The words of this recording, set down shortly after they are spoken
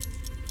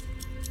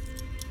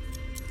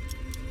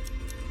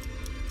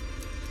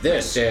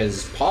This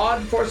is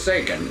Pod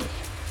Forsaken.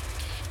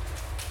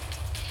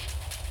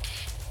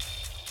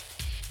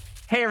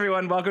 Hey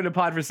everyone, welcome to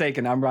Pod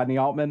Forsaken. I'm Rodney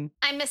Altman.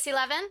 I'm Missy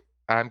Levin.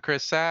 I'm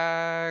Chris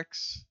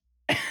Sachs.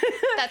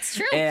 That's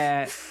true.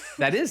 And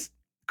that is,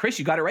 Chris,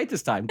 you got it right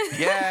this time.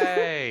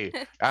 Yay!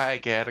 I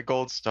get a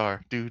gold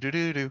star. Do do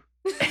do do.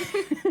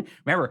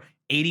 Remember,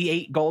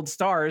 88 gold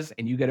stars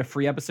and you get a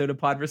free episode of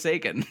Pod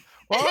Forsaken.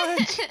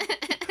 What?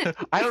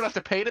 I don't have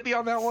to pay to be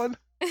on that one?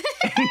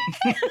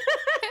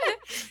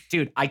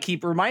 Dude, I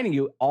keep reminding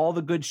you, all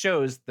the good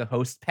shows, the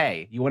hosts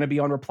pay. You want to be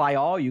on Reply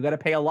All, you got to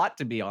pay a lot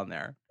to be on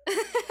there.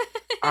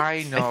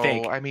 I know.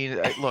 think. I mean,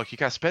 look, you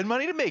got to spend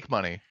money to make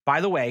money. By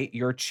the way,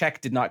 your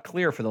check did not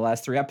clear for the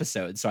last 3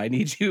 episodes, so I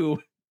need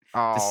you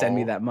to send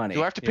me that money.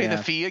 Do I have to pay the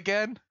fee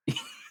again?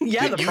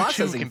 Yeah, the you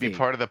processing too can fee. be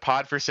part of the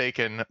Pod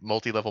Forsaken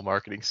multi-level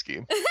marketing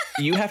scheme.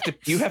 You have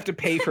to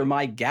pay for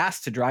my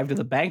gas to drive to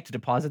the bank to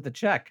deposit the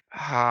check.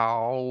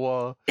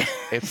 How?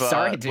 If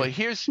Sorry, dude.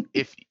 well,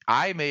 if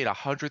I made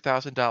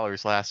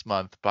 $100,000 last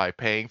month by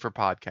paying for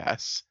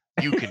podcasts,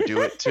 you can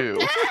do it too.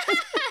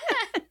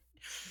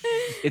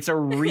 It's a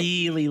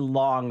really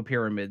long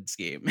pyramid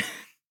scheme.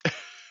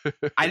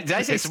 Did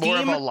I say it's scheme? more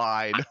of a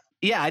line.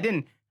 Yeah, I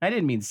didn't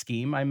mean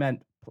scheme. I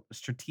meant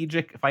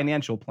strategic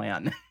financial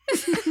plan.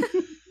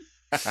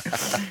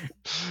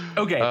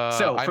 Okay,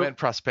 so I meant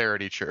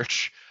Prosperity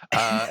Church.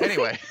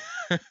 Anyway.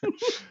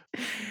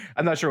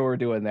 I'm not sure what we're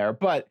doing there,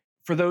 but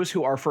for those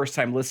who are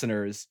first-time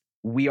listeners,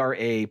 we are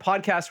a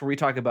podcast where we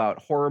talk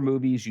about horror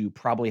movies you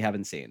probably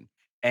haven't seen.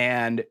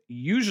 And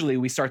usually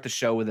we start the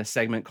show with a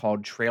segment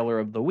called Trailer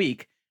of the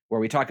Week, where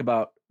we talk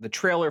about the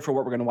trailer for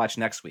what we're going to watch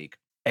next week.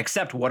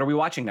 Except, what are we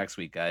watching next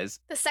week, guys?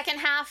 The second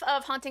half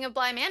of Haunting of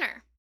Bly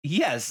Manor.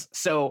 Yes.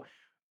 So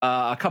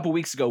a couple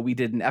weeks ago, we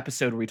did an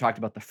episode where we talked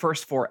about the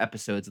first 4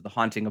 episodes of The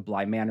Haunting of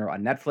Bly Manor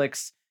on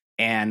Netflix.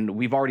 And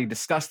we've already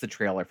discussed the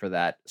trailer for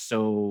that.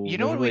 So You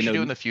know what we should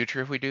do in the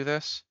future if we do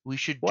this? We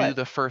should do What?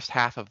 the first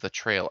half of the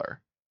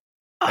trailer.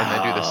 And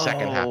then do the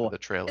second half of the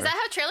trailer. Is that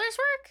how trailers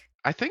work?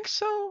 I think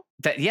so.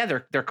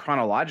 They're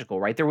chronological,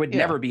 right? There would Yeah.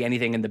 never be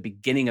anything in the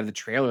beginning of the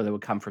trailer that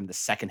would come from the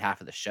second half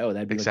of the show.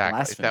 That'd be like Exactly.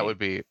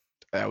 blasphemy.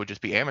 That would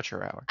just be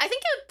amateur hour. I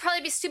think it would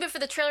probably be stupid for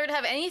the trailer to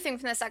have anything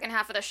from the second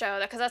half of the show,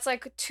 because that's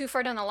like too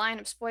far down the line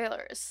of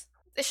spoilers.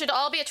 It should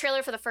all be a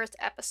trailer for the first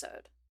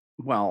episode.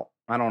 Well,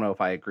 I don't know if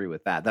I agree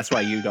with that. That's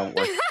why you don't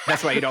work.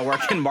 That's why you don't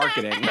work in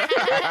marketing.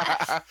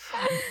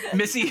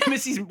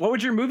 Missy, what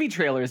would your movie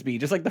trailers be?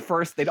 Just like the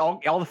first,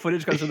 all the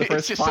footage comes from the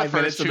first It's just 5 the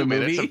minutes first of the 2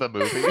 movie. minutes of the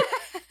movie.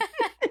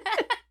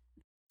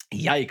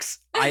 Yikes.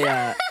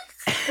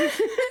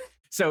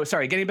 So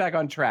sorry, getting back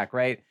on track,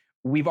 right?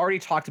 We've already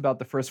talked about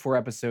the first 4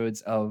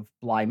 episodes of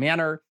Bly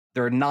Manor.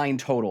 There are 9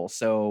 total,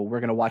 so we're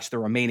going to watch the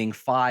remaining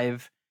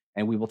 5,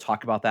 and we will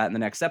talk about that in the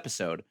next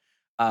episode.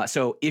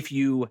 So if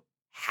you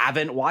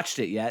haven't watched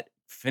it yet,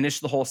 finish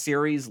the whole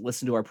series,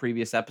 listen to our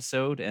previous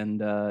episode, and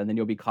then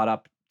you'll be caught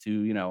up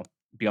to,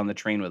 be on the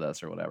train with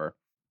us or whatever.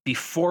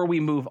 Before we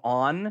move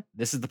on,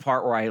 this is the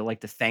part where I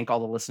like to thank all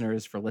the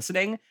listeners for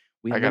listening.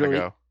 I gotta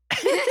go.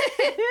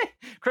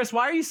 Chris,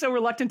 why are you so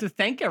reluctant to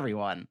thank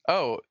everyone?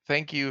 Oh,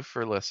 thank you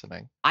for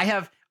listening.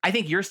 I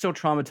think you're still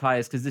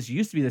traumatized because this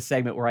used to be the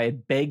segment where I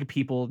had beg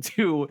people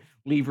to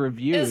leave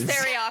reviews. It was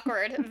very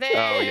awkward.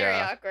 Very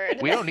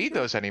awkward. We don't need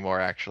those anymore,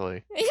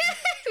 actually.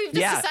 We've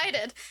just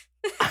decided.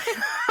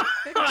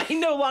 I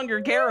no longer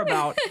care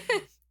about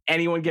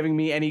anyone giving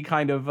me any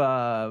kind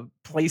of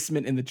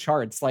placement in the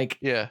charts. Like,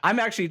 Yeah. I'm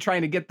actually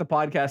trying to get the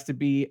podcast to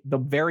be the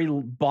very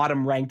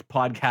bottom ranked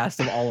podcast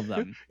of all of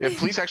them. Yeah,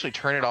 please actually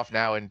turn it off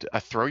now and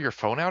throw your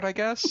phone out, I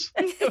guess.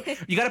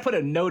 You got to put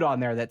a note on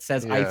there that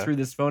says, I Yeah. threw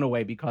this phone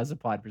away because of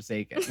Pod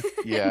Forsaken.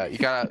 Yeah,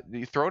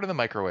 you throw it in the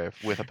microwave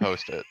with a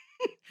Post-it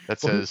that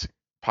says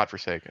Pod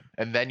Forsaken,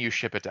 and then you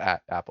ship it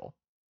to Apple.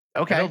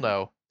 Okay. They'll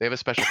know. They have a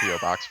special PO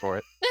box for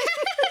it.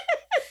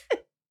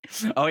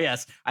 Oh,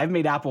 yes. I've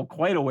made Apple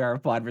quite aware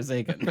of Pod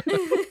Forsaken.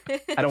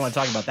 I don't want to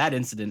talk about that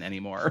incident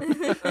anymore.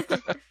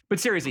 But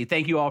seriously,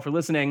 thank you all for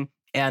listening.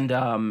 And,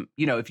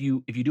 if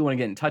you do want to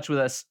get in touch with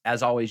us,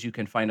 as always, you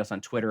can find us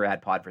on Twitter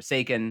at Pod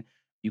Forsaken.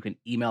 You can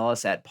email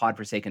us at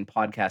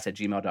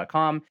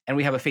podforsakenpodcast@gmail.com. And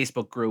we have a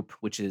Facebook group,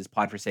 which is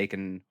Pod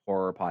Forsaken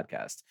Horror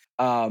Podcast.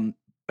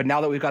 But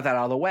now that we've got that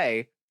out of the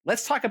way,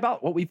 let's talk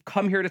about what we've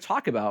come here to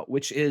talk about,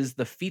 which is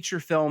the feature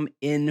film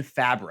In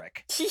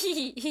Fabric.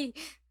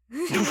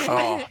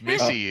 Oh,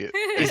 Missy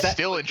is that-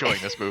 still enjoying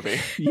this movie.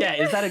 Yeah,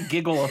 is that a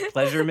giggle of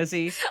pleasure,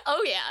 Missy?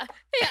 Oh, yeah.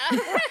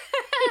 Yeah.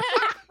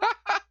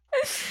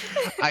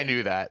 I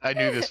knew that. I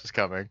knew this was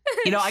coming.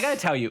 I got to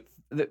tell you,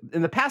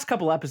 in the past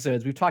couple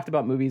episodes, we've talked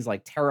about movies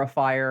like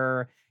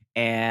Terrifier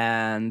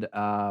and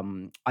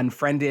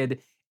Unfriended,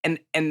 and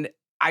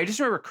I just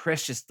remember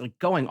Chris just like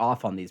going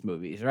off on these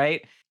movies,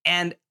 right?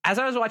 And as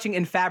I was watching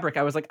In Fabric,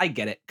 I was like, I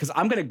get it, because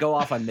I'm gonna go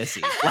off on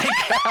Missy. Like,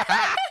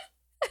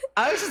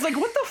 I was just like,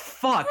 what the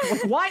fuck?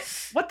 Like, why?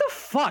 What the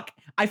fuck?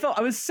 I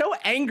was so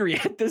angry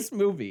at this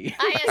movie.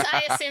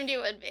 I assumed you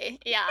would be.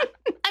 Yeah.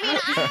 I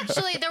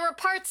mean, there were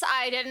parts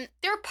I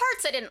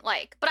didn't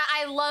like, but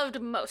I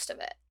loved most of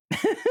it.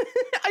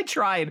 I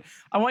tried.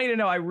 I want you to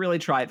know I really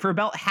tried. For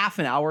about half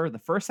an hour, the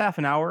first half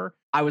an hour,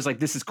 I was like,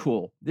 this is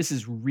cool. This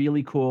is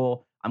really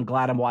cool. I'm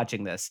glad I'm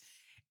watching this.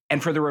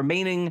 And for the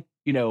remaining,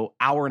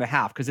 hour and a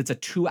half, because it's a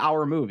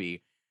 2-hour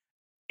movie,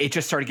 it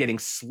just started getting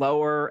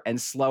slower and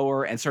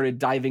slower and started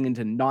diving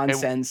into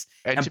nonsense.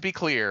 And to be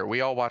clear,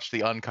 we all watched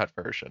the uncut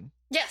version.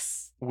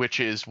 Yes. Which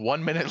is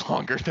 1 minute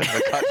longer than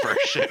the cut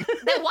version.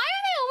 Why are they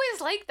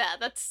always like that?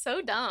 That's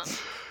so dumb.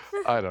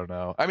 I don't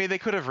know. I mean, they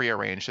could have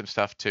rearranged some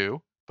stuff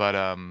too, but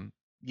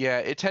yeah,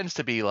 it tends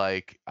to be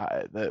like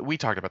we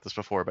talked about this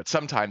before, but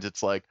sometimes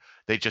it's like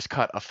they just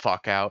cut a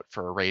fuck out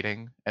for a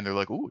rating, and they're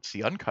like, "Ooh, it's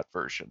the uncut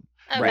version."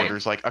 Okay. Or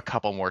there's like a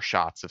couple more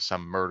shots of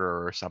some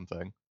murder or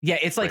something. Yeah,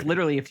 it's like Right.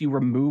 literally if you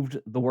removed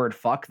the word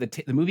fuck,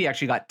 the movie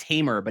actually got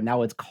tamer, but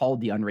now it's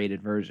called the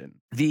unrated version.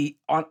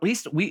 At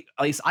least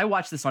I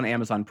watched this on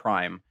Amazon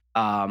Prime.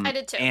 I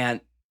did too.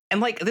 And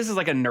like this is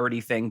like a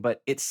nerdy thing,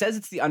 but it says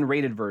it's the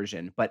unrated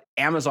version, but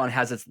Amazon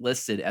has it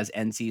listed as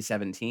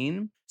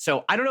NC-17.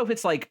 So I don't know if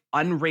it's like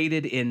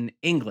unrated in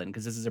England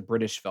because this is a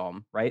British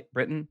film, right?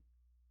 Britain?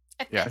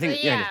 Yeah. I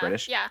think it's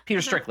British. Yeah.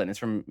 Peter Mhm. Strickland is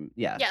from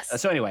Yes.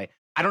 So anyway,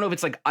 I don't know if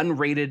it's like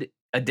unrated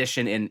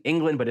edition in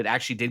England, but it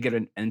actually did get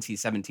an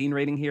NC-17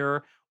 rating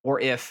here, or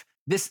if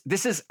this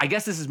is I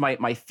guess this is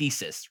my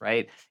thesis,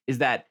 right? Is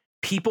that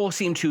people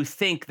seem to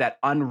think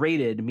that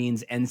unrated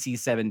means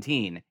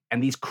NC-17,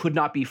 and these could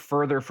not be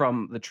further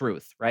from the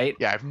truth, right?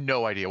 Yeah, I have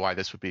no idea why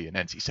this would be an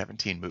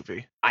NC-17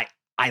 movie.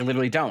 I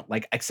literally don't,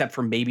 like, except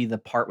for maybe the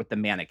part with the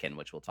mannequin,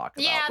 which we'll talk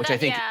about. Yeah, Which I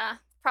think yeah,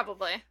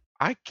 probably.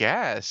 I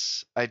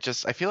guess. I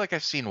feel like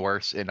I've seen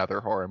worse in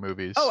other horror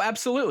movies. Oh,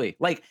 absolutely.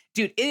 Like,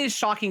 dude, it is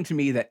shocking to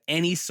me that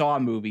any Saw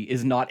movie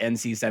is not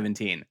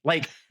NC-17.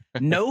 Like,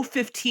 no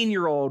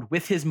 15-year-old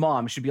with his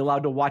mom should be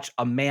allowed to watch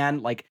a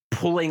man like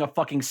pulling a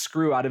fucking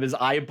screw out of his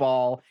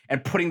eyeball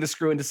and putting the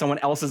screw into someone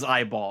else's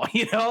eyeball.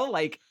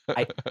 Like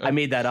I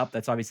made that up.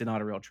 That's obviously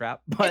not a real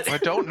trap. But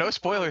no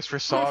spoilers for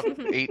Saw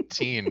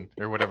 18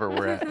 or whatever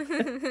we're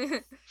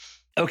at.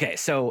 okay,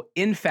 so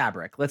In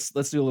Fabric, let's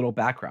do a little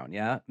background.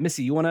 Yeah,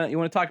 Missy, you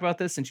wanna talk about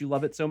this since you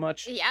love it so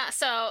much? Yeah,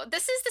 so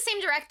this is the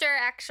same director,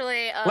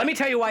 actually. Let me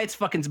tell you why it's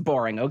fucking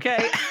boring. Okay.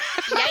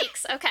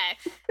 Yikes. Okay.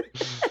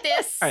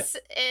 This All right.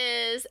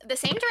 is the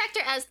same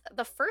director as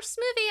the first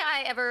movie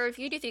I ever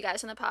reviewed with you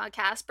guys on the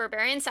podcast,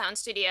 Barbarian Sound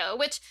Studio,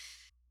 which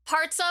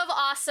parts of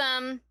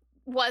awesome,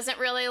 wasn't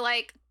really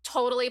like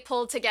totally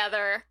pulled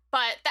together.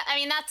 But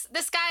that's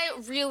this guy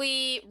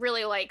really,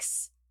 really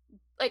likes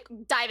like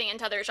diving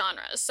into other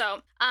genres.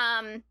 So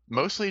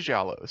Mostly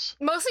Giallos.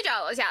 mostly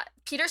Giallos, yeah.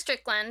 Peter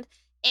Strickland.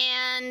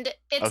 And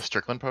it's Of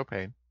Strickland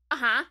Propane.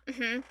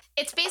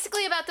 It's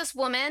basically about this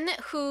woman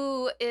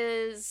who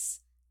is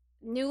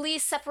newly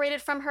separated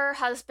from her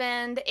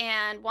husband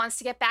and wants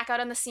to get back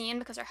out on the scene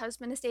because her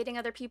husband is dating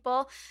other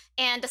people,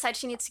 and decides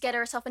she needs to get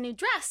herself a new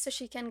dress so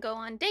she can go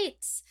on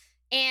dates.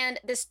 And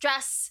this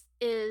dress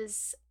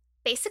is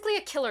basically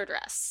a killer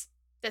dress.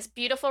 This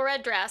beautiful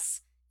red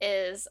dress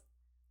is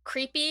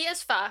creepy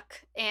as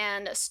fuck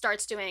and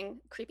starts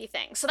doing creepy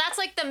things. So that's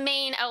like the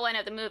main outline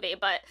of the movie,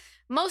 but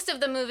most of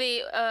the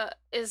movie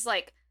is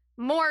like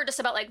more just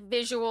about like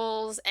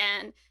visuals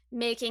and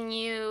making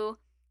you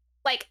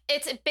like,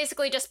 it's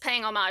basically just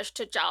paying homage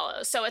to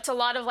Giallo. So it's a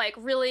lot of like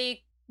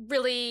really,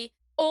 really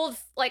old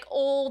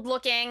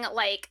looking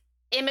like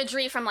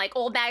imagery from like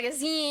old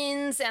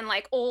magazines and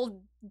like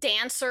old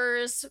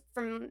dancers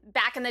from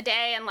back in the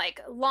day, and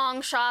like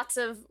long shots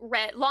of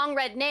long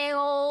red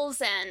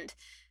nails, and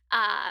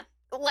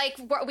like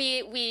what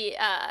we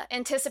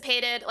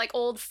anticipated, like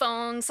old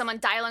phones, someone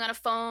dialing on a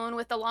phone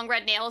with the long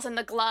red nails and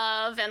the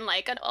glove, and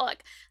like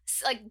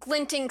like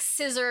glinting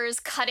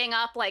scissors cutting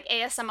up like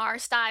ASMR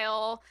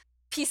style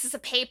pieces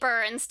of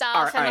paper and stuff.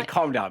 All right, and, like,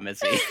 calm down,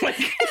 Missy. Like,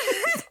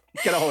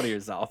 get a hold of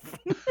yourself.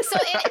 So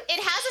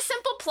it has a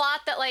simple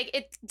plot that like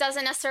it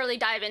doesn't necessarily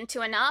dive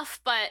into enough,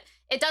 but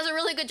it does a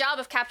really good job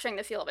of capturing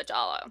the feel of a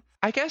Giallo.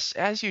 I guess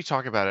as you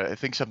talk about it, I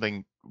think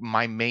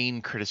my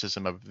main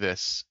criticism of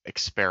this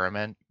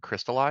experiment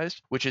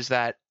crystallized, which is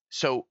that,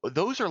 so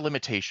those are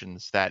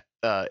limitations that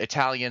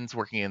Italians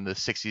working in the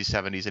 60s,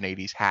 70s, and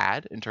 80s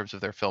had in terms of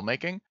their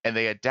filmmaking, and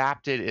they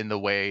adapted in the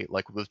way,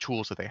 like the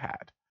tools that they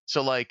had.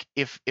 So like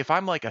if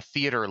I'm like a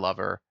theater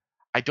lover,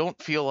 I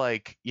don't feel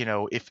like,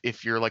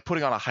 if you're like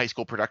putting on a high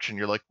school production,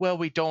 you're like, well,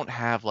 we don't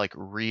have like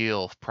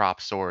real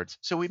prop swords,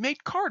 so we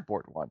made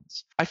cardboard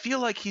ones. I feel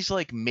like he's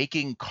like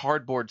making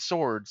cardboard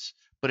swords,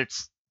 but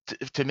it's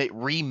to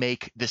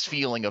remake this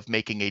feeling of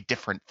making a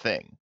different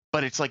thing.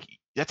 But it's like,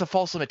 that's a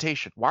false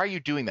limitation. Why are you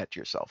doing that to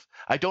yourself?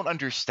 I don't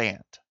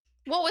understand.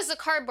 What was the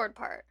cardboard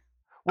part?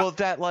 Well,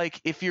 that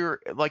like if you're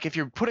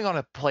putting on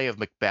a play of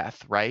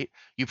Macbeth, right?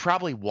 You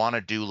probably want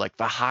to do like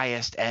the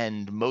highest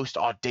end, most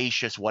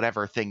audacious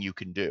whatever thing you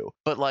can do.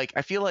 But like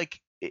I feel like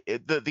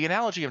the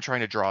analogy I'm trying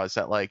to draw is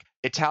that like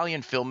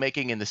Italian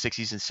filmmaking in the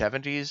 60s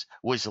and 70s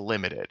was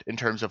limited in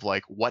terms of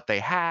like what they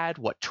had,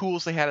 what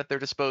tools they had at their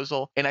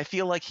disposal, and I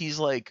feel like he's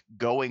like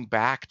going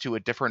back to a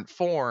different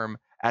form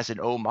as an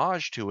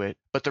homage to it,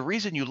 but the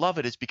reason you love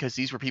it is because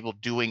these were people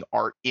doing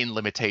art in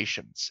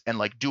limitations and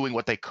like doing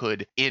what they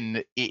could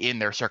in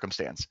their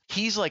circumstance.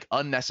 He's like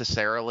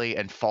unnecessarily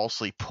and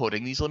falsely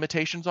putting these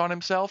limitations on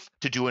himself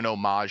to do an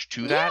homage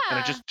to that, and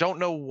I Yeah. just don't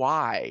know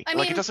why. I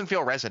Like, mean, it doesn't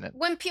feel resonant.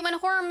 When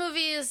horror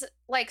movies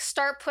like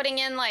start putting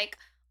in like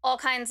all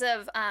kinds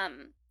of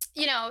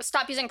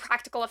stop using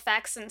practical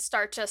effects and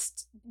start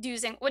just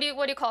using what do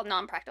you call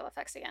non-practical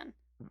effects again?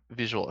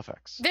 Visual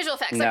effects. Visual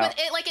effects. No.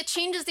 Like it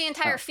changes the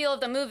entire Oh. feel of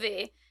the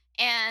movie,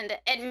 and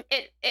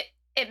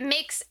it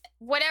makes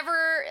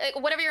whatever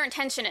your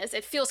intention is,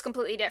 it feels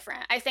completely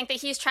different. I think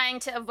that he's trying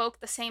to evoke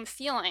the same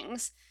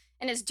feelings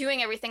and is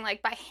doing everything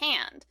like by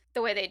hand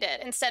the way they did,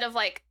 instead of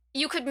like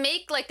you could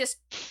make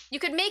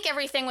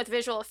everything with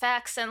visual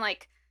effects and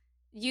like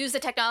use the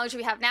technology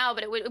we have now,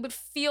 but it would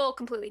feel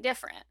completely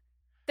different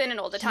than an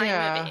old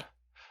Italian movie.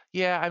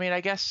 Yeah, I mean,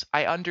 I guess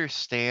I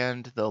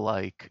understand the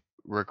like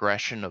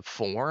regression of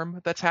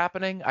form that's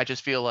happening. I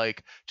just feel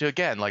like to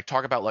again like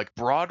talk about like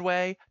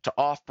Broadway to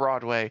off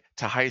Broadway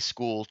to high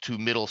school to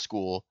middle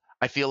school.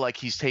 I feel like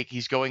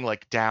he's going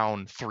like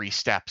down 3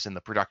 steps in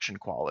the production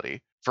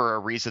quality for a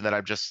reason that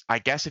I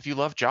guess if you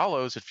love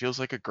Giallos, it feels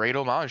like a great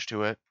homage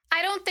to it.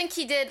 I don't think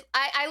he did.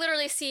 I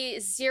literally see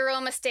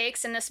 0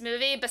 mistakes in this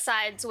movie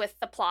besides with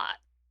the plot.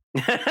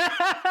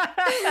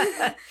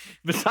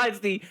 Besides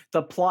the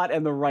plot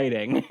and the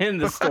writing in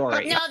the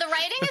story. No, the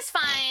writing is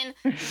fine.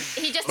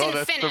 He just Well,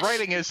 didn't finish. the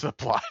writing is the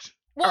plot.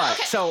 Well, All right,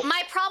 okay, so-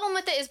 my problem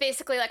with it is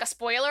basically like a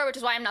spoiler, which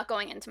is why I'm not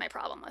going into my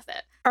problem with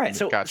it. All right,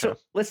 so Gotcha.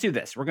 let's do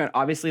this. We're going to,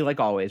 obviously, like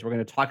always, we're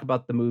going to talk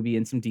about the movie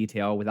in some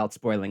detail without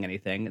spoiling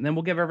anything, and then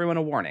we'll give everyone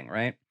a warning,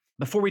 right?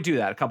 Before we do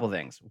that, a couple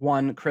things.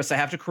 One, Chris, I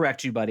have to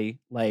correct you, buddy.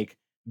 Like,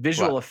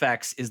 visual What?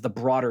 effects is the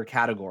broader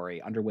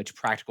category under which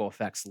practical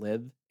effects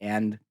live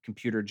and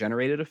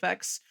computer-generated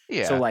effects.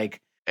 Yeah. So,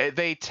 like,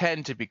 They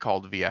tend to be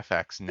called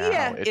VFX now.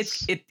 yeah,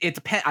 it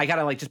depends. I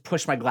gotta like just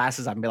push my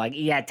glasses up and be like,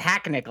 yeah,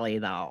 technically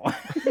though.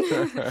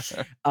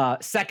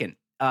 Second,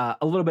 a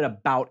little bit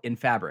about In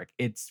Fabric.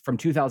 It's from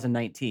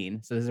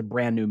 2019, so this is a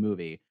brand new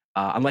movie.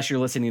 Unless you're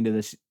listening to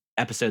this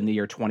episode in the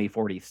year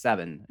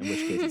 2047, in which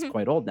case it's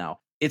quite old now.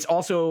 It's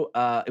also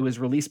it was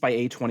released by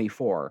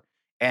A24,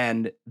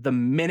 and the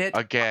minute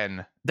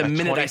Again, the a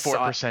minute I saw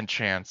it, 24%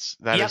 chance.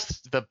 That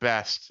is Yep. the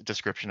best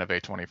description of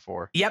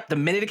A24. yep, the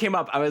minute it came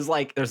up, I was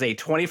like, "There's a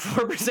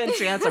 24%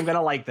 chance I'm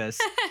gonna like this,"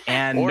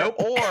 and Or, nope.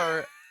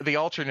 or the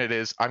alternate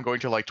is I'm going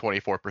to like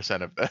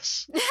 24% of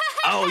this.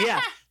 Oh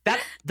yeah,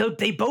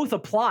 they both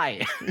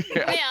apply.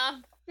 Yeah. Yeah.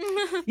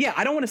 Yeah,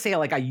 I don't want to say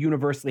like I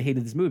universally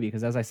hated this movie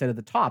because, as I said at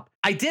the top,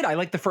 I did. I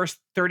liked the first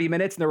 30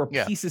 minutes, and there were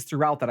Yeah. pieces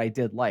throughout that I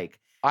did like.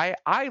 I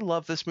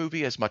love this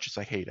movie as much as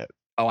I hate it.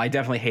 Oh, I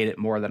definitely hate it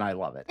more than I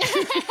love it.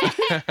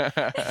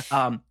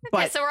 Okay,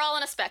 But so we're all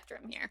on a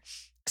spectrum here.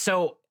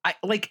 so I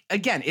like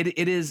again, it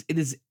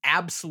is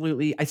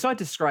absolutely. I saw it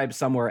described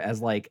somewhere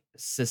as like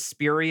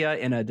Suspiria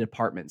in a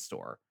department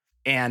store,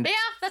 and But yeah,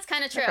 that's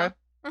kind of true. Okay.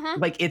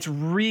 Mhm. like it's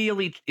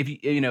really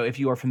if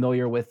you are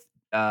familiar with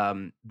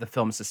the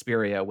film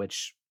Suspiria,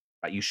 which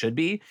you should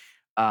be,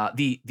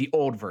 the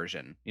old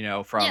version,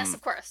 from Yes,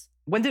 of course.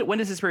 when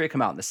did Suspiria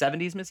come out, in the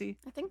 70s, Missy?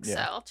 I think Yeah.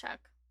 so. I'll check.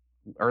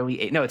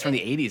 It's from the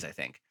 80s, I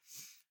think.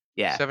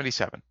 Yeah.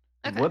 77.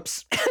 Okay.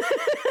 Whoops.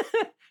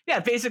 Yeah,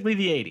 basically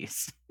the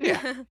 80s.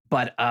 Yeah.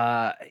 But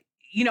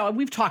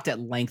we've talked at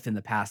length in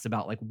the past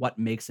about like what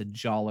makes a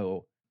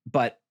giallo,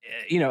 but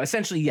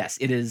essentially, yes,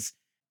 it is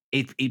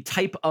a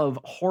type of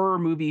horror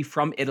movie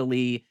from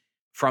Italy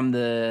from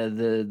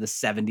the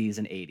 70s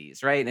and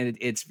 80s, right? And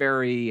it's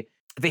very,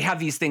 they have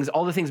these things,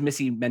 all the things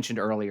Missy mentioned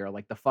earlier,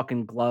 like the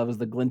fucking gloves,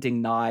 the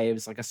glinting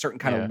knives, like a certain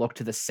kind Yeah. of look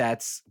to the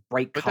sets,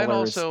 bright But colors. then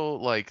also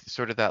like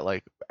sort of that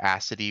like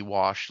acidy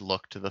wash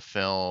look to the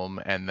film,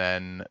 and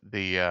then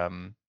the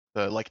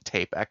like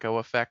tape echo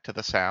effect to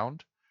the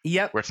sound,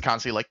 Yep. where it's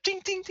constantly like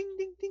ding ding ding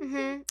ding ding. hmm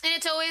And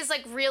it's always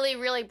like really,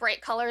 really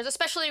bright colors,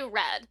 especially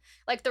red.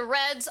 Like the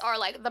reds are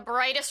like the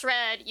brightest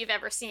red you've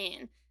ever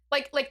seen.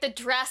 Like the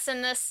dress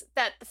in this,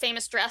 the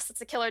famous dress, it's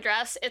a killer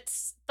dress.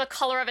 It's the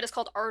color of it is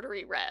called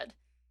artery red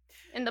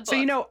in the book.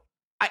 So,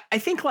 I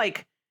think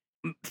like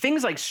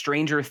things like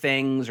Stranger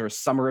Things or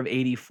Summer of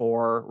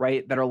 '84,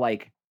 right? That are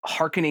like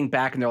harkening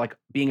back, and they're like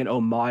being an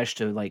homage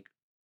to like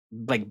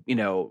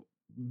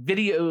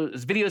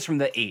videos from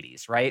the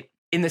 '80s, right?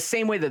 In the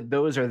same way that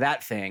those are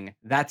that thing,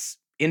 that's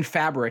In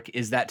Fabric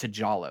is that to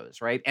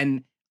giallos, right?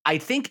 And I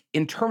think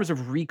in terms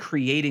of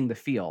recreating the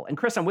feel, and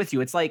Chris, I'm with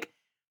you. It's like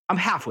I'm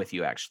half with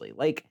you actually.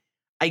 Like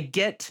I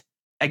get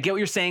what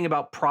you're saying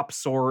about prop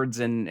swords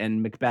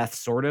and Macbeth,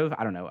 sort of.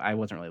 I don't know. I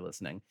wasn't really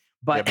listening.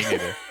 But Yeah, me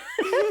neither.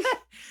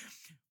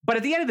 but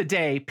at the end of the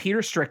day,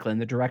 Peter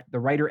Strickland, the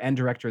writer and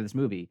director of this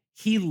movie,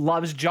 he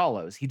loves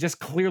giallos. He just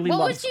clearly what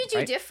loves would you them, do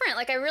right? different?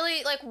 Like I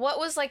really like what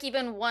was like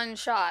even one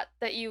shot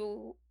that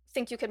you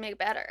think you could make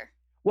better?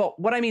 Well,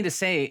 what I mean to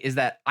say is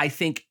that I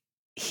think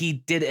he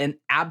did an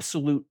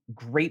absolute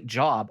great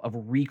job of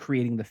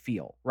recreating the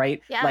feel,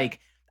 right? Yeah. Like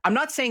I'm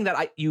not saying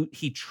that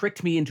he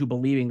tricked me into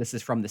believing this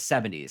is from the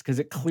 70s, because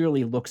it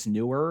clearly looks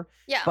newer.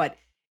 Yeah. But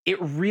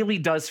it really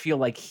does feel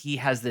like he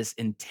has this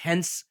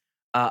intense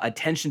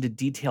attention to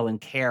detail and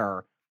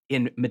care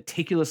in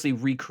meticulously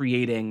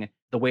recreating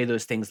the way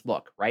those things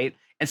look, right?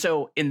 And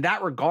so in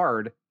that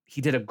regard,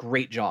 he did a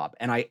great job,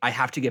 and I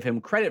have to give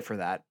him credit for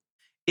that.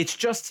 It's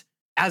just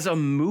as a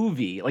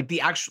movie, like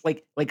the actual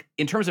like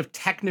in terms of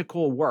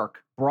technical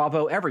work,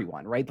 bravo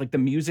everyone, right? Like the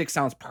music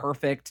sounds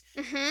perfect.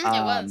 It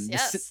was,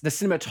 yes. The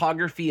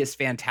cinematography is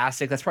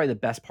fantastic. That's probably the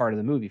best part of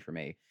the movie for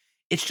me.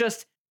 It's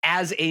just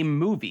as a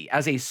movie,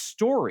 as a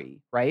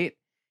story, right?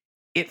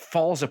 It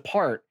falls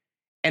apart.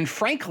 And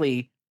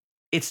frankly,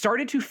 it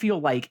started to feel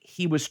like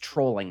he was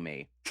trolling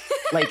me.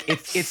 Like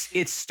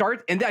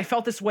and I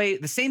felt this way.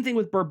 The same thing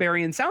with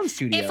Berberian Sound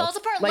Studio. It falls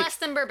apart like, less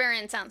than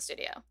Berberian Sound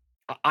Studio.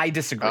 I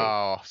disagree.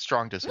 Oh,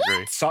 strong disagree.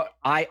 What? So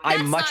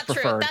I much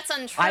prefer. That's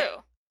untrue.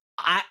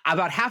 I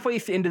about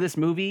halfway into this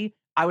movie,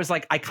 I was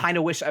like, I kind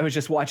of wish I was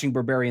just watching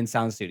Berberian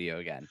Sound Studio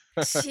again.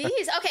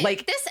 Jeez. Okay.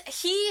 Like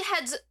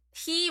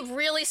he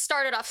really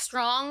started off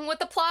strong with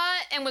the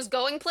plot and was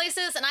going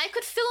places, and I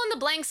could fill in the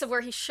blanks of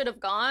where he should have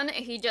gone,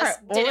 and he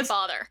just didn't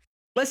bother.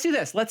 Let's do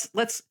this.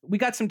 Let's we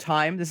got some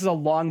time. This is a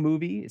long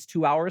movie. It's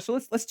 2 hours. So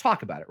let's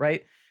talk about it,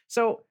 right?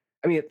 So,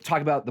 I mean,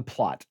 talk about the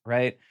plot,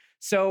 right?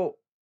 So,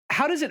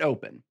 how does it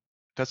open?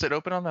 Does it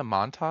open on the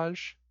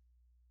montage?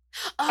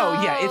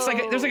 Oh yeah, it's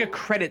like there's like a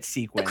credit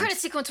sequence. The credit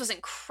sequence was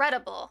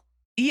incredible.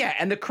 Yeah,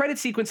 and the credit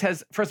sequence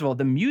has, first of all,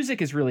 the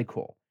music is really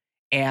cool.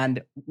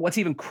 And what's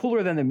even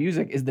cooler than the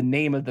music is the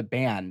name of the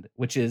band,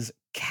 which is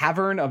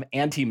Cavern of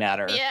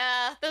Antimatter.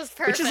 Yeah, that was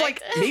perfect. Which is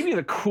like maybe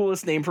the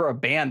coolest name for a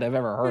band I've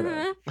ever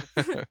heard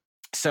of.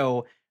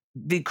 So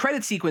the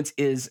credit sequence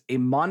is a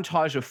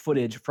montage of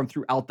footage from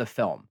throughout the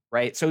film,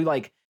 right? So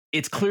like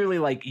it's clearly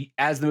like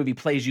as the movie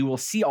plays, you will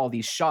see all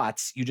these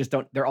shots. You just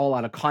don't, they're all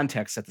out of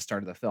context at the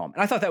start of the film.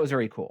 And I thought that was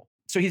very cool.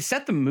 So he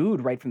set the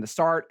mood right from the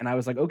start. And I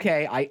was like,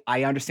 okay,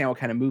 I understand what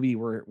kind of movie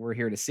we're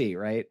here to see,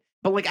 right?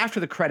 But like after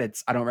the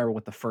credits, I don't remember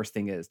what the first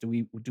thing is. Do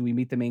we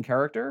meet the main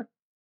character?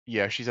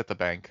 Yeah, she's at the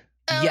bank.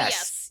 Oh,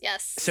 yes.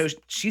 Yes. So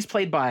she's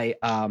played by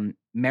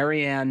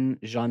Marianne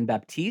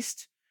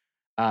Jean-Baptiste,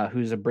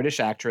 who's a British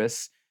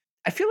actress.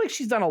 I feel like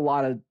she's done a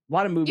lot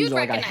of movies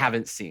like I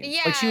haven't seen.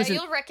 Yeah, like she was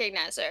you'll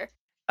recognize her.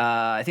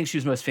 I think she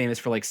was most famous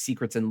for like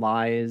Secrets and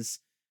Lies.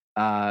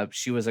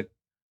 She was a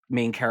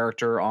main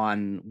character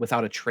on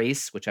Without a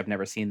Trace, which I've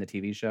never seen, the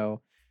TV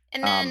show.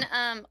 And then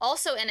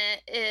also in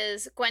it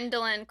is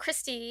Gwendolyn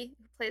Christie,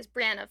 who plays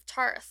Brienne of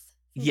Tarth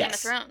from Game of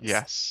Thrones.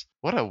 Yes.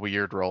 What a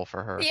weird role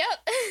for her.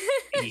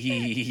 Yep.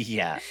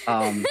 Yeah.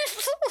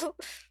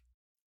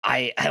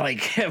 I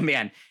like,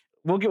 man,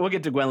 we'll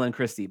get to Gwendolyn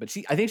Christie, but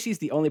I think she's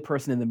the only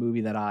person in the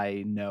movie that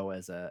I know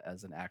as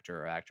an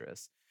actor or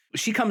actress.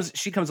 She comes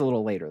a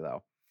little later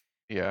though.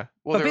 Yeah.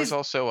 Well, there was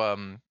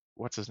also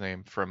what's his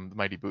name from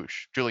Mighty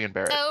Boosh? Julian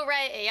Barrett. Oh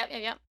right.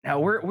 Yep. Now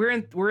we're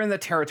in the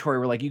territory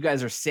where like you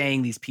guys are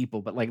saying these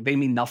people, but like they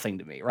mean nothing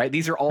to me, right?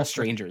 These are all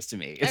strangers to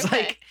me. It's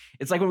Okay.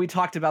 like when we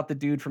talked about the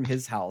dude from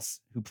His House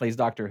who plays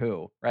Doctor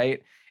Who,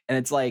 right? And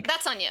it's like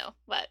That's on you,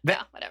 but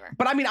yeah, whatever.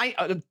 But I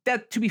mean,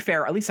 that to be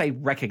fair, at least I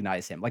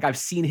recognize him. Like I've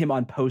seen him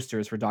on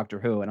posters for Doctor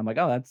Who, and I'm like,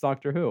 oh, that's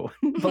Doctor Who.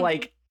 But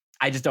like,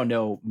 I just don't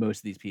know most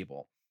of these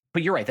people.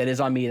 But you're right, that is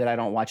on me that I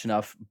don't watch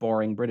enough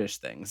boring British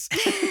things.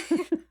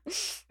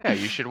 Yeah,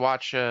 you should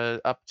watch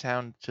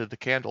Uptown to the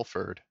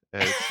Candleford.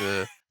 It's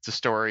a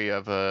story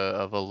of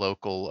a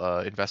local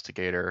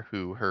investigator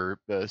who her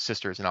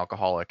sister is an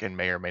alcoholic and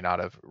may or may not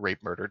have rape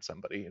murdered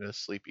somebody in a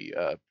sleepy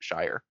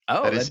shire.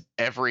 Oh, that is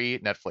every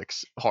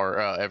Netflix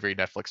horror, every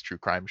Netflix true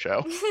crime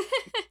show.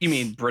 You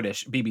mean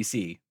British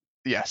BBC?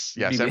 Yes,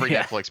 every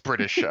Netflix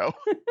British show.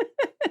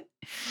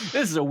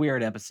 This is a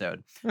weird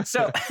episode.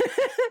 So,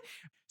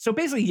 so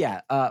basically, yeah.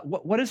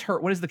 What is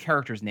the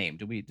character's name?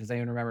 Does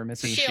anyone remember,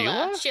 Missy?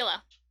 Sheila.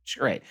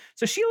 Right.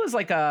 So Sheila's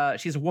like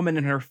she's a woman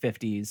in her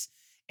 50s,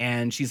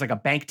 and she's like a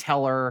bank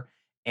teller.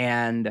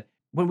 And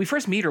when we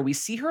first meet her, we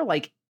see her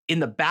like in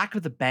the back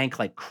of the bank,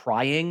 like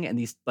crying, and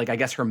these like I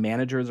guess her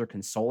managers are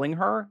consoling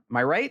her. Am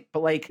I right?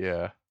 But like,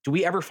 yeah. Do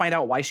we ever find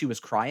out why she was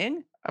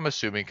crying? I'm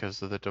assuming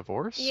because of the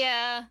divorce.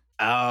 Yeah.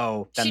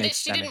 Oh,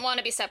 she didn't want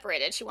to be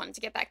separated. She wanted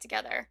to get back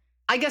together.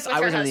 I guess I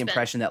was under the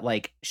impression that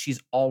like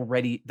she's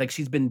already like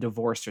she's been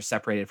divorced or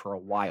separated for a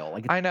while.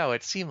 Like I know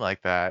it seemed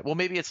like that. Well,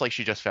 maybe it's like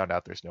she just found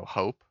out there's no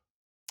hope.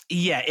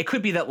 Yeah, it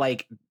could be that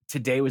like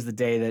today was the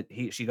day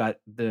that she got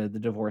the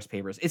divorce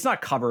papers. It's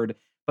not covered,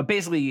 but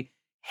basically,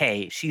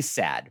 hey, she's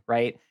sad,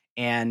 right?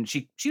 And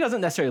she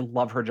doesn't necessarily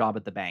love her job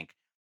at the bank,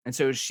 and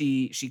so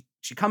she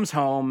comes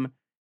home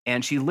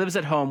and she lives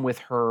at home with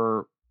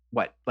her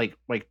like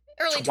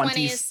early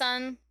 20s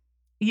son.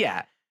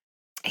 Yeah.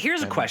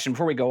 Here's a question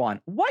before we go on.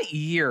 What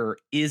year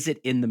is it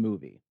in the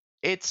movie?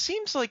 It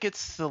seems like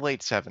it's the late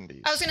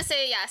 70s. I was going to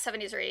say, yeah,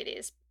 70s or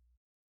 80s.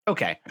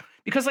 Okay.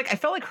 Because like I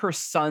felt like her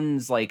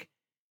son's like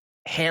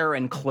hair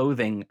and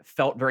clothing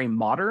felt very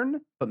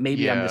modern, but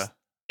maybe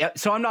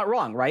so I'm not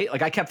wrong, right?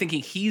 Like I kept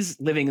thinking he's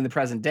living in the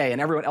present day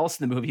and everyone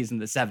else in the movie is in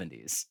the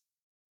 70s.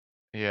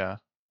 Yeah.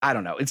 I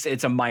don't know.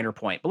 It's a minor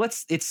point.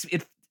 But it's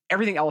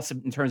everything else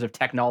in terms of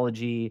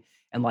technology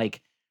and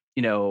like,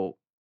 you know,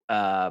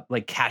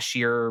 like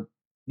cashier,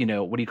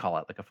 what do you call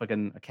it? Like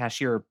a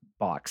cashier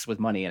box with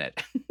money in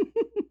it.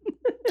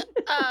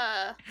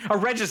 A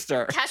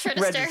register. Cash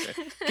register.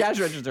 Cash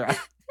register.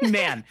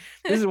 Man,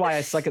 this is why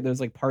I suck at those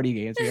like party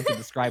games where you have to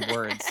describe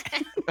words.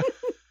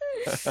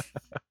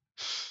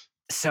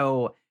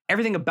 So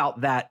everything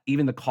about that,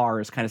 even the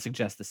cars, kind of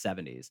suggests the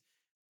 70s.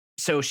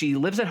 So she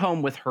lives at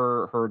home with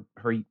her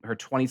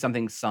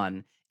 20-something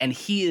son, and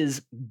he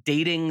is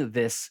dating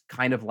this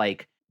kind of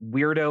like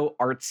weirdo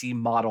artsy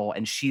model,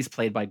 and she's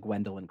played by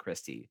Gwendolyn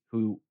Christie,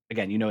 who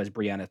again as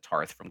Brianna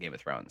Tarth from Game of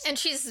Thrones. And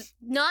she's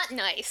not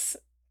nice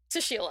to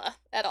Sheila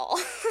at all.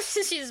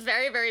 She's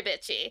very, very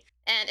bitchy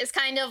and is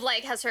kind of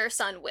like has her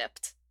son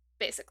whipped,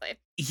 basically.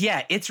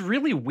 Yeah, it's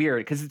really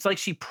weird because it's like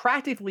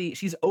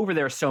she's over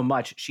there so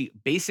much. She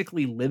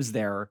basically lives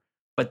there,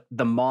 but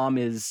the mom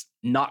is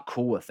not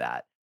cool with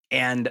that.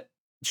 And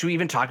should we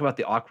even talk about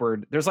the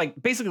awkward? There's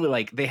like basically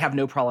like they have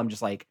no problem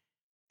just like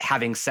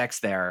having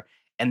sex there.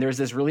 And there's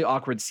this really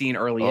awkward scene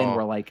early in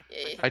where like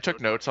I took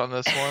notes on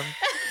this one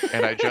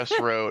and I just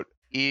wrote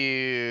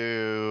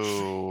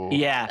ew.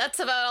 Yeah. That's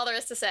about all there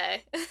is to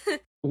say.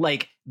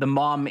 Like the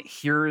mom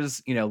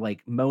hears,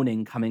 like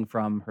moaning coming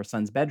from her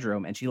son's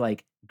bedroom, and she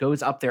like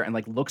goes up there and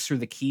like looks through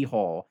the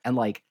keyhole and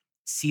like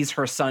sees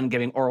her son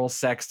giving oral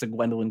sex to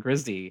Gwendolyn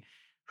Christie,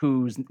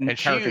 whose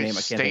character name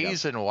I can't think of.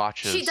 Stays and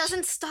watches. She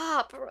doesn't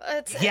stop.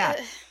 Yeah.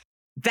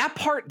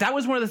 That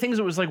was one of the things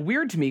that was like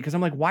weird to me because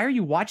I'm like, why are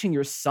you watching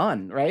your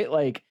son? Right?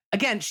 Like,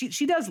 again,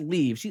 she does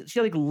leave.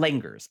 She like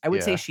lingers. I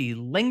would say she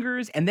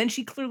lingers, and then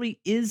she clearly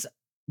is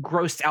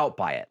grossed out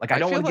by it. Like I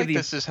don't feel want to like give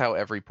this is how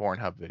every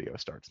Pornhub video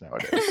starts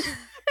nowadays.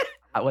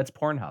 What's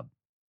Pornhub?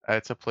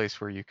 It's a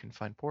place where you can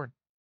find porn.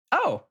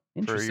 Oh, for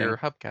interesting. your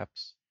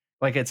hubcaps.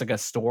 Like it's like a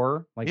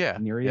store, like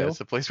near you. Yeah,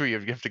 it's a place where you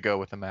have to go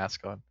with a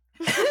mask on.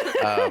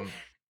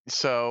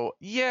 So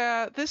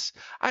yeah,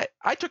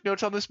 I took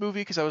notes on this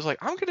movie because I was like,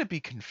 I'm gonna be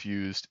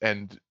confused,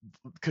 and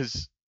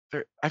because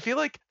I feel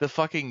like the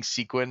fucking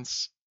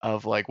sequence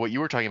of like what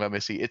you were talking about,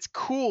 Missy, it's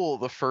cool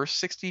the first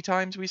 60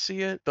 times we see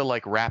it, the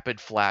like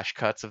rapid flash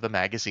cuts of the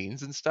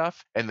magazines and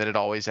stuff, and then it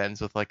always ends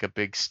with like a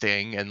big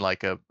sting and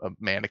like a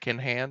mannequin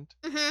hand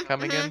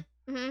coming in.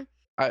 Mm-hmm.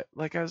 I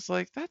was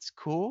like, that's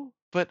cool,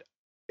 but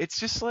it's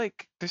just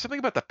like there's something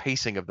about the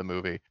pacing of the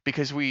movie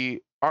because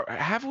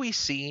have we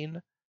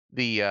seen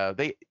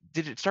the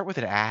did it start with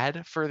an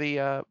ad for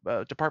the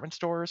department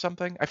store or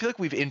something? I feel like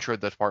we've introed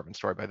the department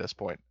store by this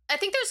point. I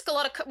think there's a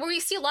lot of where you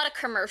see a lot of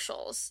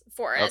commercials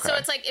for it. Okay. So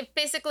it's like it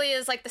basically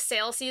is like the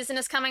sale season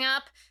is coming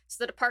up.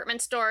 So the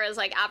department store is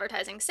like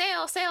advertising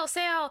sale,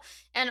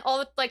 and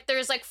all like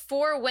there's like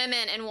 4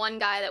 women and 1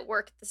 guy that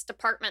work at this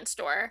department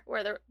store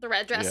where the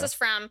red dress is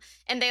from,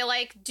 and they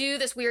like do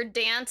this weird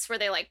dance where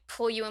they like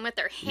pull you in with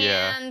their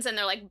hands and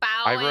they're like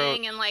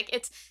bowing and like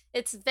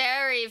it's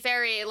very,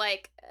 very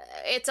like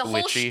it's a whole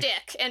witchy.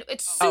 shtick, and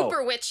it's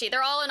super witchy.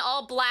 They're all in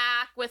all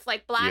black with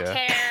like black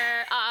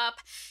hair up,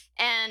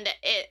 and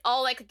it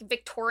all like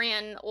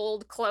Victorian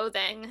old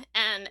clothing,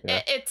 and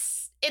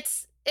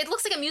it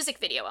looks like a music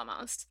video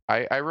almost.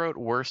 I wrote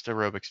worst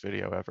aerobics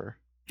video ever.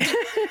 Kind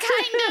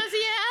of,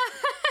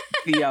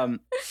 yeah.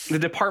 The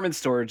department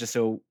store, just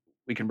so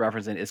we can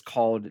reference it, is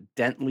called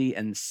Dentley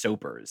and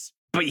Soapers.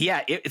 But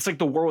yeah, it's like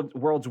the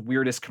world's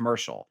weirdest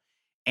commercial,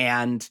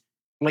 and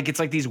like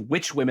it's like these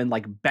witch women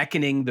like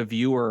beckoning the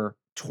viewer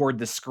toward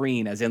the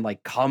screen, as in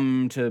like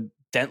come to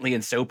Dentley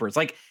and Soapers.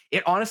 Like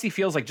it honestly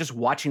feels like just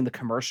watching the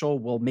commercial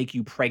will make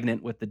you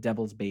pregnant with the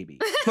devil's baby.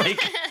 Like,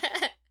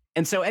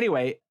 and so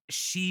anyway,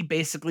 she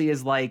basically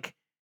is like,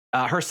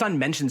 her son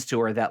mentions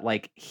to her that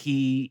like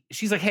she's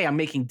like, hey, I'm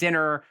making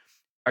dinner.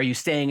 Are you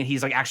staying? And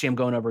he's like, actually, I'm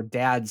going over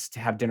Dad's to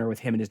have dinner with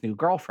him and his new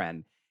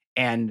girlfriend.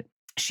 And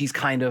she's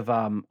kind of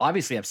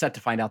obviously upset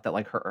to find out that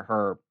like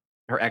her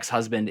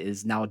ex-husband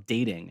is now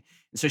dating.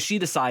 And so she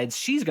decides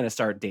she's going to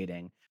start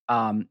dating.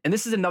 And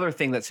this is another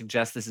thing that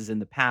suggests this is in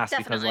the past.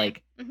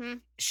 Definitely. Because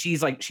like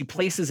she's like, she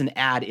places an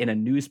ad in a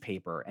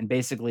newspaper and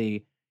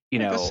basically,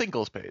 the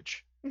singles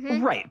page.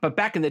 Right. But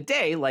back in the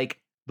day, like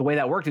the way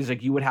that worked is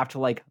like you would have to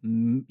like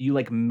you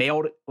like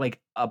mailed like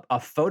a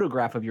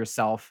photograph of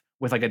yourself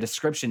with like a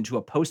description to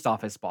a post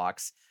office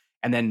box,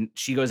 and then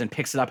she goes and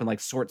picks it up and like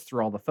sorts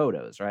through all the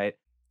photos, right?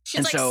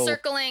 She's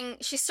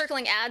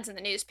circling ads in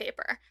the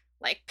newspaper,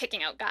 like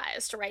picking out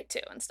guys to write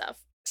to and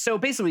stuff. So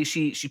basically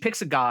she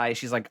picks a guy.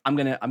 She's like, I'm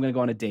gonna go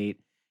on a date,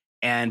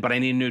 but I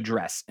need a new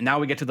dress. And now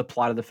we get to the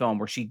plot of the film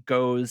where she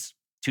goes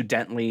to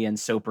Dentley and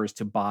Soapers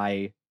to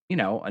buy,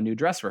 a new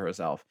dress for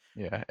herself.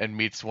 Yeah, and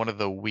meets one of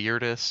the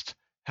weirdest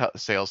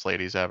sales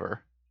ladies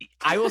ever.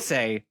 I will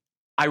say,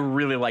 I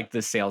really like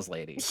this sales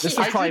lady. This is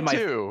Yeah. probably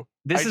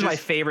my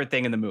favorite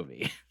thing in the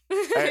movie.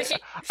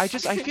 I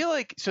feel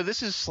like, so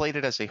this is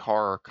slated as a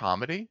horror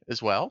comedy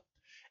as well.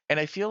 And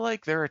I feel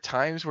like there are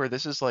times where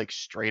this is like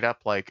straight up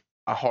like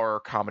a horror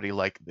comedy,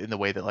 like in the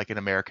way that like an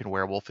American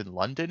Werewolf in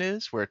London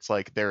is, where it's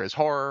like there is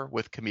horror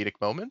with comedic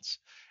moments.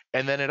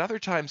 And then at other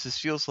times, this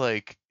feels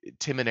like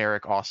Tim and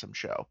Eric Awesome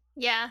Show.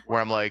 Yeah. Where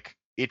I'm like,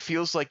 it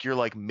feels like you're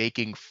like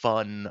making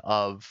fun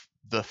of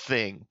the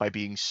thing by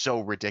being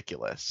so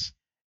ridiculous.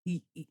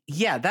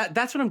 Yeah,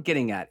 that's what I'm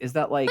getting at, is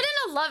that like, but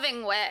in a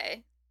loving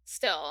way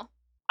still.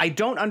 I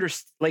don't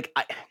understand. Like,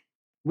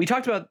 we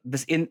talked about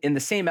this in the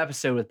same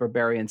episode with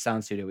Barbarian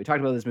Sound Studio. We talked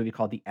about this movie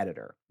called The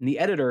Editor. And The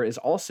Editor is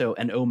also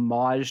an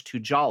homage to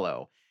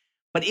Giallo,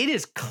 but it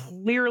is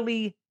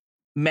clearly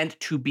meant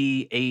to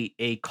be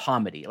a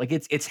comedy. Like,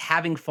 it's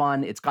having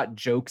fun. It's got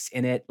jokes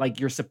in it. Like,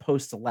 you're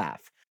supposed to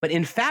laugh. But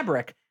in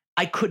Fabric,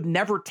 I could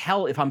never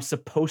tell if I'm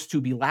supposed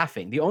to be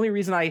laughing. The only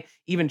reason I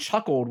even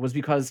chuckled was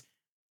because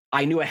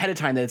I knew ahead of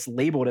time that it's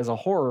labeled as a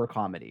horror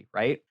comedy,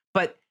 right?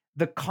 But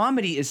the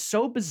comedy is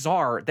so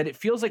bizarre that it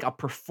feels like a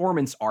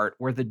performance art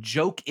where the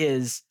joke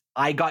is,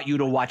 I got you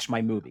to watch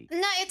my movie.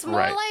 No, it's more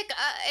like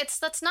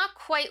that's not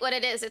quite what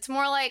it is. It's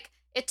more like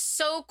it's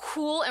so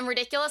cool and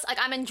ridiculous. Like,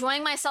 I'm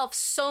enjoying myself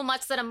so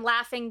much that I'm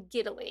laughing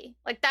giddily.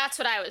 Like, that's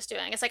what I was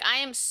doing. It's like, I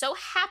am so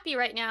happy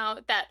right now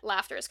that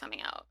laughter is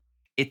coming out.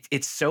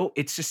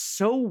 It's just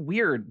so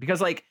weird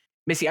because, like,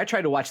 Missy, I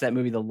tried to watch that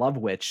movie, The Love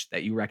Witch,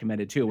 that you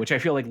recommended too, which I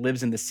feel like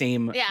lives in the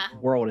same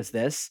world as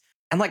this.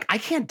 And like, I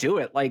can't do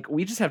it. Like,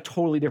 we just have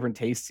totally different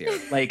tastes here.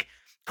 Like,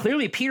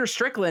 clearly Peter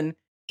Strickland,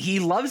 he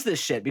loves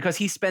this shit because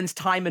he spends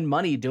time and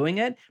money doing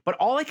it. But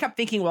all I kept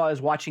thinking while I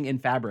was watching In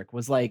Fabric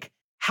was like,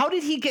 how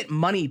did he get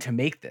money to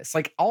make this?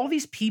 Like, all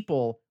these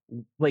people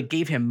like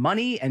gave him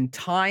money and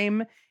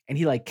time, and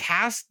he like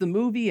cast the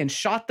movie and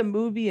shot the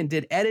movie and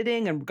did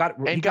editing and got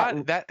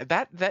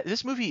that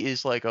this movie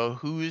is like a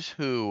who's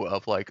who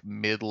of like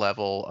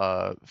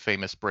mid-level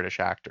famous British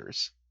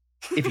actors.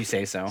 If you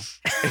say so.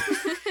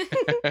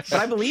 But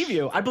I believe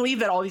you. I believe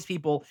that all these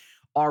people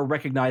are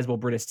recognizable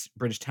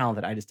British talent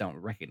that I just don't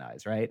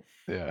recognize, right?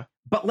 Yeah.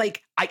 But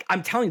like,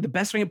 I'm telling you, the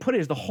best way to put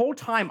it is the whole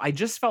time I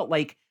just felt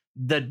like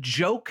the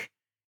joke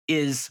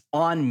is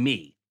on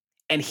me.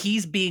 And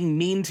he's being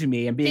mean to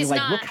me and being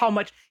look how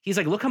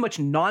much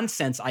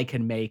nonsense I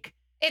can make.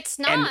 It's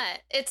not.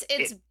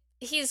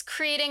 He's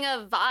creating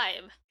a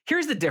vibe.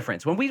 Here's the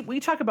difference. When we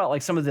talk about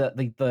like some of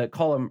the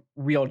call them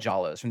real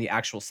Giallos from the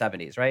actual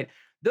 70s, right?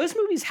 Those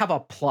movies have a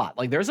plot.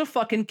 Like, there's a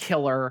fucking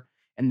killer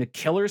and the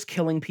killer's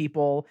killing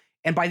people.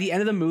 And by the end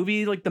of the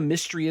movie, like, the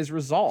mystery is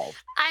resolved.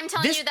 I'm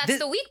telling you, that's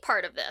the weak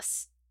part of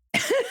this.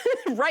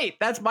 Right.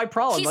 That's my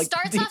problem. He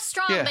starts off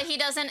strong, but he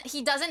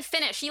doesn't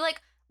finish. He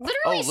like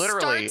literally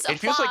starts a it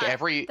feels plot,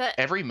 like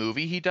every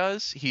movie he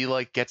does, he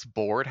like gets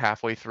bored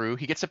halfway through.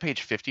 He gets to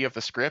page 50 of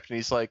the script and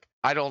he's like,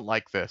 I don't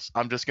like this.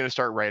 I'm just going to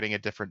start writing a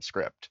different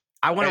script.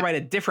 I want to write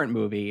a different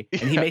movie.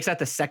 And he makes that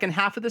the second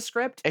half of the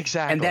script.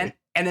 Exactly.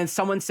 And then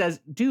someone says,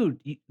 dude,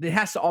 it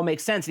has to all make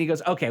sense. And he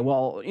goes, okay,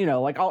 well,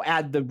 like, I'll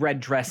add the red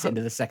dress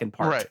into the second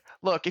part. Right.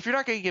 Look, if you're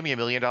not going to give me $1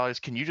 million,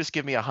 can you just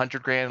give me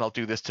 $100,000 and I'll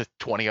do this to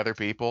 20 other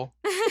people?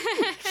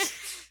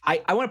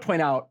 I want to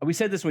point out, we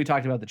said this when we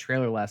talked about the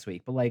trailer last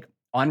week, but like,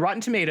 on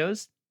Rotten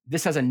Tomatoes,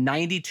 this has a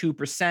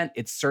 92%.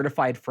 It's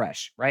certified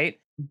fresh, right?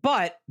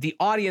 But the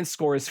audience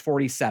score is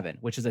 47,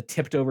 which is a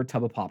tipped over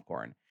tub of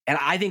popcorn. And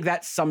I think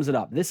that sums it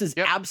up. This is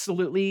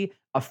absolutely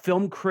a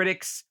film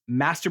critic's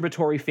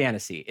masturbatory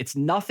fantasy. It's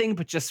nothing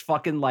but just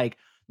fucking like,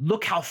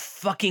 look how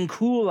fucking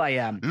cool I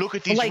am. Look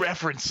at these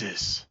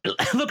references.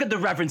 Look at the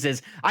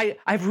references.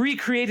 I've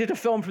recreated a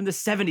film from the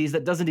 70s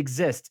that doesn't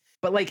exist.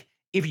 But like,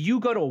 if you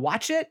go to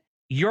watch it,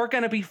 you're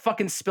going to be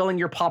fucking spilling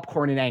your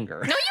popcorn in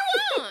anger. No,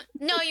 you won't.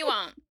 No, you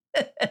won't.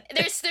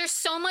 There's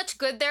so much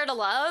good there to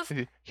love.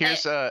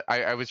 Here's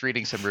I was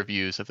reading some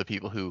reviews of the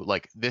people who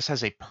like this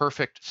has a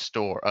perfect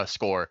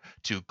score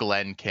to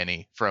Glenn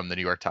Kinney from the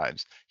New York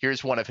Times.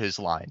 Here's one of his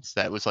lines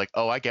that was like,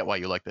 oh, I get why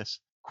you like this.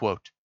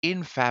 Quote,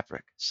 In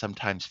Fabric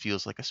sometimes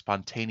feels like a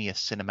spontaneous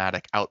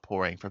cinematic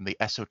outpouring from the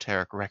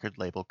esoteric record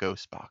label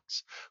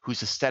Ghostbox,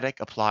 whose aesthetic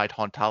applied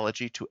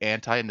hauntology to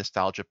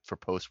anti-nostalgia for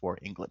post-war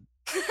England.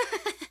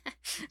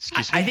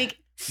 Excuse me? I think,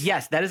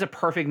 yes, that is a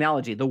perfect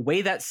analogy. The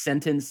way that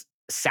sentence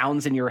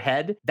sounds in your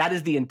head, that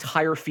is the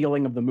entire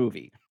feeling of the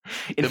movie.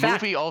 The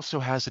movie also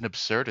has an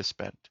absurdist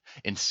bent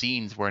in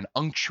scenes where an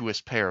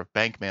unctuous pair of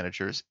bank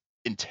managers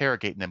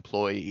interrogate an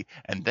employee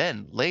and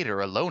then later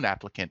a loan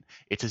applicant.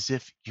 It's as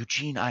if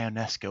Eugene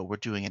Ionesco were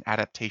doing an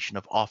adaptation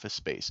of Office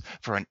Space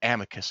for an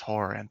Amicus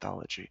horror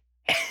anthology.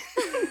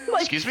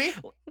 Excuse me?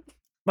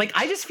 Like,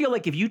 I just feel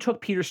like if you took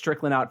Peter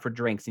Strickland out for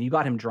drinks and you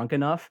got him drunk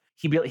enough,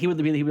 he'd be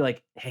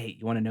like, hey,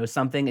 you want to know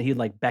something? And he'd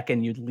like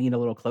beckon, you'd lean a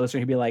little closer.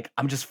 And he'd be like,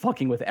 I'm just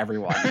fucking with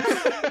everyone.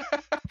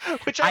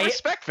 Which I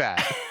respect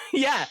that.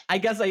 Yeah, I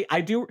guess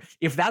I do.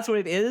 If that's what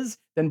it is,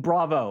 then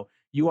bravo.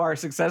 You are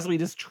successfully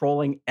just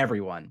trolling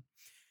everyone.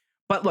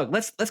 But look,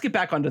 let's get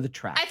back onto the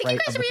track. I think you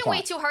guys are being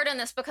way too hard on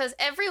this because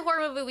every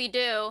horror movie we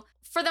do,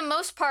 for the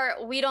most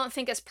part, we don't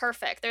think is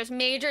perfect. There's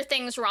major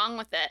things wrong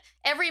with it.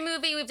 Every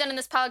movie we've done in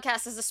this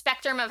podcast is a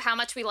spectrum of how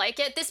much we like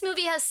it. This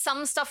movie has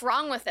some stuff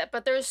wrong with it,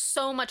 but there's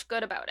so much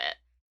good about it.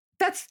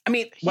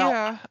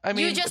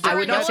 You just are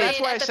annoyed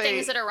at the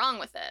things that are wrong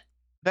with it.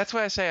 That's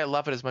why I say I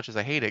love it as much as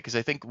I hate it, because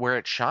I think where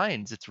it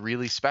shines, it's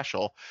really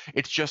special.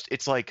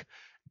 It's like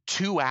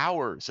 2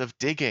 hours of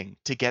digging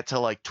to get to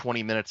like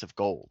 20 minutes of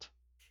gold.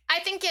 I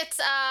think it's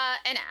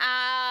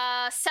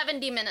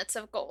 70 minutes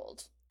of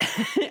gold.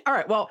 All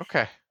right. Well,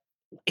 okay.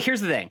 Here's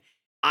the thing.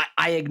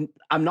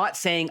 I'm not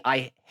saying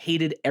I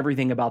hated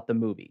everything about the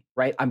movie,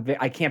 right?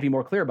 I can't be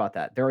more clear about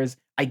that.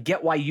 I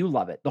get why you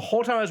love it. The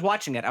whole time I was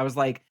watching it, I was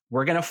like,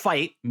 we're going to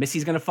fight.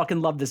 Missy's going to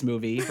fucking love this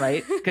movie,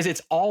 right? Because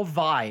it's all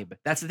vibe.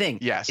 That's the thing.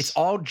 Yes. It's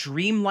all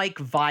dreamlike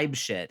vibe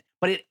shit,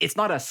 but it's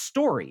not a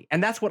story.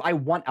 And that's what I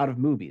want out of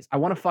movies. I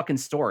want a fucking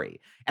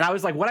story. And I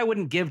was like, what I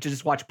wouldn't give to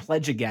just watch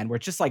Pledge again, where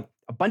it's just like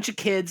a bunch of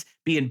kids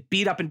being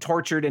beat up and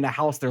tortured in a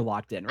house they're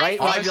locked in, right?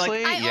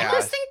 Honestly, I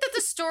almost think that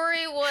the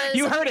story was...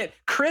 You heard it.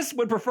 Chris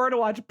would prefer to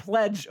watch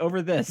Pledge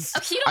over this.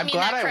 Okay, you don't I'm mean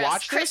glad that, Chris. I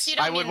watched Chris, this. you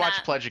don't I would mean watch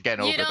that. Pledge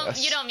again over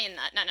this. You don't mean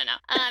that.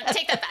 No.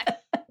 Take that back.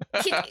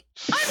 Of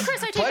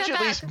course, I take Pledge that at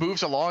back. least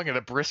moves along in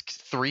a brisk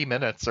 3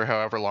 minutes or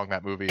however long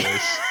that movie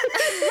is.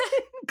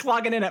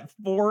 Clogging in at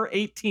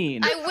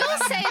 4:18. I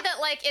will say that,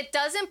 like, it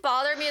doesn't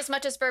bother me as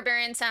much as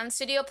Barbarian Sound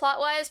Studio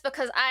plot-wise,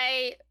 because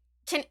I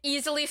can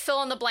easily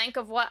fill in the blank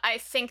of what I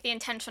think the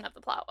intention of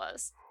the plot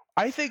was.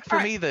 I think for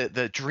me,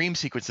 the dream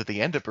sequence at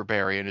the end of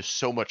Barbarian is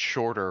so much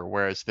shorter,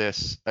 whereas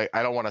this,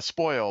 I don't want to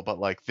spoil, but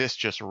like this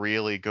just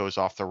really goes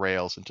off the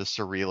rails into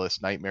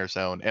surrealist nightmare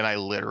zone, and I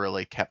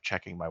literally kept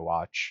checking my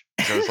watch.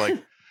 So I was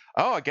like,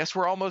 oh, I guess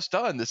we're almost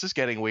done. This is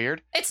getting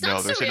weird. It's not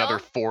No, there's surreal. another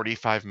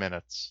 45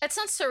 minutes. It's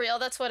not surreal.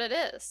 That's what it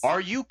is. Are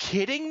you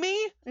kidding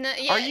me? No,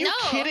 yeah, Are you no,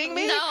 kidding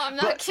me? No, I'm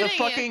not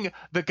kidding you.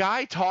 The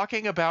guy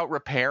talking about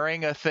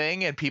repairing a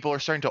thing and people are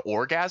starting to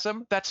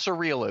orgasm, that's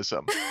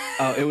surrealism.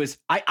 Oh, it was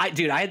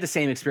dude, I had the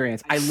same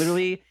experience. I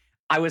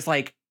was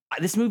like,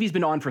 this movie's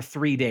been on for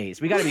 3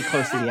 days. We got to be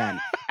close to the end.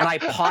 And I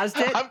paused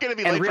it I'm gonna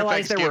be and late for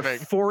realized there were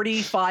Thanksgiving.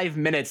 45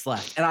 minutes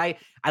left. And I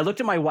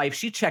looked at my wife.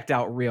 She checked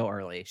out real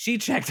early. She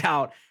checked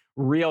out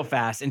real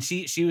fast. And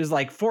she was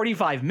like,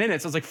 45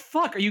 minutes. I was like,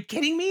 fuck, are you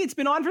kidding me? It's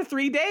been on for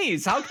 3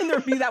 days. How can there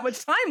be that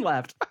much time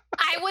left?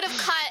 I would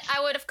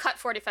have cut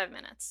 45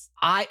 minutes.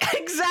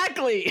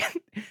 Exactly.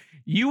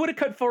 You would have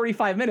cut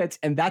 45 minutes,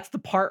 and that's the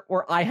part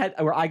where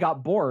I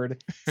got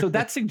bored. So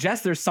that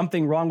suggests there's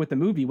something wrong with the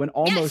movie when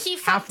almost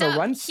half the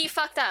run. He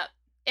fucked up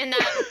in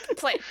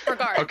that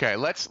regard. Okay,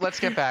 let's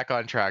get back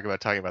on track about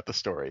talking about the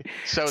story.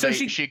 So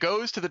she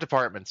goes to the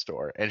department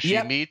store and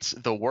she meets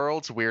the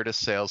world's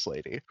weirdest sales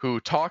lady who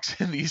talks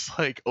in these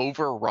like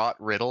overwrought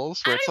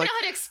riddles. Where I it's don't like, know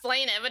how to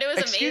explain it, but it was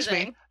excuse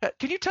amazing. me,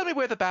 can you tell me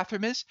where the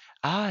bathroom is?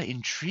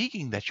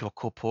 Intriguing that your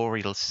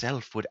corporeal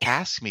self would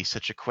ask me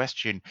such a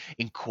question,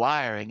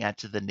 inquiring as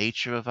to the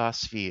nature of our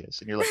spheres.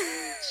 And you're like,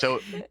 so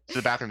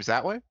the bathroom is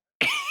that way?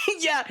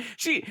 Yeah,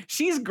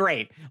 she's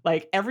great.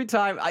 Like every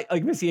time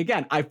Missy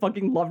again, I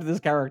fucking loved this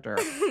character.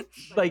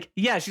 Like,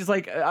 yeah, she's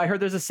like, I heard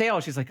there's a sale.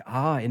 She's like,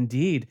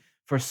 indeed.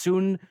 For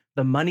soon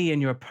the money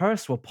in your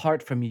purse will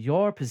part from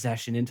your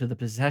possession into the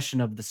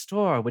possession of the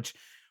store, which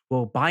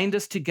will bind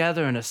us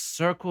together in a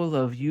circle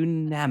of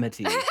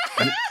unanimity.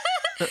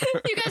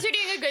 You guys are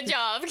doing a good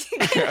job.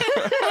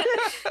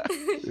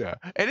 Yeah,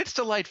 and it's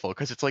delightful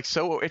because it's like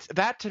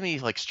that to me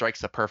like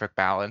strikes the perfect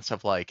balance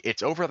of like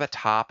it's over the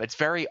top, it's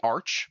very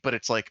arch, but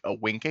it's like a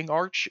winking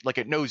arch, like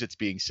it knows it's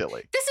being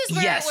silly. This is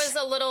where it was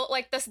a little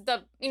like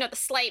the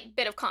slight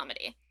bit of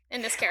comedy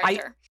in this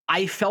character.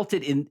 I felt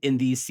it in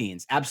these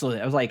scenes.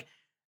 Absolutely. I was like,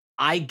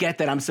 I get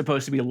that I'm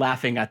supposed to be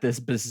laughing at this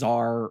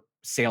bizarre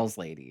sales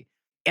lady.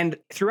 And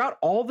throughout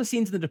all the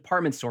scenes in the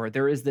department store,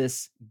 there is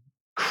this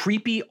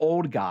creepy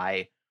old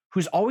guy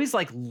who's always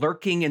like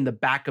lurking in the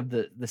back of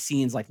the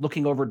scenes, like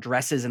looking over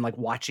dresses and like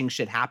watching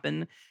shit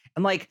happen.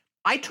 And like,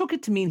 I took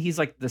it to mean he's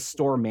like the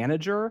store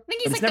manager. I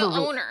think he's like the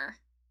owner.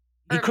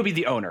 He could be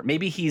the owner.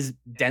 Maybe he's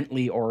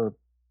Dentley or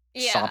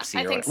Sopsy.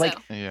 I think like,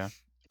 so. Yeah.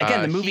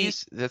 Again, the movie.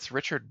 That's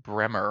Richard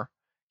Bremer.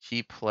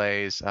 He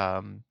plays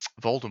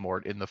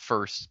Voldemort in the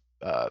first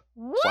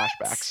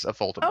flashbacks of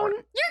Voldemort.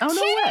 You're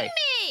kidding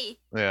me!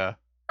 Yeah.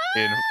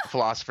 In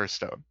Philosopher's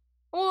Stone.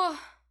 Oh.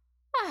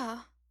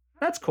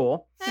 That's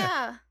cool.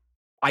 Yeah.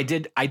 I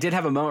did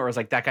have a moment where I was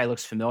like, that guy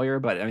looks familiar,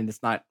 but I mean,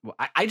 it's not.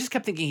 I just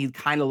kept thinking he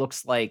kind of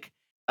looks like,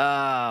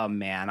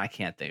 man, I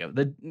can't think of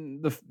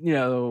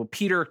the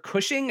Peter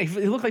Cushing.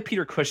 He looked like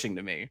Peter Cushing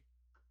to me.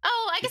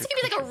 Oh, I guess he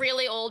could be like a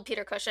really old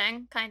Peter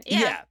Cushing kind.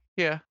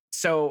 Yeah.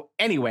 So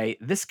anyway,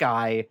 this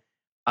guy.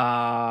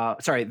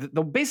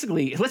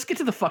 Basically, let's get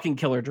to the fucking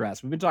killer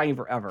dress. We've been talking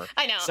forever.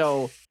 I know.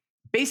 So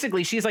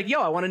basically, she's like,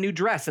 yo, I want a new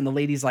dress. And the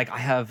lady's like, I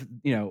have,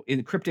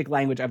 in cryptic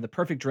language, I have the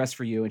perfect dress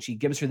for you. And she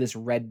gives her this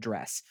red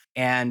dress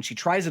and she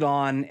tries it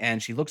on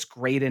and she looks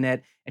great in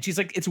it. And she's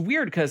like, it's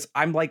weird because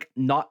I'm like,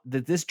 not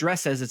that this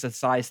dress says it's a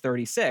size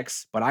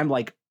 36, but I'm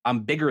like,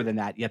 I'm bigger than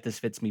that, yet this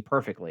fits me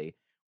perfectly.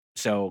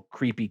 So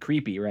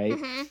creepy, right?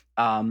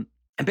 Mm-hmm.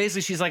 And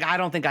basically she's like, I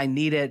don't think I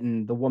need it.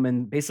 And the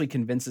woman basically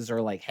convinces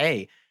her like,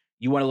 hey,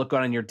 you want to look good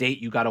on your date,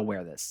 you got to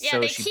wear this. Yeah, so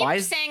they she keep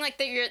buys saying like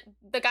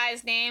the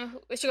guy's name.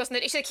 She goes,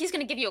 she's like, he's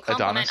going to give you a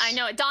compliment. Adonis. I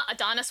know,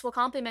 Adonis will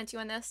compliment you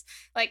on this.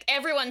 Like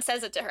everyone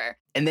says it to her.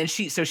 And then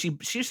she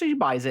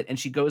buys it and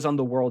she goes on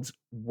the world's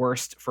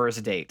worst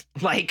first date.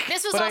 Like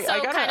this was But also I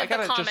kind of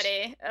gotta the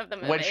comedy of the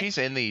movie. When she's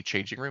in the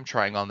changing room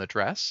trying on the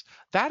dress,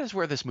 that is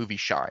where this movie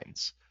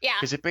shines. Yeah.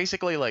 Because it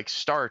basically like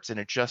starts and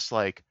it just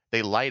like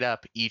they light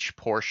up each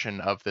portion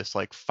of this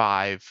like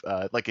 5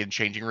 like in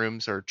changing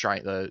rooms or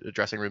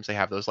dressing rooms, they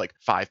have those like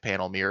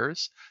 5-panel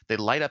mirrors. They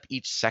light up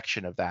each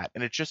section of that,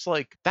 and it's just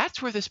like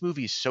that's where this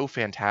movie is so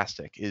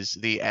fantastic, is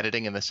the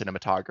editing and the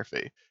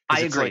cinematography.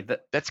 I It's agree.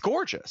 like, that's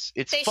gorgeous.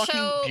 It's They fucking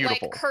show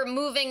beautiful. like her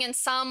moving in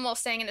some while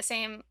staying in the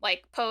same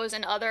like pose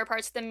in other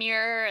parts of the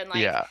mirror, and like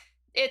yeah.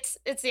 it's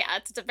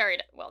a very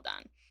well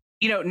done.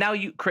 You know, now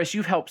Chris,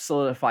 you've helped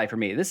solidify for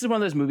me. This is one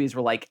of those movies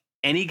where like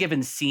any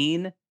given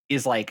scene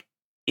is like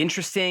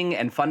interesting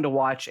and fun to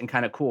watch and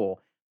kind of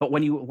cool. But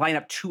when you line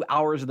up 2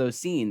 hours of those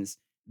scenes,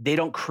 they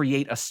don't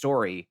create a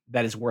story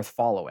that is worth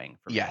following.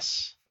 For me.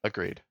 Yes,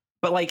 agreed.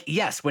 But like,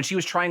 yes, when she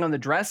was trying on the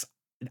dress,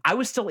 I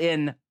was still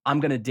in, I'm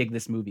going to dig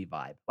this movie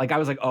vibe. Like, I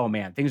was like, oh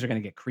man, things are going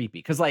to get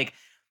creepy. Cause like,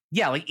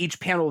 yeah, like each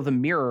panel of the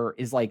mirror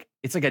is like,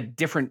 it's like a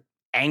different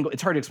angle.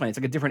 It's hard to explain. It's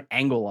like a different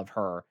angle of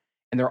her.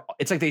 And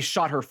it's like they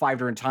shot her 5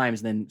 different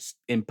times and then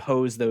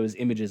imposed those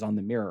images on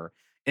the mirror.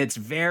 And it's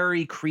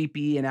very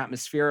creepy and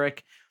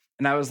atmospheric.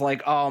 And I was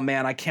like, oh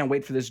man, I can't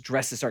wait for this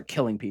dress to start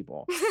killing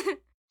people.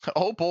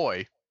 Oh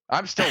boy,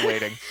 I'm still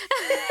waiting.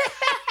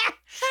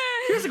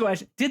 Here's the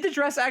question. Did the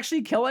dress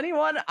actually kill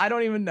anyone? I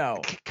don't even know.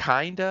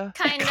 Kinda.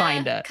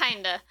 Kinda.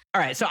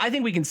 All right, so I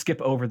think we can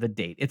skip over the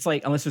date. It's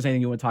like, unless there's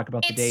anything you want to talk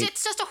about the date.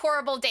 It's just a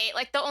horrible date.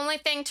 Like the only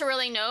thing to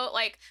really note,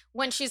 like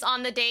when she's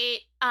on the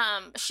date,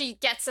 she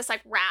gets this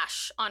like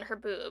rash on her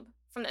boob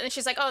and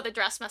she's like, oh, the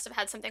dress must have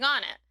had something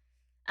on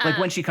it. Like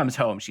when she comes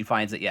home, she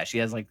finds that, yeah, she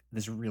has like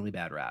this really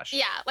bad rash.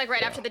 Yeah, like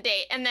right after the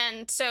date. And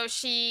then so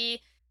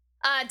she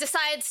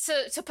decides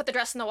to put the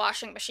dress in the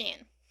washing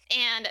machine.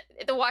 And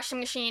the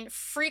washing machine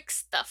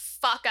freaks the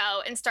fuck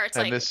out and starts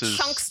like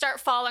chunks start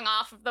falling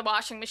off of the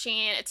washing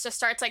machine. It just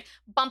starts like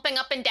bumping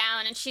up and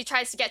down, and she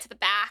tries to get to the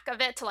back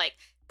of it to like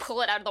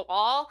pull it out of the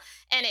wall,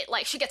 and it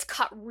like she gets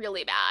cut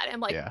really bad,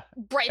 and like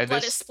bright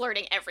blood is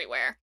splurting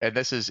everywhere. And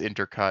this is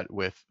intercut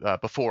with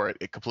before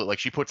it completely, like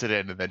she puts it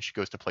in and then she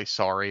goes to play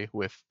Sorry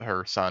with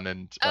her son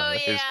and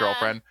his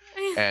girlfriend.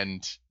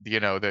 And you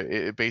know,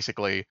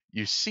 basically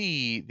you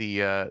see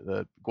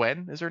the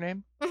Gwen is her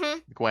name. Mm-hmm.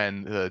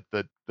 Gwen,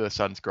 the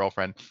son's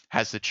girlfriend,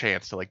 has the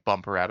chance to like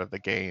bump her out of the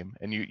game,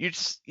 and you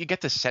get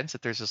the sense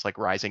that there's this like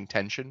rising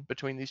tension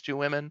between these two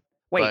women.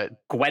 Wait, but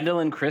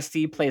Gwendolyn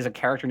Christie plays a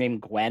character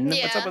named Gwen?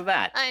 Yeah, what's up with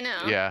that? I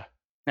know. Yeah.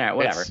 All right,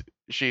 whatever.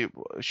 She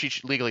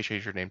legally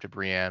changed her name to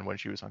Brienne when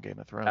she was on Game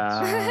of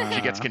Thrones.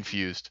 She gets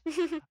confused.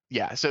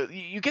 Yeah, so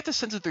you get the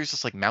sense that there's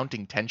this like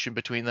mounting tension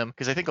between them,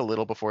 because I think a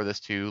little before this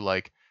too,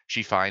 like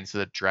she finds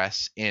the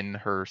dress in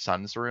her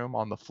son's room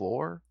on the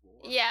floor.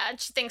 Yeah,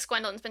 she thinks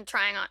Gwendolyn's been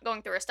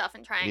going through her stuff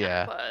and trying on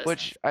her clothes.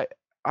 Which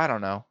I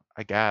don't know.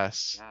 I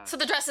guess. So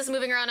the dress is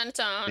moving around on its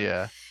own.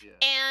 Yeah.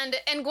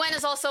 And Gwen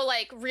is also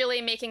like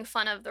really making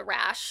fun of the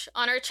rash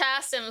on her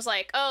chest and was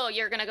like, "Oh,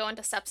 you're gonna go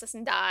into sepsis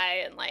and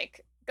die," and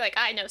like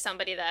I know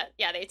somebody that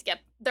they had to get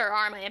their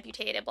arm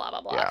amputated, blah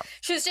blah blah. Yeah.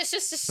 She was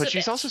just. But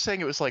she's also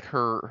saying it was like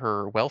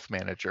her wealth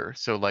manager,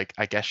 so like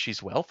I guess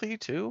she's wealthy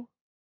too.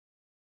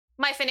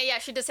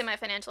 She did say my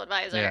financial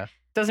advisor. Yeah.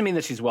 Doesn't mean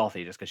that she's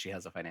wealthy just because she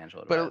has a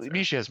financial advisor. But at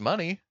least she has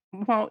money.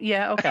 Well,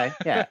 yeah, okay,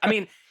 yeah. I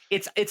mean,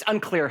 it's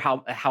unclear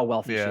how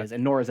wealthy she is,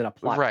 and nor is it a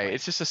plot. Right. point.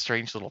 It's just a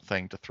strange little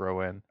thing to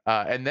throw in.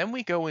 And then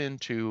we go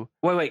into.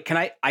 Wait. Can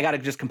I gotta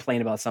just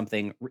complain about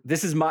something?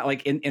 This is my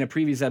like in a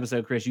previous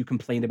episode, Chris, you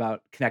complained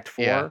about Connect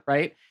 4,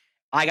 right?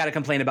 I gotta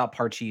complain about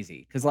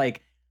Parcheesi because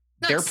like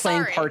they're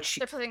playing Parcheesi.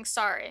 They're playing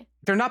Sorry.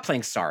 They're not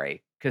playing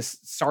Sorry because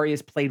Sorry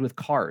is played with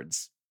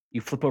cards.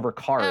 You flip over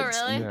cards.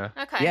 Oh, really? Yeah.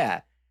 Okay.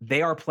 Yeah.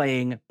 They are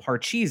playing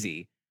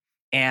Parcheesi,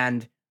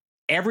 and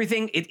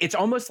everything. It's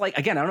almost like,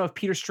 again, I don't know if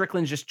Peter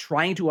Strickland's just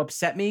trying to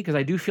upset me, because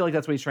I do feel like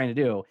that's what he's trying to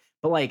do.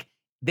 But like,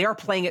 they are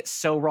playing it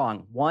so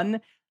wrong.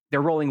 One,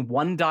 they're rolling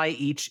 1 die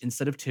each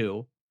instead of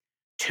 2.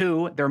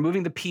 2, they're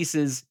moving the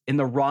pieces in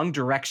the wrong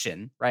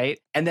direction, right?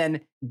 And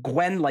then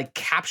Gwen like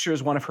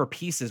captures one of her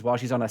pieces while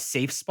she's on a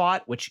safe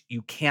spot, which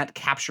you can't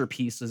capture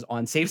pieces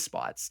on safe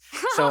spots.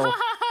 So.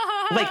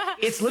 Like,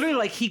 it's literally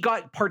like he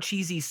got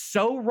Parcheesi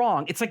so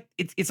wrong. It's like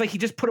he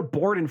just put a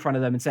board in front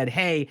of them and said,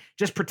 "Hey,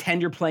 just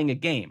pretend you're playing a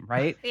game,"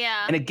 right?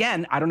 Yeah. And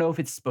again, I don't know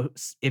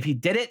if he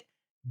did it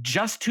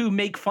just to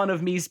make fun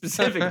of me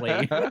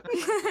specifically,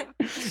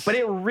 but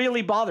it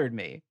really bothered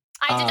me.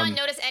 I did not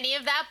notice any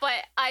of that, but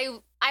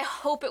I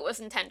hope it was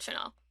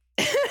intentional.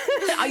 You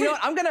know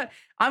what?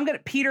 I'm gonna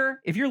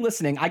Peter, if you're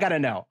listening, I gotta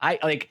know.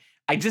 I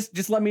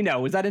just let me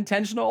know. Was that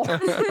intentional?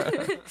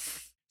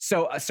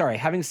 So, sorry,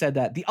 having said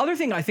that, the other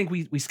thing I think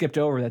we skipped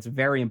over that's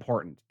very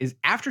important is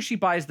after she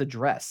buys the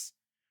dress,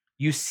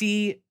 you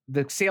see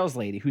the sales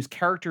lady whose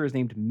character is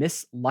named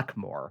Miss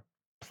Luckmore,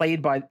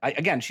 played by,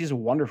 again, she's a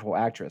wonderful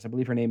actress. I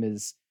believe her name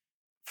is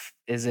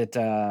it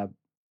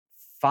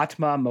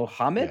Fatma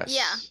Mohammed?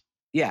 Yes.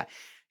 Yeah.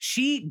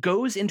 She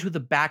goes into the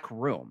back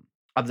room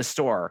of the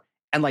store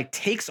and like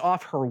takes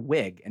off her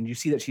wig, and you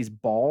see that she's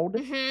bald.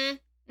 Mm-hmm.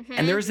 Mm-hmm.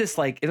 And there's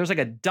like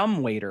a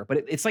dumbwaiter,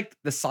 but it's like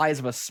the size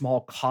of a small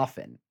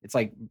coffin. It's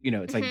like,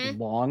 it's like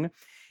long.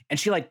 And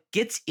she like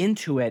gets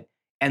into it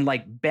and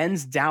like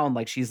bends down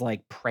like she's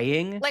like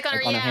praying, Like on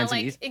her, hands and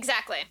like knees.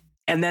 exactly.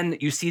 And then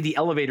you see the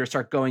elevator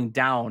start going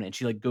down, and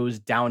she like goes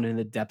down in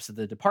the depths of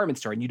the department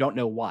store, and you don't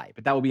know why,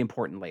 but that will be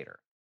important later.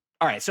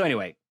 All right, so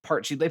anyway,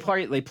 they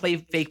play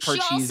fake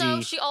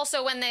Parcheesi. She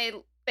also when they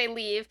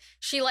leave,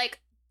 she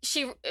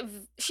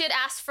had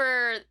asked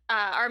for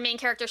our main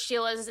character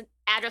Sheila's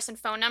address and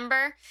phone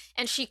number,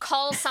 and she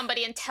calls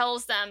somebody and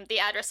tells them the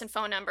address and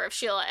phone number of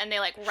Sheila, and they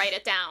like write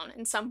it down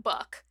in some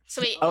book.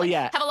 So we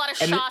have a lot of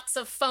shots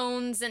of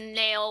phones and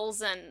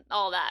nails and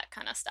all that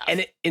kind of stuff.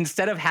 And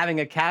instead of having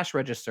a cash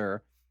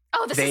register,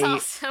 this is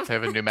awesome. They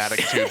have a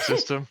pneumatic tube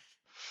system.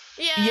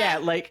 Yeah,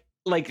 like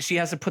she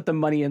has to put the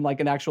money in like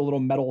an actual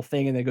little metal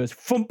thing, and then it goes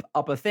thump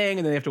up a thing,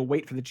 and then they have to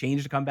wait for the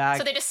change to come back.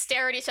 So they just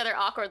stare at each other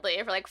awkwardly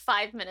for like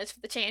 5 minutes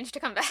for the change to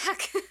come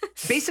back.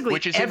 Basically,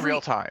 which is in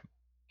real time.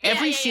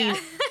 Every scene,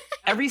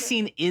 every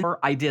scene in her,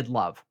 I did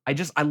love.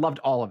 I loved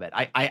all of it.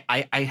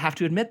 I have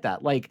to admit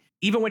that. Like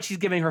even when she's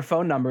giving her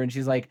phone number and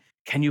she's like,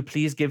 "Can you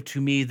please give to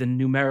me the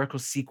numerical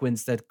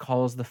sequence that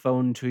calls the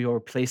phone to your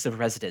place of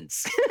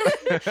residence?"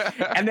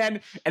 and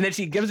then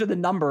she gives her the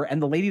number,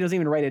 and the lady doesn't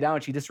even write it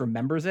down. She just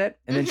remembers it,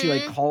 and then she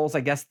like calls,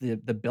 I guess,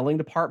 the billing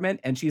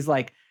department, and she's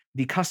like,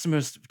 "The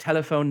customer's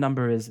telephone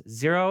number is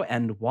 0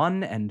 and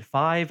 1 and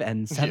 5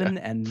 and 7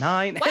 and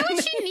 9. Why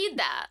would she need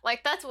that?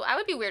 Like I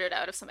would be weirded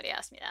out if somebody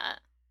asked me that.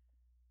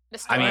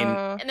 I mean,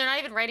 and they're not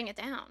even writing it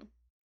down.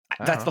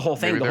 That's the whole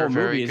thing. Maybe the whole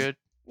movie is good.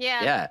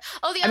 Yeah.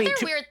 Oh, the other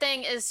weird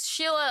thing is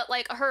Sheila,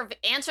 like her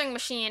answering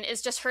machine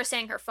is just her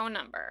saying her phone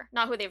number,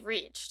 not who they've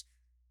reached.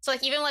 So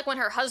like even like when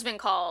her husband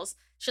calls,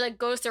 she like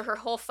goes through her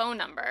whole phone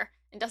number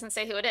and doesn't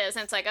say who it is,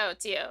 and it's like, oh,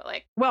 it's you.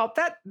 Like, well,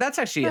 that's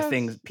actually a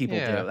thing people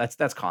do.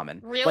 That's common.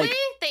 Really? Like,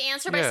 they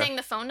answer by saying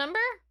the phone number?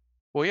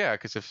 Well, yeah,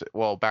 because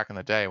back in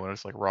the day when it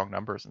was like wrong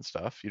numbers and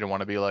stuff, you don't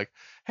want to be like,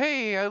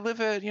 hey, I live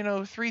at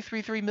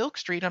 333 Milk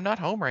Street. I'm not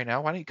home right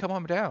now. Why don't you come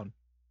on down?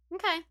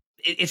 Okay.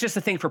 It's just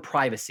a thing for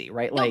privacy,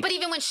 right? No, like, but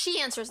even when she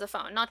answers the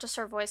phone, not just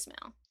her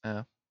voicemail.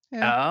 Yeah.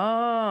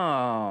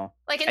 Oh.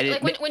 Like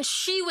when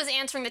she was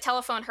answering the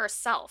telephone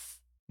herself.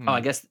 Oh,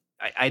 I guess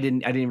I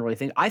didn't really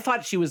think. I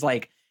thought she was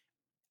like,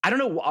 I don't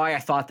know why I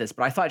thought this,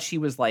 but I thought she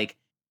was like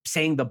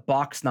saying the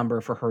box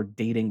number for her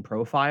dating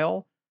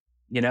profile,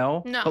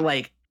 No. But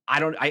like,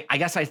 I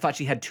guess I thought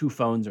she had two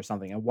phones or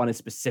something, and one is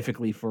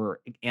specifically for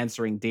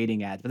answering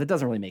dating ads, but that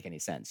doesn't really make any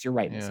sense. You're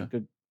right, Missy.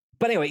 Good.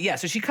 But anyway, yeah,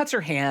 so she cuts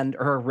her hand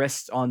or her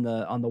wrist on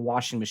the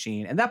washing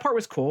machine, and that part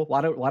was cool. A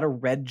lot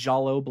of red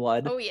Jalo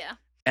blood. Oh yeah.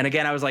 And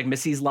again, I was like,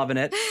 Missy's loving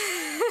it.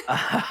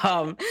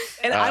 And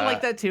I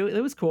like that too.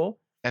 It was cool.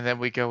 And then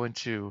we go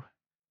into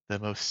the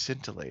most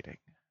scintillating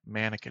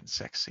mannequin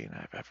sex scene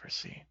I've ever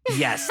seen.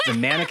 Yes, the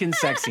mannequin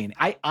sex scene.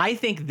 I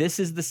think this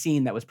is the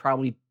scene that was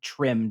probably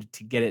trimmed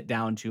to get it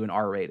down to an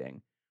R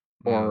rating,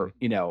 or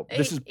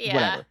this is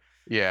whatever.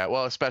 Yeah,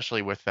 well,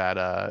 especially with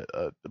that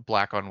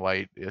black on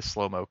white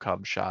slow-mo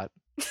cum shot.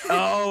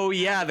 Oh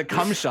yeah, the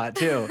cum shot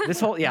too. This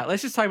whole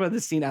let's just talk about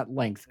this scene at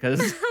length because.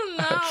 Oh,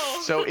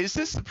 no. So is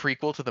this the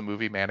prequel to the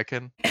movie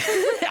Mannequin?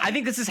 I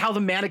think this is how the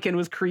mannequin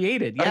was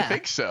created. Yeah. I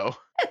think so.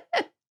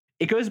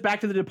 It goes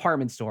back to the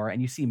department store,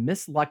 and you see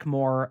Miss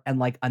Luckmore and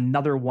like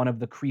another one of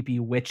the creepy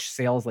witch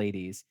sales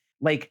ladies.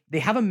 Like they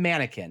have a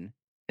mannequin,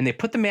 and they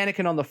put the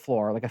mannequin on the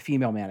floor, like a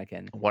female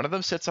mannequin. One of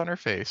them sits on her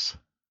face.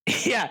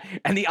 Yeah,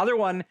 and the other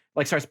one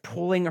like starts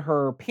pulling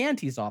her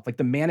panties off, like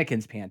the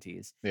mannequin's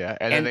panties. Yeah,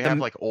 and then they have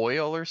like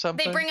oil or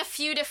something. They bring a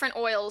few different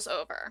oils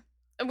over,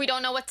 and we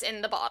don't know what's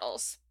in the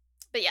bottles,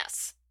 but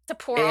yes, to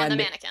pour on the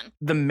mannequin.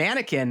 The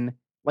mannequin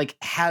like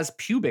has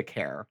pubic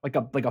hair, like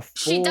a full...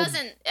 She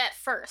doesn't at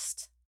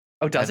first.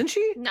 Oh, doesn't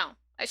she? No,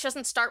 she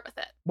doesn't start with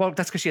it. Well,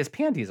 that's because she has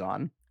panties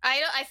on.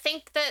 I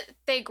think that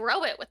they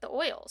grow it with the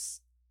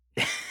oils.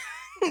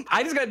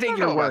 I just gotta take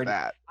your word.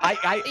 That.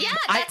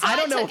 I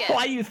don't know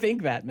why you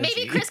think that, Missy.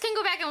 Maybe Chris can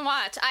go back and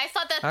watch. I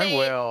thought that I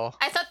will.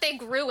 I thought they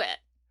grew it.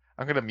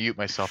 I'm gonna mute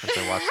myself as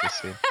I watch this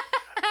scene.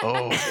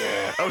 Oh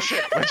yeah. Oh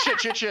shit.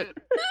 Shit.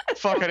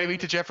 Fuck, I didn't mean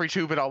to Jeffrey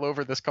Tubin all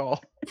over this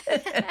call.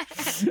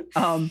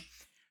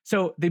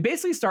 So they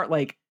basically start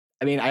like,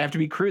 I mean, I have to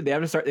be crude.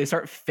 They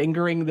start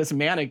fingering this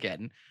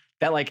mannequin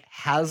that like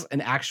has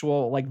an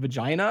actual like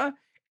vagina,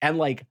 and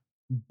like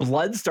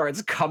blood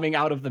starts coming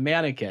out of the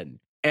mannequin.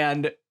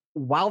 And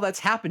while that's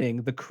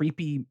happening, the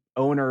creepy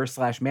owner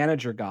 /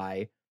 manager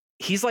guy,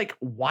 he's like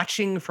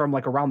watching from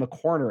like around the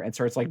corner and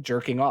starts like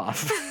jerking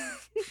off.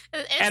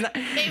 And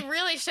they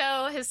really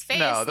show his face.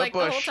 No, the like,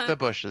 bush. The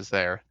bush is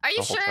there. Are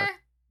you sure? Time.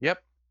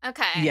 Yep.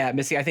 Okay. Yeah,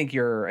 Missy, I think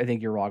you're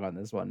wrong on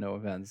this one. No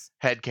offense.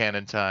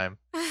 Headcanon time.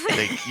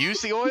 They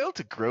use the oil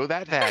to grow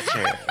that vag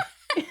hair.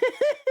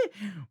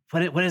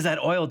 What does that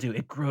oil do?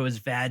 It grows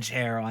vag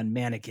hair on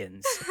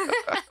mannequins.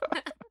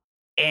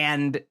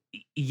 And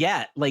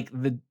yeah, like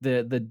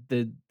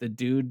the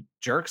dude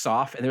jerks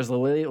off, and there's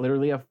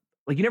literally a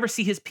like, you never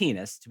see his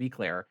penis, to be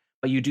clear,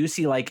 but you do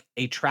see like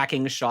a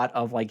tracking shot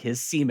of like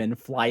his semen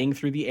flying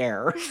through the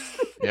air.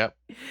 Yep.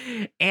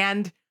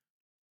 And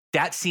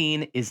that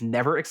scene is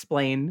never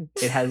explained.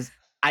 It has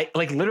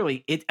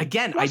literally it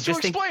again. What's I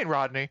just to explain,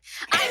 Rodney?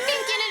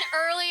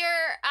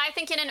 I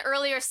think in an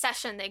earlier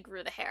session they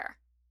grew the hair.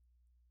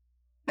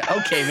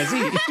 Okay,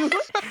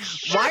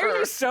 Missy. Why are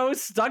you so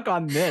stuck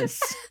on this?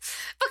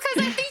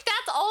 Because I think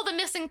that's all the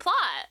missing plot.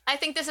 I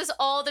think this is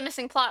all the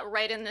missing plot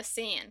right in this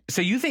scene.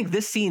 So you think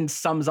this scene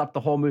sums up the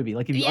whole movie?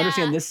 Like if you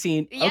understand this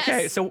scene,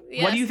 okay. So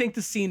what do you think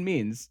the scene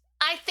means?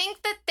 I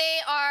think that they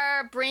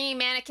are bringing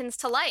mannequins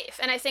to life,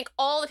 and I think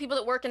all the people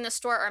that work in the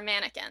store are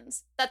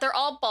mannequins. That they're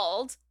all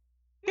bald,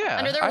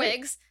 under their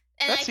wigs,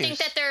 and I think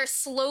that they're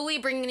slowly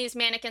bringing these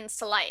mannequins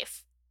to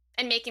life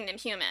and making them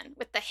human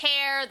with the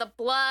hair, the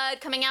blood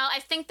coming out.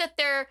 I think that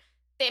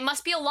they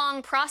must be a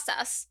long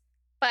process,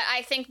 but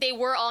I think they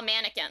were all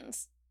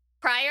mannequins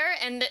prior,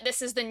 and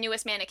this is the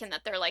newest mannequin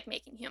that they're like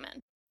making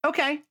human.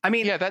 Okay, I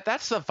mean, yeah,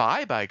 that's the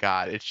vibe I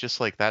got. It's just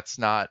like that's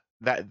not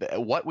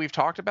that what we've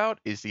talked about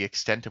is the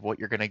extent of what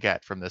you're going to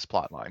get from this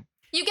plot line.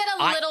 You get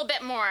a little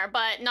bit more,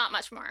 but not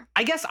much more.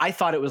 I guess I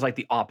thought it was like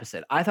the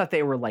opposite. I thought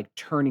they were like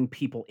turning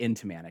people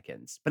into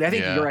mannequins. But I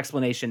think your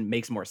explanation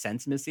makes more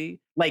sense, Missy.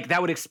 Like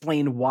that would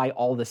explain why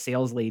all the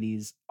sales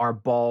ladies are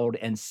bald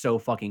and so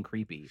fucking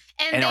creepy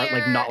and are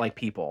like not like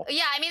people.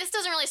 Yeah, I mean, this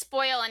doesn't really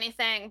spoil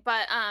anything,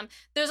 but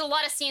there's a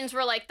lot of scenes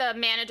where like the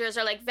managers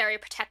are like very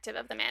protective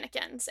of the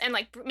mannequins and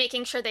like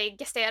making sure they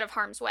stay out of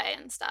harm's way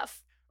and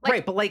stuff. Like,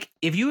 right, but like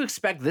if you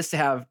expect this to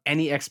have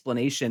any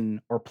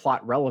explanation or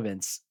plot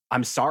relevance,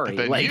 I'm sorry.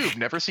 But like, you've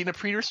never seen a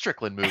Peter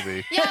Strickland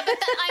movie. Yeah, but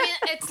I mean,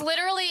 it's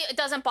literally, it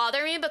doesn't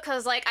bother me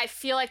because like I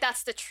feel like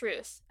that's the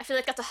truth. I feel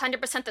like that's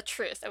 100% the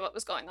truth of what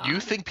was going on. You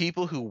think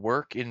people who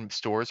work in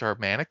stores are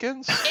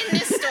mannequins? In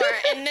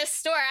this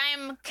store,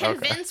 I'm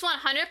convinced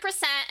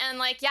 100%. And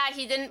like, yeah,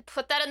 he didn't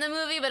put that in the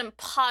movie, but I'm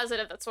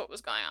positive that's what was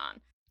going on.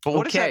 But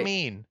what does that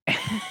mean?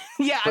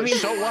 Yeah, I mean,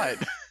 so what?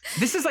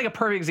 This is like a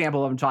perfect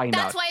example of what I'm talking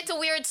about. That's why it's a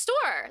weird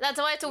store. That's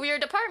why it's a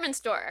weird department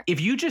store. If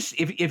you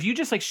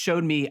just like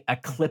showed me a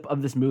clip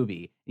of this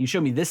movie, you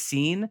showed me this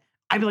scene,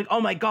 I'd be like,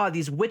 oh my God,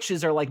 these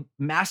witches are like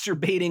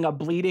masturbating a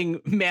bleeding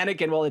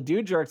mannequin while a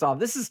dude jerks off.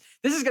 This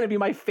is gonna be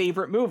my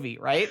favorite movie,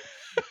 right?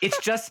 It's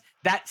just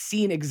that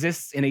scene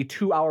exists in a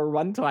 2-hour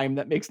runtime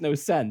that makes no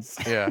sense.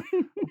 Yeah.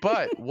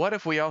 But what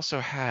if we also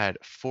had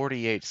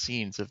 48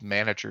 scenes of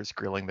managers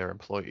grilling their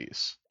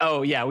employees?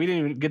 Oh yeah, we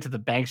didn't even get to the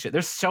bank shit.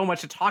 There's so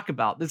much to talk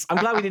about. I'm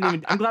glad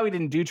we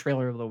didn't do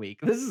trailer of the week.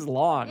 This is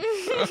long.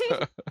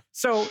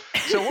 So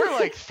we're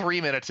like 3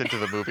 minutes into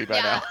the movie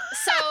by now.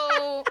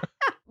 So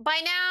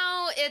by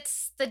now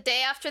it's the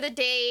day after the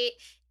date,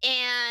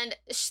 and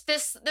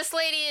this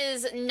lady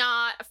is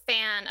not a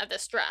fan of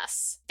this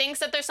dress. Thinks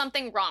that there's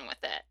something wrong with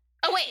it.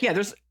 Oh wait. Yeah,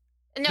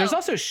 there's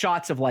also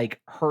shots of like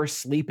her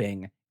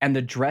sleeping and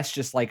the dress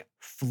just like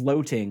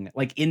floating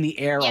like in the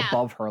air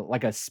above her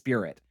like a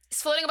spirit.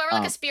 It's floating above her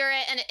like a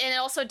spirit, and it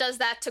also does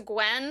that to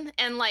Gwen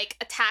and like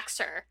attacks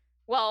her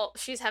while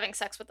she's having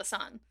sex with the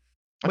son.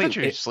 I thought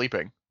she was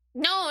sleeping.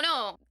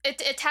 No.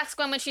 It attacks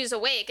Gwen when she's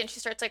awake and she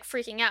starts like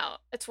freaking out.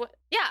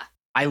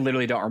 I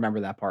literally don't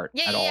remember that part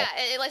at all. Yeah.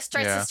 It like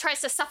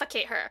tries to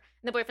suffocate her. And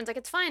the boyfriend's like,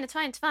 it's fine.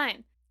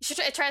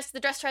 The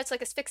dress tries to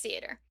like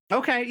asphyxiate her.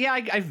 Okay, yeah,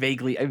 I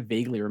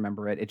vaguely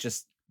remember it.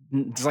 It's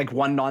like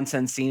one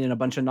nonsense scene and a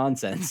bunch of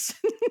nonsense.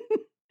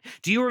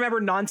 Do you remember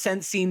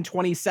nonsense scene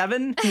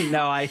 27?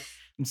 No, I'm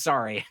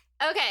sorry.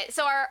 Okay,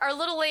 so our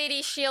little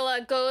lady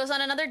Sheila goes on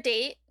another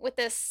date with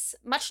this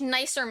much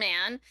nicer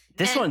man.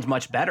 This one's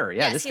much better.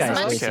 Yeah, yes, this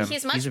guy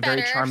he's much he's a better.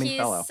 Very charming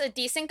fellow. He's a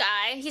decent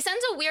guy. He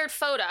sends a weird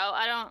photo.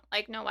 I don't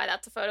like know why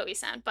that's a photo he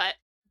sent, but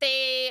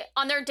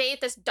on their date,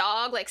 this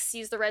dog like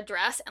sees the red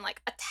dress and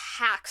like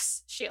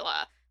attacks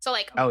Sheila. So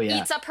like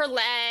eats up her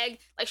leg,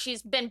 like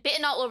she's been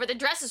bitten all over. The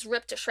dress is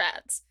ripped to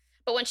shreds.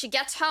 But when she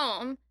gets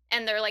home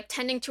and they're like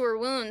tending to her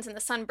wounds and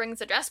the son brings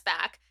the dress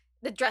back,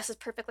 the dress is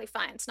perfectly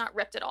fine. It's not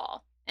ripped at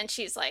all. And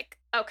she's like,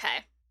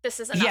 okay, this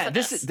is enough of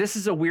this. This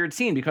is a weird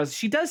scene because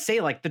she does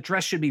say like the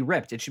dress should be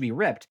ripped. It should be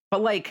ripped.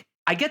 But like,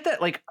 I get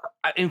that, like,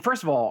 and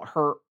first of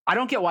all, I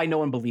don't get why no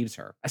one believes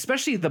her,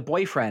 especially the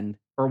boyfriend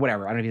or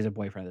whatever. I don't know if he's a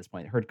boyfriend at this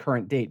point, her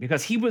current date,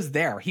 because he was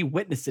there. He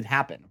witnessed it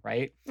happen,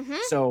 right? Mm-hmm.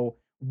 So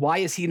why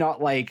is he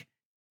not like,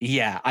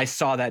 yeah, I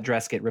saw that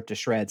dress get ripped to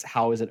shreds.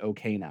 How is it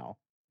okay now?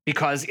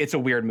 Because it's a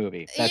weird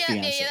movie. That's the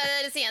answer. Yeah,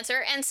 that is the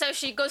answer. And so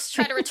she goes to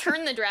try to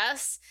return the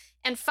dress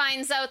and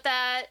finds out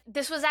that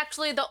this was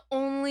actually the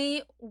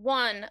only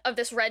one of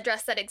this red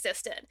dress that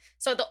existed.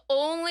 So the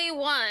only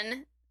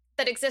one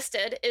that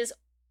existed is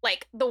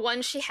like the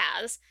one she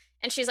has.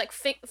 And she's like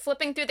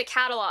flipping through the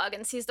catalog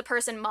and sees the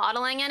person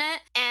modeling in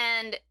it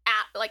and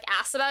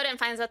asks about it and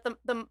finds out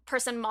the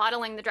person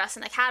modeling the dress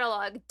in the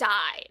catalog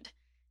died.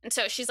 And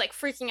so she's like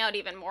freaking out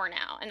even more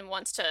now and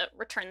wants to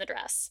return the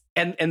dress.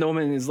 And the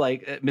woman is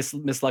like, Miss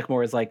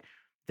Luckmore is like,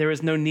 there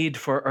is no need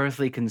for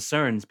earthly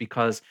concerns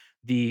because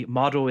the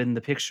model in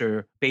the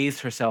picture bathed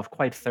herself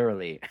quite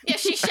thoroughly. Yeah,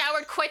 she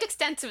showered quite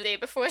extensively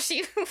before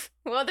she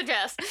wore the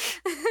dress.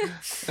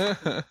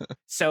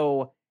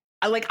 So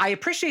I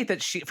appreciate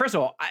that first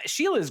of all,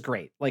 Sheila is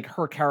great. Like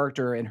her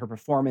character and her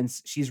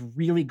performance, she's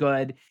really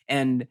good.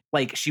 And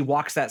like, she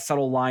walks that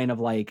subtle line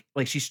of like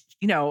she's,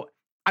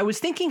 I was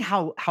thinking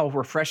how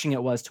refreshing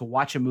it was to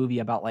watch a movie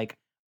about like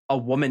a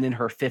woman in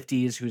her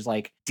 50s who's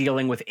like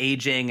dealing with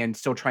aging and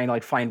still trying to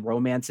like find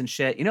romance and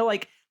shit. You know,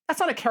 like that's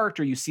not a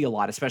character you see a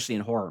lot, especially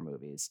in horror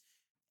movies.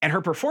 And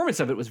her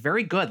performance of it was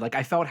very good. Like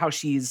I felt how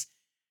she's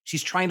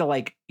trying to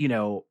like, you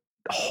know,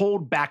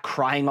 hold back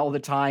crying all the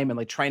time and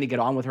like trying to get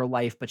on with her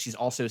life, but she's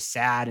also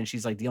sad and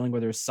she's like dealing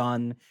with her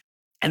son.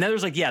 And then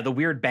there's like, yeah, the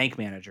weird bank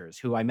managers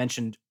who I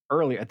mentioned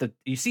earlier.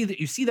 You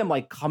see them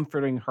like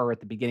comforting her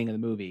at the beginning of the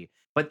movie,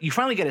 but you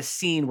finally get a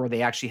scene where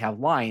they actually have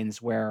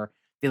lines where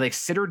they like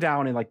sit her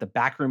down in like the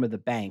back room of the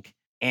bank.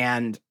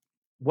 And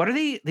what are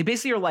they? They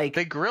basically are like,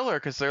 they grill her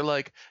because they're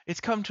like,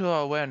 it's come to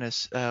our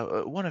awareness.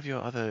 One of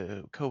your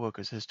other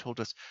coworkers has told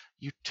us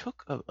you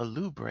took a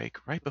loo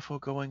break right before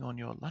going on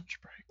your lunch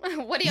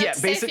break. What do you have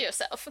to say for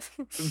yourself?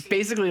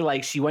 Basically,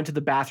 like she went to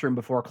the bathroom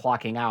before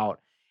clocking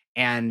out,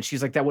 and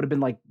she's like, that would have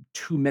been like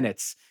 2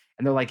 minutes.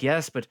 And they're like,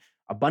 yes, but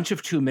a bunch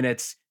of 2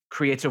 minutes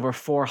creates over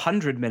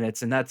 400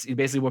 minutes, and that's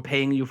basically we're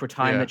paying you for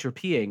time that you're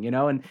peeing, you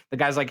know? And the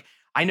guy's like,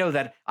 I know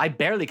that I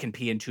barely can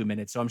pee in 2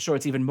 minutes, so I'm sure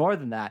it's even more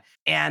than that.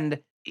 And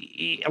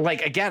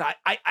like, again,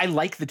 I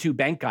like the two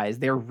bank guys.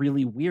 They're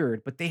really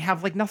weird, but they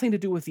have like nothing to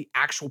do with the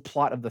actual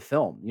plot of the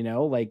film, you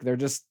know? Like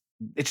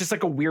it's just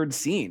like a weird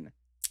scene.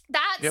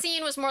 That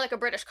scene was more like a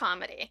British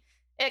comedy.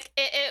 It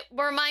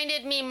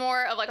reminded me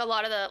more of like a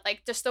lot of the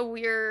like just the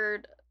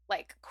weird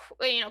like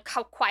you know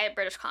how quiet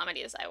British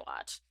comedies I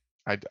watch.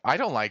 I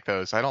don't like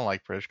those. I don't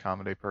like British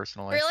comedy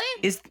personally.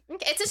 Really? It's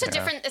just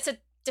a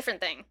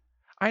different thing.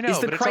 I know. Is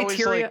the but criteria?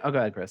 It's always like, oh, go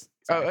ahead, Chris.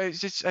 Oh, it's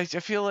just I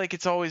feel like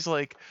it's always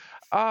like,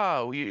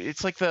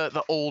 it's like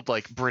the old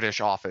like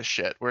British office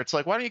shit where it's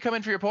like, why don't you come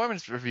in for your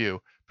performance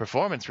review,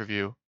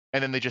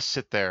 and then they just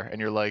sit there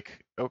and you're like,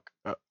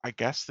 okay, I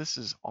guess this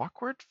is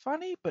awkward,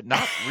 funny, but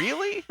not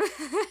really.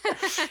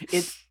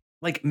 It's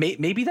like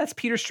maybe that's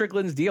Peter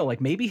Strickland's deal.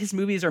 Like maybe his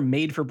movies are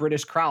made for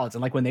British crowds,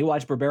 and like when they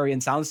watch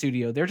Barbarian Sound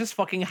Studio, they're just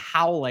fucking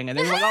howling, and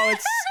they're like, oh,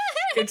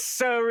 it's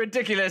so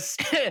ridiculous.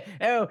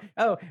 oh,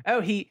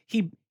 he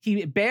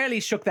barely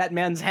shook that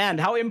man's hand.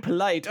 How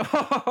impolite.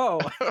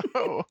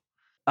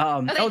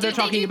 They're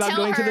talking about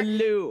going to the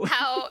loo.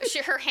 How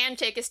her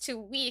handshake is too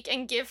weak,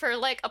 and give her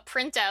like a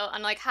printout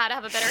on like how to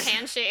have a better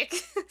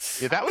handshake.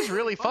 Yeah, that was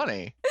really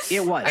funny.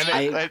 It was.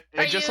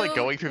 And just like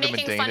going through the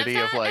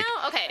mundanity of like,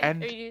 okay,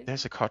 and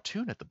there's a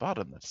cartoon at the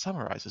bottom that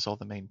summarizes all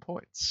the main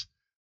points.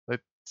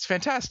 It's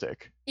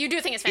fantastic. You do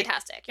think it's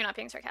fantastic. You're not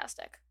being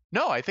sarcastic.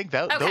 No, I think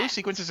that those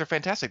sequences are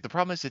fantastic. The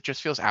problem is it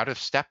just feels out of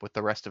step with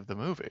the rest of the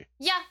movie.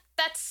 Yeah,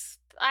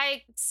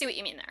 I see what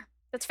you mean there.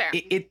 That's fair.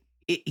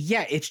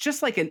 It's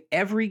just like in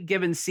every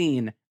given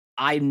scene,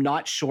 I'm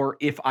not sure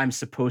if I'm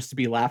supposed to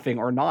be laughing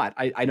or not.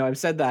 I know I've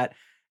said that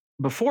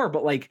before,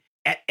 but like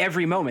at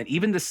every moment,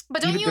 even this.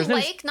 But don't you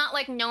like not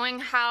like knowing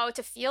how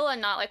to feel and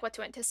not like what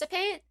to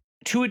anticipate?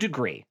 To a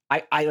degree.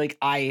 I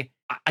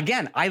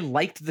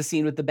liked the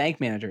scene with the bank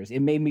managers. It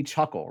made me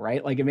chuckle,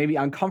 right? Like it made me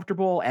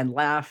uncomfortable and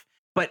laugh.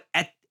 But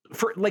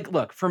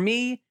for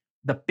me,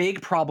 the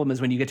big problem is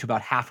when you get to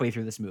about halfway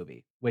through this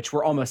movie, which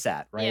we're almost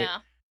at, right? Yeah.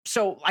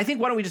 So I think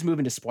why don't we just move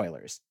into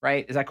spoilers,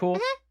 right? Is that cool?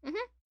 Mm-hmm,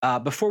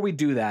 mm-hmm. Before we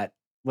do that,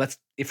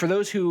 for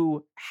those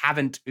who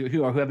haven't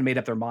made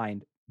up their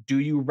mind, do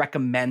you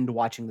recommend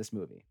watching this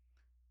movie?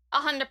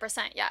 100%,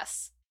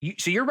 yes.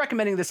 So you're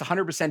recommending this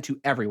 100% to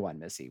everyone,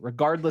 Missy,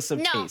 regardless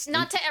of taste? No,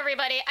 not to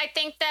everybody. I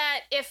think that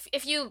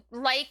if you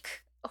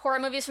like horror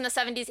movies from the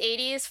 70s,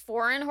 80s,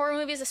 foreign horror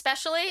movies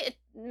especially,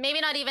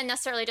 maybe not even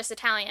necessarily just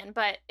Italian,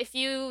 but if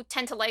you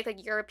tend to like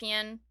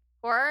European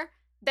horror,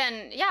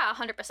 then yeah,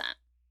 100%.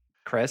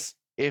 Chris?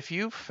 If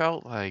you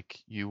felt like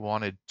you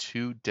wanted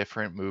two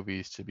different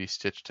movies to be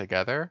stitched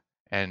together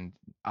and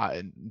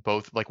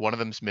both, like one of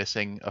them's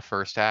missing a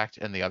first act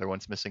and the other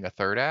one's missing a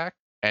third act,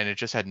 and it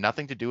just had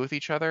nothing to do with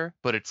each other,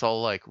 but it's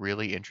all like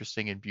really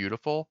interesting and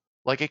beautiful.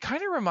 Like it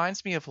kind of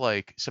reminds me of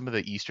like some of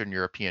the Eastern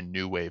European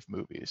New Wave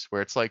movies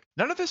where it's like,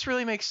 none of this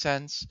really makes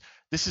sense.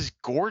 This is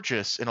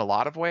gorgeous in a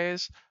lot of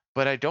ways,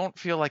 but I don't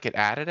feel like it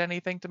added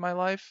anything to my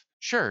life.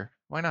 Sure,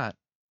 why not?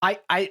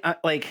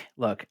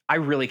 Look, I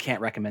really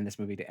can't recommend this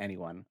movie to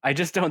anyone. I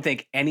just don't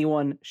think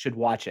anyone should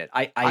watch it.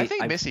 I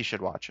think Missy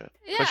should watch it.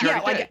 Yeah. But she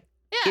already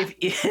did.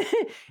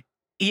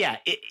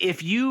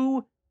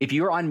 If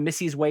you're on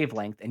Missy's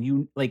wavelength and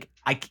you like,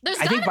 I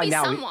think by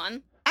now,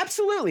 someone.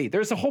 Absolutely,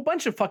 there's a whole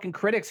bunch of fucking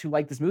critics who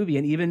like this movie,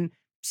 and even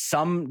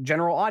some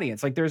general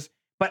audience.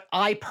 But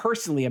I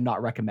personally am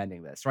not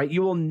recommending this. Right?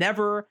 You will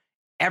never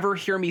ever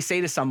hear me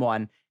say to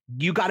someone,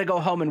 you got to go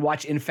home and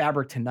watch In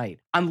Fabric tonight.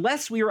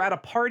 Unless we were at a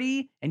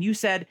party and you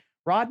said,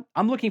 Rod,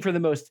 I'm looking for the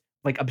most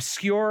like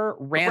obscure,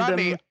 random.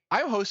 Rodney,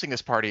 I'm hosting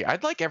this party.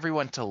 I'd like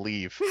everyone to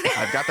leave.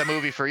 I've got the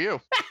movie for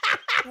you.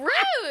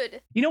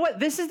 Rude. You know what?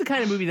 This is the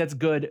kind of movie that's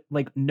good,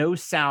 like no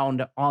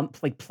sound on,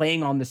 like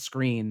playing on the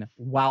screen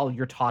while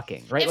you're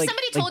talking, right? If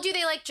somebody told you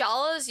they like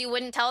Giallos, you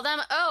wouldn't tell them,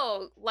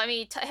 oh,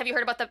 have you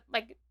heard about the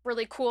like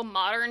really cool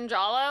modern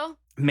Giallo?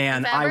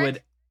 Man,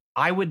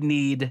 I would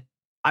need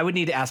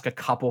to ask a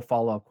couple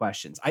follow-up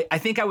questions. I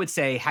think I would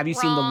say, have you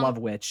seen The Love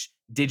Witch?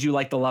 Did you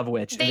like The Love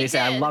Witch? They did.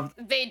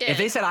 If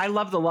they said I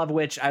love The Love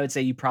Witch, I would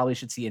say you probably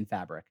should see In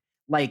Fabric.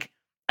 Like,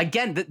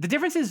 again, the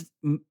difference is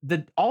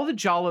all the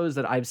Jawlos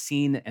that I've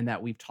seen and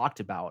that we've talked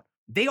about,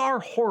 they are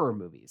horror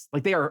movies.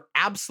 Like they are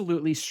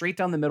absolutely straight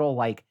down the middle.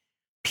 Like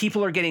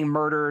people are getting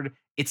murdered.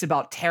 It's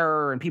about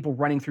terror and people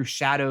running through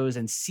shadows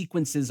and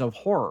sequences of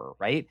horror,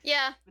 right?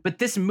 Yeah. But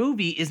this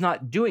movie is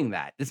not doing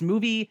that. This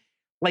movie,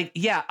 like,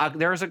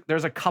 there's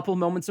a couple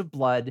moments of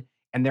blood,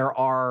 and there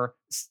are,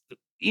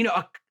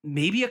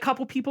 maybe a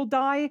couple people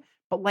die,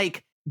 but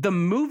like the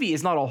movie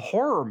is not a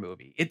horror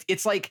movie.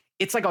 It's like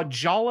a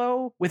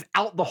Jawlo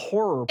without the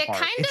horror part. It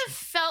kind of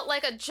felt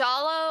like a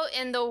Jawlo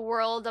in the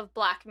world of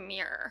Black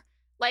Mirror.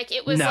 Like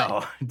it was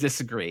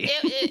disagree.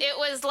 It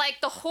was like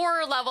the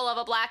horror level of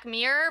a Black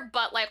Mirror,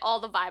 but like all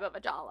the vibe of a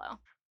Jawlo.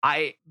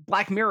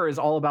 Black Mirror is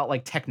all about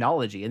like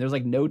technology, and there's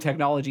like no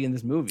technology in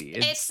this movie.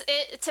 It's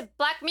a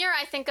Black Mirror.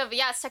 I think of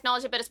it's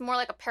technology, but it's more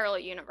like a parallel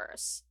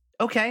universe.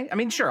 Okay, I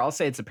mean, sure, I'll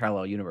say it's a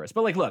parallel universe,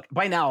 but like, look,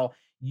 by now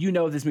you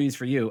know this movie's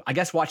for you. I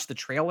guess watch the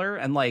trailer,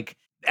 and like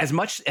as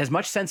much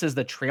sense as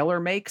the trailer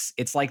makes,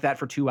 it's like that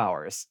for 2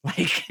 hours.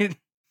 Like, hey,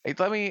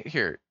 let me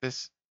hear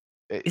this.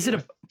 Is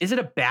it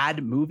a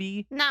bad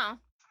movie? No.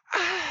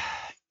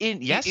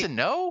 Yes and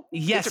no.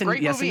 Yes, it's a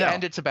great movie, and no.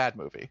 And it's a bad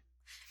movie.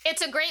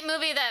 It's a great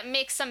movie that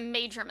makes some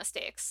major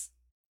mistakes.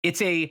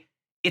 It's a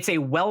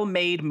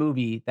well-made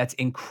movie that's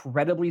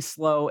incredibly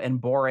slow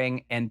and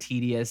boring and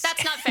tedious.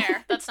 That's not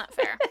fair. That's not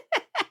fair.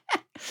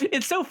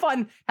 It's so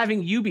fun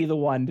having you be the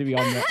one to be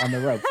on the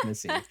ropes,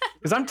 Missy,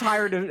 because I'm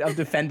tired of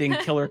defending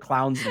killer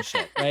clowns and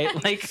shit, right?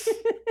 Like,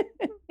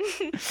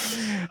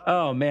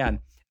 oh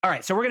man. All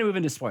right, so we're gonna move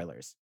into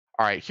spoilers.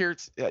 All right,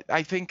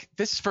 I think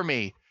this for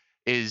me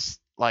is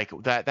like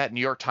that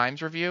New York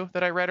Times review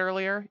that I read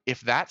earlier.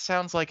 If that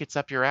sounds like it's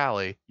up your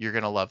alley, you're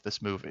gonna love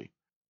this movie.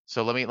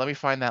 So let me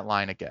find that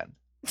line again.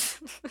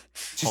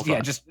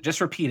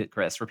 Just repeat it,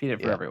 Chris. Repeat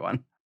it for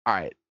everyone. All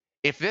right.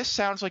 If this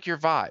sounds like your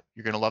vibe,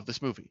 you're gonna love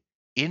this movie.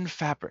 In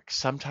Fabric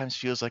sometimes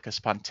feels like a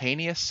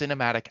spontaneous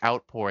cinematic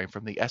outpouring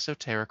from the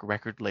esoteric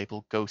record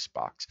label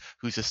Ghostbox,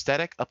 whose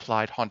aesthetic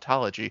applied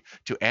hauntology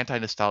to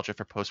anti-nostalgia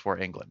for post-war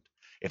England.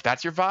 If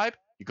that's your vibe,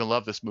 you're gonna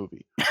love this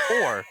movie.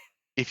 Or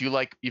if you're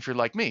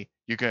like me,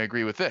 you're gonna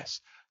agree with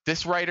this.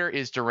 This writer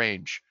is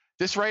deranged.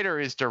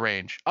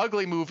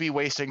 Ugly movie,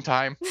 wasting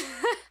time.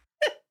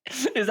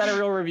 Is that a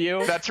real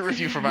review? That's a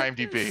review from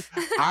IMDb.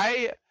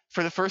 I,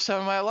 for the first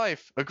time in my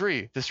life,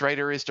 agree. This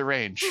writer is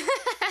deranged.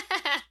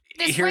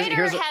 This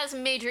writer has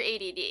major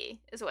ADD,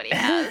 is what he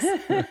has.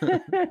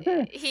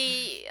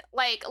 He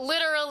like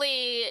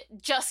literally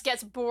just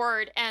gets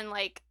bored and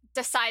like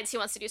decides he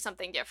wants to do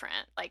something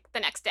different, like the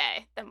next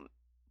day than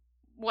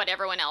what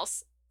everyone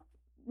else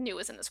knew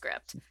was in the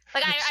script.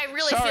 Like I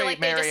really feel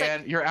like they Marianne, just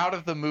like, you're out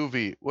of the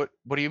movie. What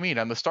do you mean?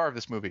 I'm the star of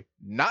this movie.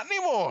 Not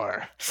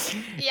anymore.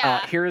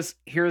 Yeah. Here's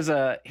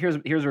a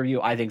review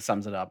I think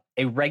sums it up.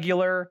 A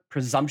regular,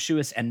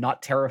 presumptuous, and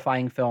not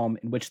terrifying film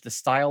in which the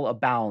style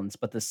abounds,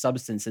 but the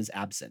substance is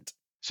absent.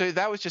 So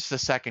that was just the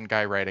second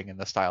guy writing in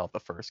the style of the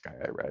first guy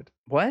I read.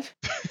 What?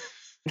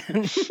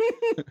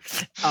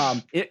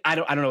 I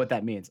don't know what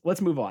that means.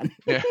 Let's move on.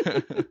 Yeah.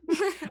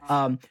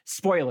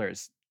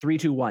 Spoilers. 3,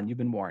 2, 1. You've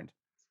been warned.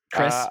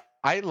 Chris,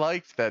 I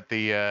liked that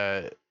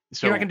the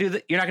so you're not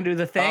gonna do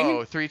the thing.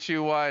 Oh, 3,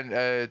 2, 1.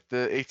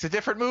 It's a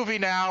different movie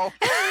now.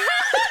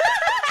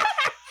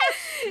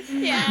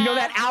 Yeah. You know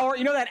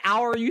that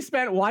hour you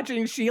spent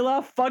watching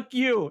Sheila? Fuck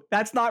you.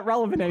 That's not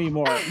relevant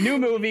anymore. New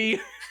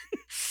movie.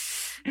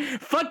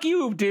 Fuck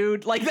you,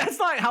 dude. Like that's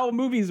not how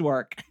movies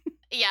work.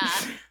 Yeah.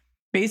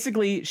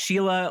 Basically,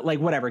 Sheila, like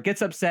whatever,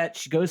 gets upset.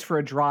 She goes for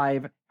a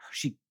drive.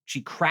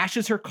 She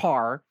crashes her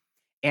car,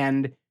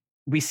 and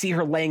we see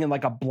her laying in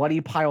like a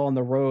bloody pile on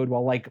the road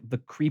while like the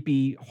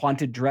creepy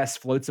haunted dress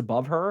floats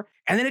above her.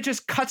 And then it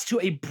just cuts to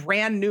a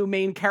brand new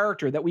main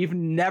character that we've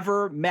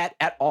never met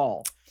at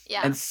all.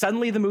 Yeah. And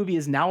suddenly the movie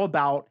is now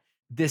about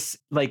this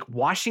like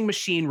washing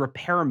machine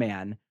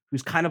repairman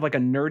who's kind of like a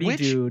nerdy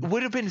dude.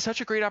 Would have been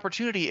such a great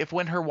opportunity if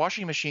when her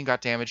washing machine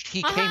got damaged,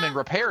 he came and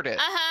repaired it.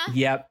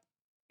 Yep.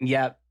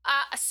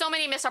 So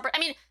many missed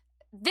opportunities. I mean,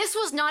 this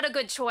was not a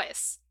good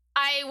choice.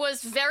 I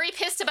was very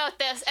pissed about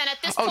this, and at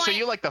this point... Oh, so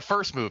you like the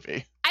first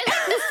movie? I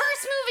like the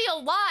first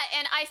movie a lot,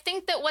 and I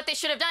think that what they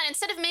should have done,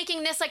 instead of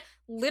making this like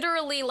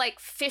literally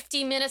like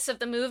 50 minutes of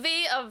the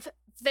movie of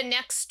the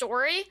next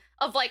story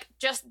of like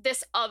just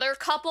this other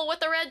couple with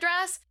the red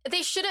dress,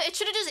 it should have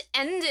just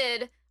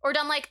ended or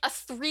done like a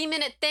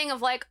 3-minute thing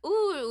of like,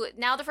 ooh,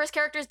 now the first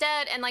character's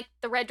dead and like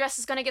the red dress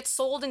is going to get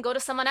sold and go to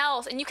someone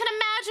else. And you can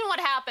imagine what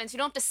happens. You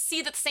don't have to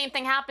see that the same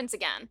thing happens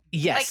again.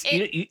 Yes.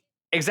 Like,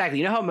 exactly.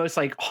 You know how most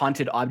like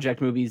haunted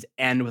object movies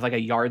end with like a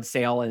yard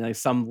sale and like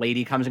some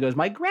lady comes and goes,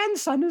 my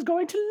grandson is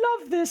going to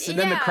love this. And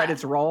then the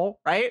credits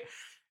roll, right?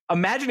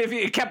 Imagine if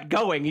it kept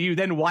going. You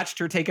then watched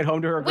her take it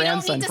home to her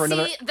grandson for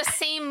another. We don't need to see the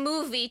same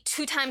movie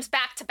 2 times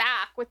back to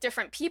back with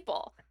different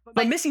people.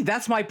 But Missy,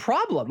 that's my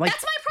problem. Like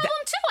that's my problem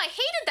too. I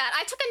hated that.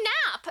 I took a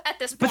nap at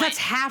this point. But that's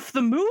half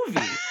the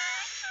movie.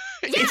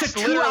 It's a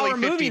literally 2-hour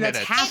movie. 50 That's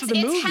minutes. half of the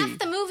movie. It's half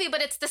the movie,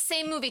 but it's the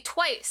same movie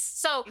twice.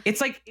 So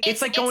It's like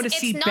going to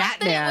see not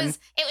Batman. That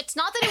it's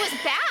not that it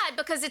was bad,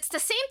 because it's the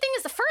same thing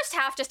as the first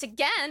half, just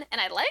again, and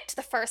I liked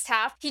the first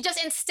half. He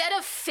just, instead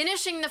of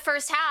finishing the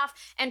first half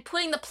and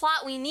putting the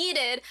plot we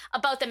needed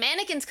about the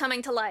mannequins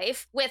coming to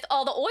life with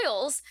all the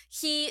oils,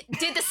 he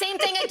did the same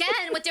thing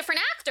again with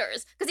different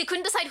actors, because he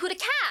couldn't decide who to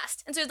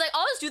cast. And so he's like,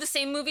 I'll just do the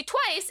same movie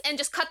twice and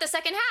just cut the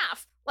second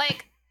half.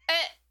 Like,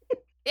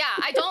 yeah,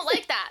 I don't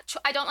like that.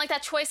 I don't like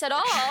that choice at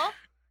all.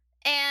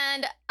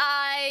 And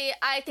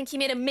I think he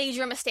made a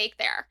major mistake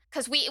there,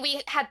 because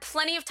we had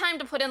plenty of time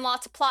to put in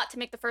lots of plot to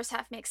make the first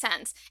half make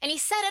sense. And he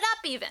set it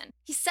up even.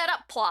 He set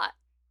up plot.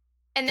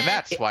 And then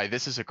that's why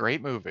this is a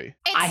great movie.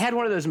 I had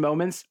one of those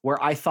moments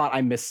where I thought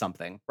I missed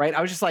something, right?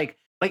 I was just like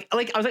I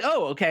was like,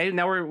 oh, okay,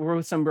 now we're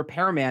with some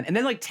repairman. And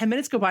then like 10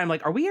 minutes go by. I'm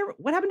like,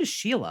 what happened to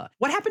Sheila?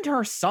 What happened to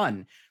her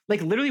son?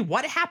 Like, literally,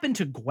 what happened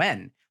to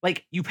Gwen?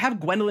 Like, you have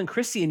Gwendolyn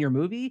Christie in your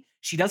movie.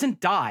 She doesn't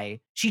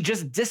die. She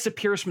just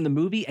disappears from the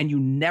movie, and you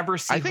never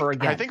see her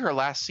again. I think her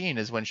last scene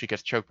is when she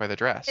gets choked by the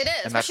dress. It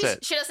is. And that's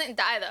it. She doesn't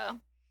die, though.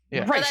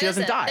 Yeah. Right, she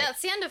doesn't die.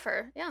 That's the end of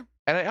her, yeah.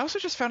 And I also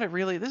just found it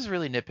this is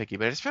really nitpicky,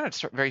 but I just found it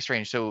very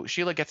strange. So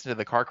Sheila gets into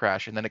the car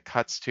crash, and then it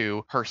cuts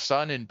to her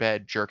son in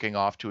bed jerking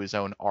off to his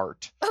own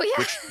art. Oh, yeah.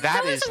 Which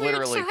that is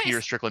literally Peter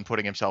Strickland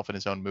putting himself in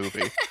his own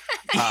movie.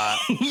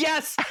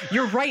 Yes,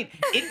 you're right.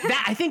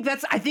 I think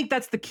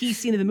that's the key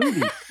scene of the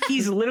movie.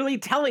 He's literally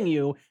telling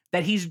you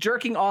that he's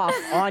jerking off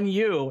on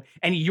you,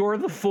 and you're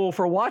the fool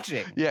for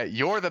watching. Yeah,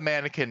 you're the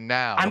mannequin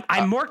now.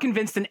 I'm more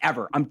convinced than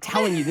ever. I'm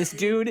telling you, this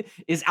dude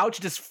is out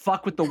to just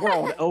fuck with the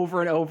world over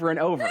and over and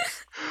over.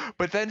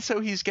 But then so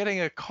he's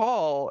getting a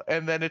call,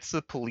 and then it's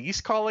the police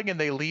calling, and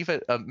they leave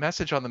a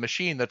message on the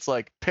machine that's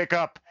like, pick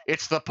up,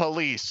 it's the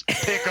police,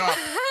 pick up.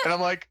 And I'm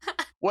like,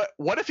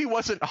 what if he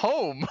wasn't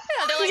home?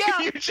 Yeah, they're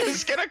like, You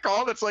just get a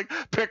call that's like,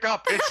 pick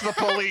up, it's the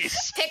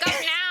police. pick up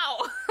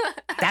now.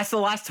 That's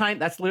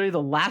literally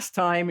the last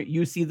time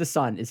you see the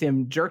son, is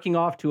him jerking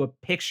off to a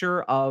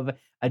picture of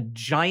a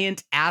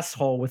giant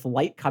asshole with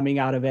light coming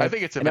out of it. I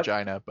think it's a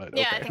vagina, but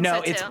Yeah, okay. I think No,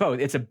 so, it's too. both.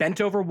 It's a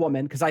bent over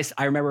woman, because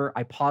I remember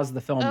I paused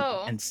the film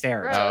and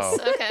stared. Gross.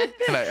 Oh. Okay.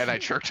 And I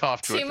jerked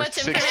off to Too it for much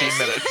 16 information.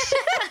 minutes.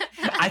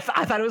 I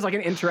thought it was like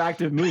an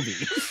interactive movie.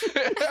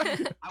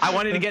 I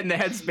wanted to get in the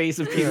headspace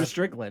of Peter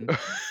Strickland.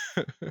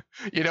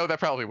 That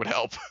probably would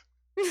help.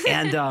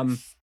 And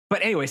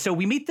but anyway, so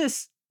we meet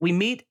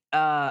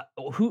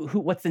who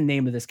what's the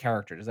name of this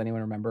character? Does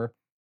anyone remember?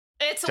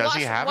 It's Does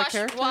he have a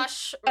character?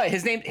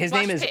 His name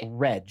is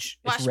Reg. It's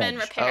Washman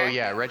Reg. Repair. Oh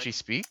yeah, Reggie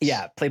Speaks.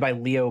 Yeah, played by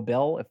Leo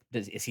Bill.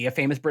 Is he a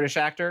famous British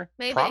actor?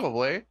 Maybe.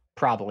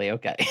 Probably.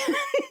 Okay.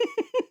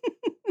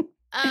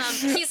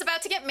 He's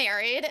about to get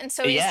married, and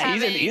so he's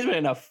having... he's been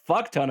in a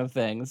fuck ton of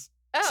things.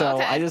 Oh, So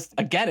okay.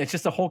 it's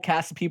just a whole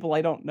cast of people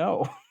I don't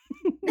know.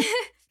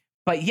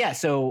 But yeah,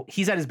 so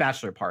he's at his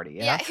bachelor party.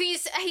 Yeah, he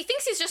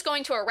thinks he's just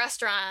going to a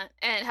restaurant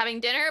and having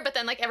dinner, but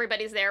then like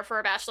everybody's there for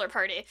a bachelor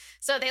party.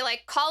 So they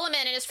like call him in,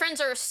 and his friends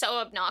are so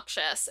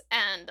obnoxious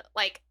and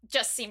like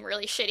just seem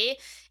really shitty.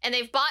 And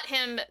they've bought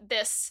him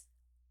this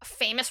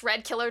famous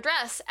red killer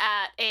dress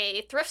at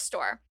a thrift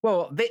store.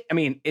 Well,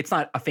 it's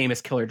not a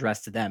famous killer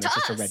dress to them. It's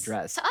just a red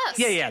dress. To us.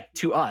 Yeah,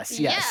 to us.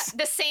 Yes.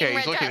 Yeah, the same Yeah, red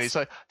he's looking dress. at it, he's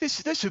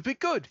like, this would be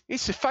good.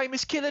 It's a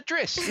famous killer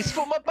dress. It's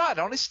for my bud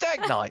on a stag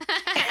night.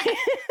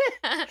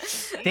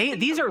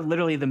 These are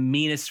literally the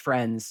meanest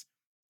friends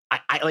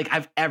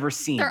I've ever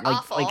seen. They're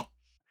awful.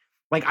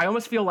 Like I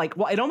almost feel like,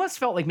 well, it almost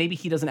felt like maybe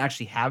he doesn't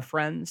actually have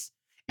friends.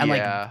 And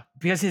Yeah.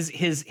 because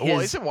his Well,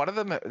 isn't one of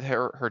them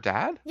her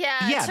dad? Yeah,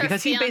 it's yeah, her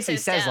because he basically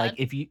fiance's says dad.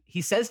 like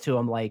he says to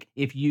him like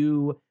if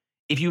you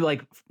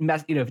like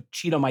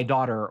cheat on my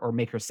daughter or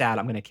make her sad,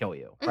 I'm gonna kill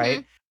you,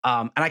 right?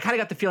 And I kind of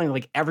got the feeling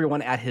like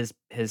everyone at his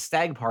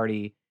stag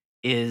party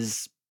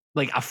is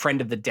like a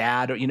friend of the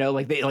dad, or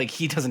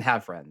he doesn't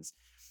have friends.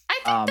 I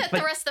think that but-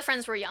 the rest of the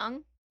friends were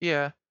young.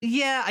 Yeah.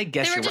 Yeah, I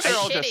guess They were you're just right.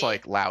 They're all just shitty.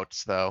 like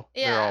louts though.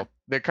 Yeah.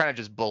 They're kind of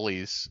just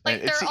bullies. Like,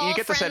 And they're all you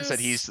get the sense that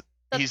friends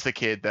he's the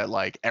kid that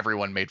like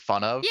everyone made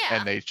fun of, Yeah.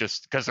 and they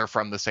just because they're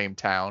from the same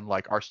town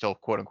like are still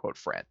quote unquote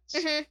friends.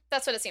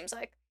 That's what it seems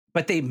like.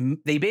 But they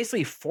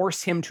basically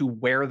force him to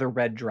wear the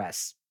red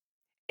dress,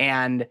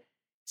 and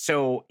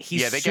so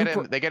he's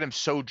they get him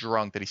so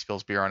drunk that he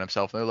spills beer on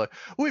himself, and they're like,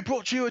 "We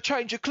brought you a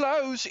change of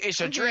clothes. It's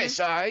a dress,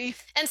 eh?"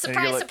 And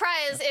surprise, you're like,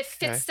 surprise, it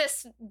fits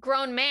this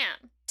grown man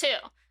too.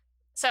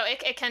 So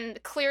it can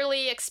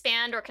clearly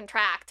expand or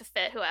contract to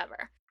fit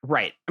whoever.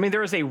 Right. I mean,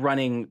 there is a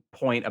running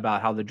point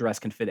about how the dress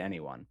can fit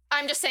anyone.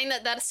 I'm just saying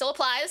that still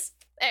applies.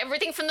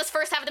 Everything from this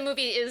first half of the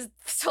movie is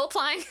still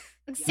applying.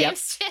 Same Yep.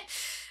 shit.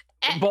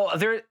 Well,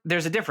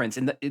 there's a difference.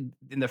 In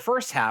the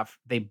first half,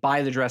 they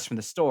buy the dress from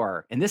the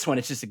store. In this one,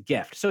 it's just a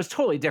gift. So it's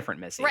totally different,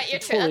 Missy. Right, It's you're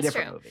a true, totally that's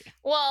different true. movie.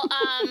 Well,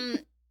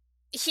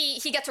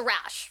 he gets a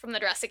rash from the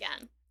dress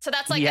again. So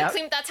that's like Yep.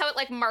 that's how it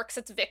like marks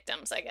its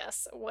victims, I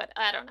guess.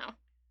 I don't know.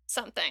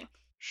 Something.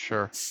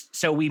 Sure.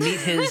 So we meet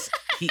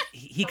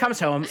he comes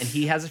home and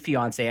he has a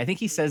fiance. I think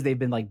he says they've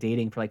been like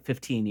dating for like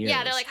 15 years.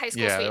 Yeah, they're like high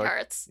school Yeah, they're like-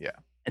 sweethearts. yeah.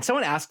 And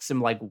someone asks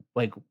him like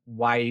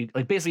why,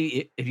 like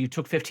basically if you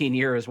took 15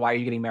 years, why are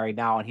you getting married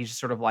now? And he's just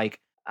sort of like,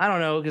 I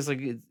don't know, because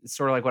like it's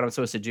sort of like what I'm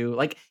supposed to do.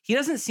 Like he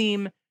doesn't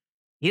seem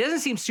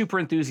super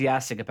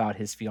enthusiastic about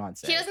his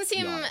fiance. He doesn't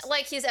seem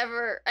like he's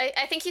ever.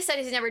 I think he said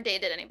he's never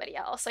dated anybody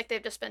else. Like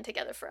they've just been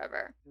together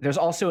forever. There's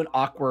also an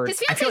awkward. His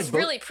fiance is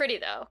really pretty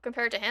though,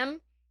 compared to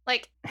him.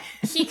 Like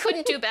he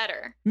couldn't do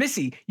better.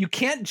 Missy, you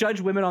can't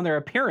judge women on their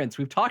appearance.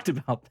 We've talked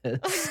about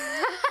this.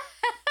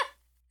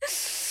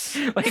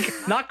 Like,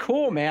 not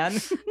cool,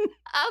 man.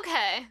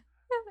 Okay.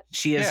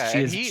 She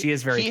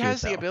is very cute. He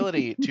has though. the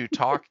ability to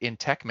talk in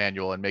tech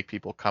manual and make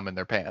people come in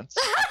their pants.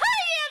 Yeah,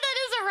 that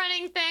is a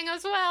running thing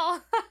as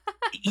well.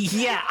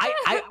 Yeah,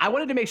 I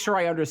wanted to make sure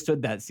I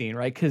understood that scene,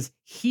 right? Because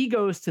he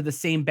goes to the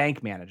same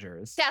bank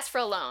managers. To ask for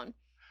a loan.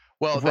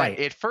 Well, Right.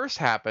 it first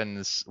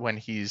happens when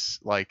he's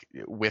like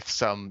with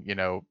some, I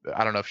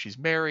don't know if she's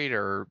married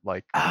or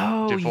like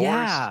divorced.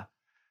 Yeah.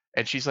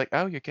 And she's like,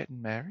 "Oh, you're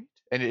getting married?"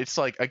 And it's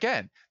like,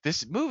 again,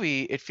 this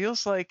movie, it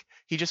feels like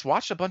he just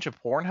watched a bunch of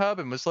Pornhub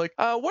and was like,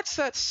 what's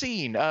that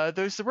scene?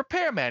 There's the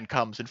repairman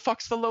comes and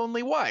fucks the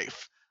lonely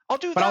wife. I'll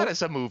do that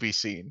as a movie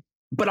scene.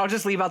 But I'll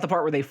just leave out the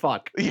part where they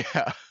fuck.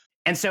 Yeah.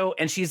 And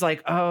she's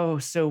like, "Oh,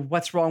 so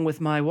what's wrong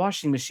with my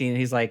washing machine?" And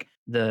he's like,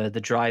 the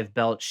drive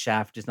belt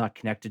shaft is not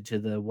connected to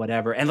the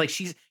whatever. And like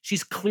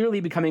she's clearly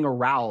becoming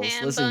aroused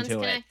listening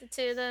to it. Connected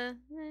to the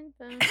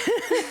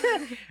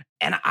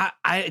And I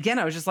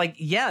was just like,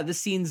 yeah, this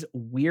scene's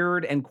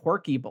weird and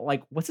quirky, but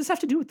like, what's this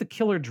have to do with the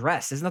killer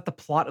dress? Isn't that the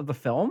plot of the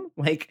film?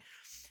 Like,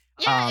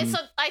 yeah,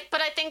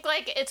 but I think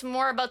like it's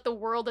more about the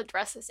world the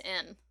dress is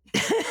in.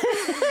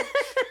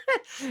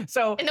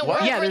 So in the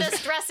world where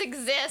this dress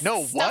exists,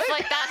 stuff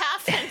like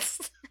that happens.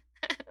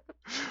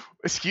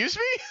 Excuse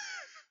me?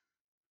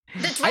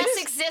 The dress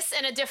exists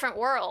in a different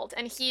world,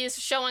 and he's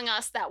showing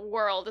us that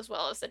world as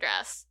well as the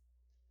dress.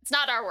 It's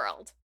not our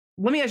world.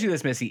 Let me ask you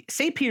this, Missy.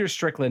 Say Peter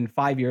Strickland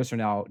 5 years from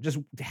now just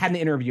had an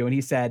interview and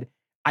he said,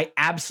 "I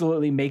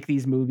absolutely make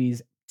these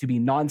movies to be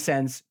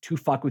nonsense, to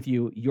fuck with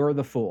you. You're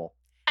the fool."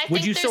 I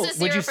think there's a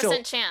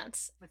 0%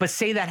 chance. But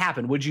say that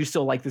happened. Would you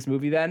still like this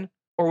movie then?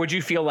 Or would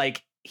you feel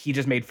like he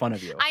just made fun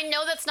of you? I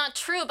know that's not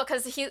true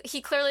because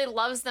he clearly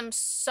loves them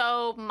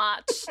so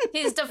much.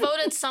 He's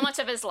devoted so much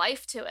of his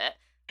life to it.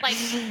 Like,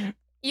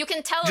 you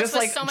can tell it's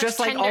with so much just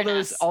like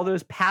tenderness. all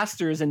those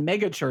pastors in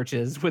mega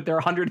churches with their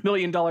 $100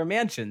 million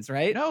mansions,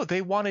 right? No,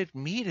 they wanted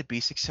me to be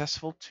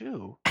successful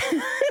too.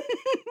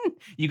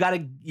 You gotta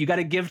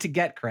give to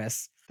get,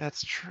 Chris.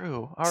 That's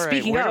true. All right,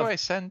 Speaking where of, do I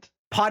send?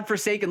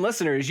 Podforsaken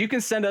listeners, you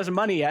can send us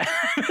money at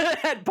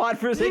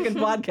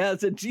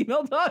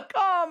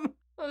podforsakenpodcast@gmail.com.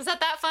 Was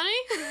that funny?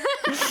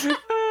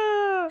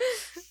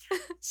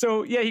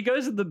 So yeah, he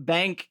goes to the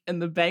bank and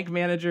the bank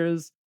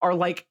managers are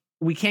like,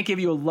 "We can't give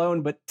you a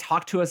loan, but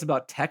talk to us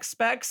about tech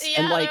specs."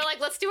 Yeah, and they're like,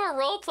 "Let's do a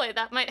role play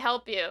that might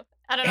help you."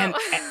 I don't know.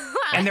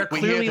 And they're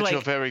clearly we hear that like,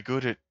 you're very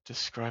good at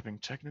describing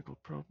technical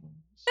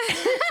problems.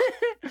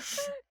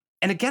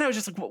 And again, I was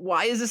just like,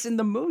 "Why is this in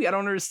the movie? I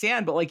don't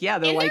understand." But like, yeah,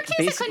 they're in like,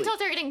 their case, I couldn't tell if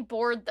they're getting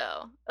bored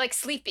though, like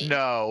sleepy.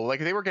 No, like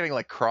they were getting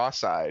like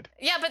cross-eyed.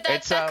 Yeah, but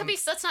that could be.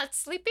 That's not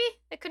sleepy.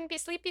 It couldn't be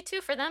sleepy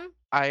too for them.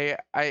 I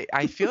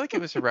feel like it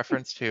was a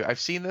reference to. I've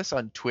seen this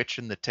on Twitch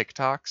and the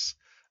TikToks.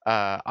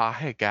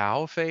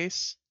 Ahegao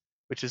face,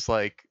 which is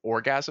like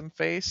orgasm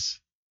face.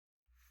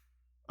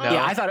 No?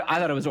 Yeah, I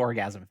thought it was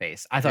orgasm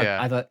face. I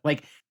thought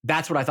like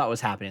that's what I thought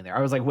was happening there.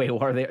 I was like, wait,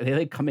 what are they? Are they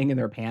like coming in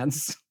their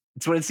pants?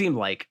 It's what it seemed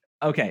like.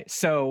 Okay,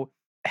 so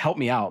help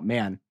me out,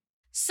 man.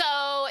 So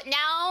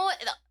now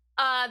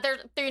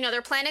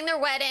they're planning their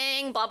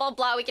wedding, blah blah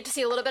blah. We get to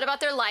see a little bit about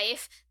their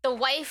life. The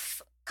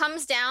wife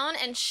comes down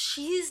and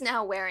she's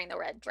now wearing the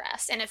red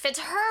dress and it fits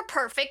her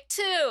perfect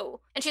too.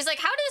 And she's like,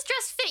 "How does this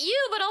dress fit you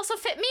but also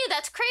fit me?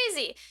 That's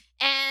crazy."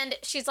 And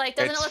she's like,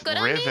 "Doesn't it look good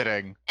on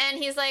me?" And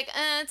he's like,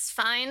 "It's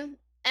fine."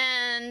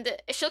 And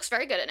she looks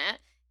very good in it.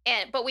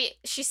 But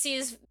she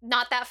sees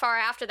not that far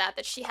after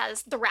that she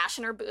has the rash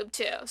in her boob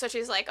too. So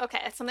she's like,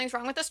 okay, something's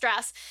wrong with this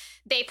dress.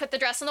 They put the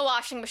dress in the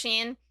washing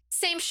machine.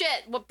 Same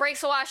shit. What breaks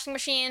the washing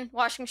machine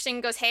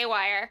goes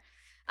haywire.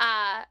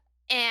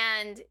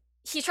 And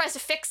he tries to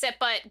fix it,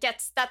 but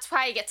that's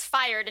why he gets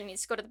fired and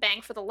needs to go to the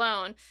bank for the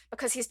loan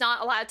because he's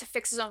not allowed to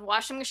fix his own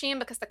washing machine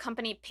because the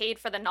company paid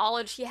for the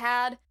knowledge he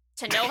had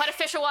to know how to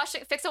fix a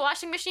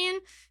washing machine.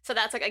 So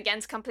that's like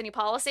against company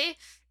policy.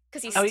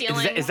 Because he's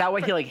stealing. Is that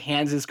why he like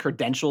hands his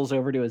credentials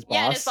over to his boss?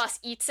 Yeah, and his boss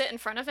eats it in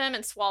front of him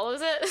and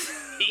swallows it.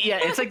 Yeah,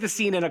 it's like the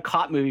scene in a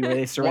cop movie where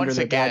they surrender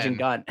their badge and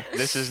gun.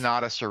 This is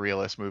not a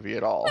surrealist movie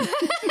at all.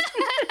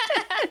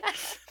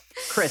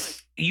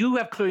 Chris, you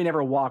have clearly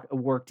never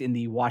worked in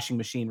the washing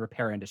machine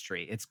repair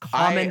industry. It's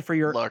common for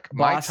your look.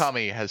 boss. My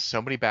tummy has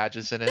so many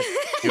badges in it.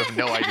 You have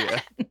no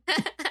idea.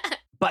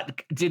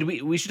 But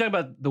we should talk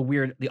about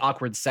the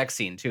awkward sex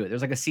scene too.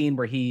 There's like a scene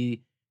where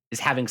he is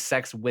having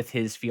sex with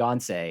his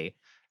fiance.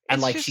 And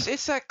It's like just,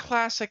 it's that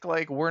classic,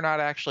 like, we're not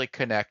actually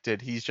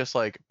connected. He's just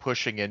like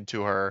pushing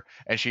into her,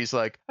 and she's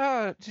like,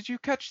 "Oh, did you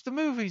catch the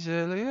movies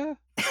earlier?"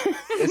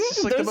 It's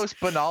just like the most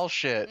banal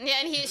shit. Yeah,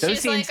 and Those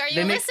she's scenes, like, "Are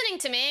they you make- listening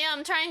to me?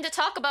 I'm trying to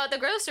talk about the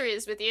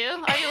groceries with you.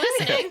 Are you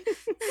listening?"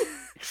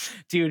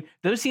 dude,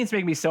 those scenes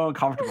make me so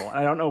uncomfortable. And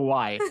I don't know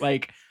why.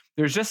 Like,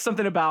 there's just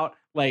something about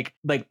like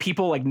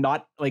people like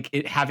not like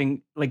it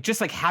having like just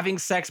like having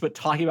sex but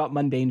talking about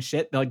mundane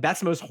shit. Like that's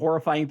the most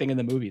horrifying thing in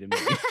the movie to me.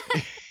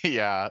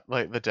 Yeah,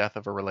 like the death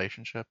of a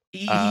relationship.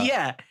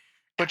 Yeah.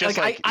 But just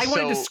like, I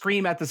wanted to so-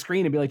 scream at the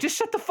screen and be like, just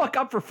shut the fuck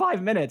up for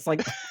 5 minutes.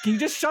 Like, can you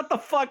just shut the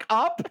fuck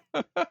up?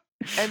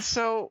 And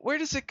so where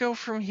does it go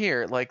from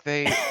here? Like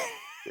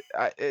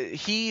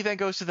he then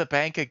goes to the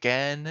bank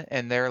again,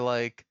 and they're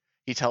like,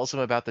 he tells him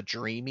about the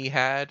dream he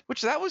had,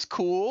 which that was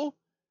cool.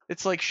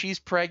 It's like she's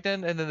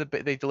pregnant, and then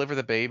they deliver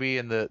the baby,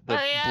 and the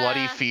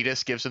bloody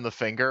fetus gives him the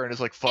finger and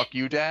is like, "Fuck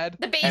you, Dad."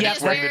 The baby and is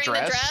he's wearing the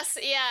dress.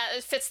 Yeah,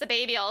 it fits the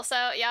baby also.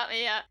 Yeah.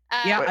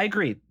 Yeah, I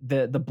agree.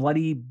 The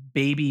bloody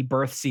baby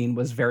birth scene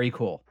was very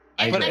cool.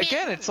 But I mean-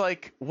 again, it's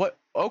like, what?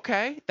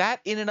 Okay,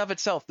 that in and of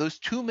itself, those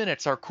 2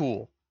 minutes are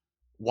cool.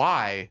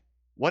 Why?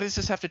 What does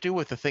this have to do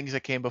with the things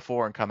that came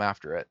before and come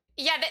after it?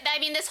 Yeah, I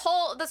mean, this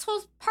whole part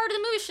of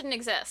the movie shouldn't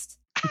exist.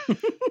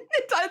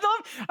 I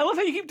love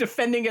how you keep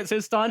defending it so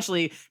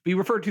staunchly. We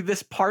refer to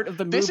this part of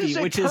the movie,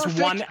 which is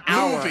 1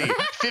 hour. Movie.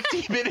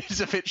 50 minutes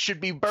of it should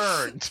be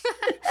burned.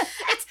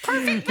 It's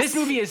perfect. This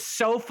movie is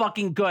so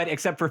fucking good,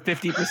 except for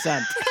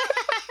 50%.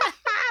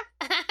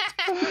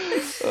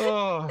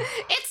 Oh.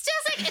 It's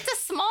just like, it's a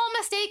small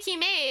mistake he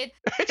made.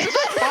 It's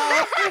a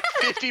small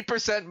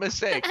 50%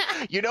 mistake.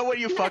 You know when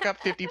you fuck up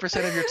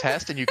 50% of your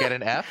test and you get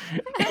an F?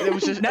 It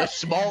was just a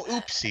small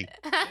oopsie.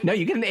 No,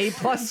 you get an A+,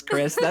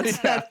 Chris.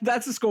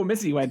 That's the school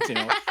Missy went to.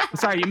 I'm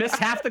sorry, you missed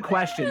half the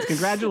questions.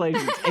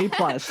 Congratulations, A+.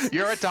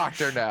 You're a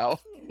doctor now.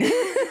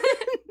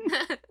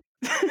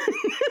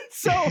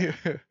 So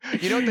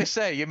you know what they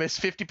say? You miss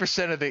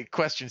 50% of the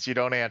questions you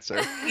don't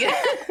answer.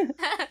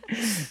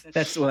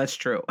 that's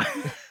true.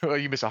 Well,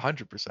 you miss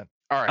 100%.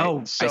 All right.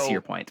 Oh, so, I see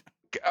your point.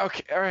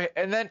 Okay. All right.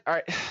 And then, all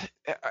right.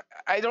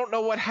 I don't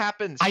know what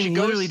happens. I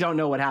literally don't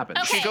know what happens.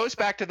 Okay. She goes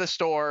back to the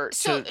store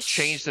So to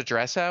change the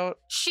dress out.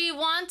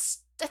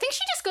 I think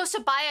she just goes to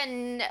buy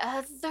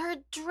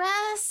another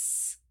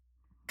dress.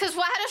 Because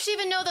how does she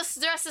even know this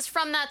dress is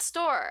from that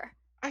store?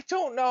 I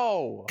don't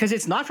know. Because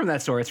it's not from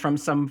that store. It's from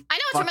some. I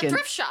know it's from a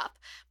thrift shop,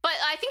 but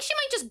I think she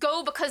might just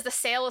go because the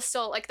sale is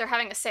still like they're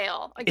having a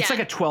sale again. It's like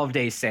a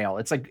 12-day sale.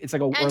 It's like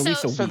or at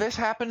least a week. So this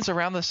happens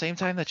around the same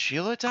time that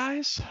Sheila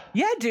dies?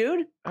 Yeah,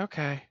 dude.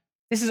 Okay.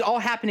 This is all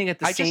happening at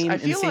the same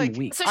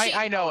week. So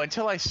I know,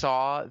 until I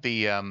saw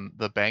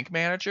the bank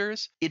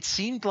managers, it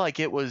seemed like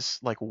it was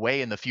like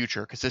way in the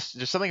future, because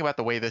there's something about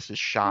the way this is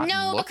shot.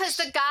 No, and because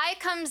the guy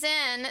comes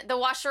in, the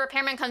washer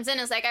repairman comes in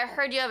and is like, "I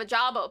heard you have a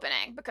job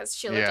opening," because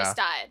Sheila just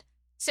died.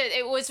 So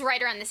it was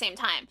right around the same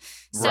time.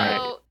 So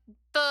Right.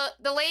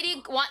 the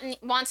lady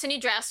wants a new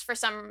dress for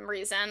some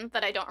reason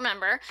that I don't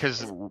remember.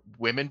 Because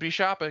women be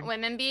shopping.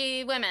 Women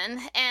be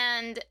women.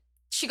 And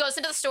she goes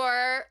into the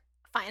store,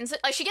 finds it.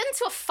 Like, she gets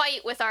into a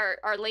fight with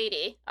the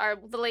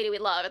lady we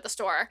love at the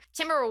store.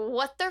 Can't remember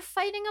what they're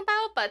fighting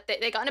about, but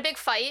they got in a big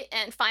fight,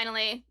 and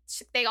finally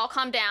they all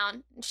calm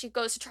down, and she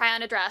goes to try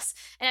on a dress.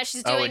 And as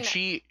she's doing and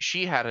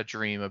she had a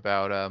dream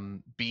about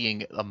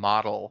being a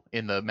model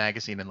in the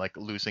magazine and like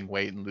losing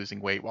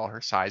weight while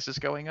her size is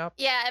going up.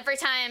 Yeah, every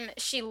time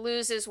she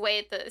loses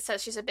weight, it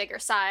says she's a bigger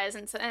size,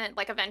 and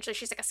like eventually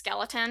she's like a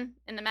skeleton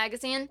in the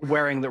magazine.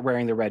 Wearing the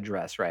red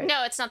dress, right?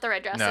 No, it's not the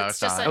red dress. No, it's it's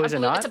just not. a Oh, is it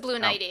blue, not? it's a blue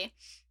nightie.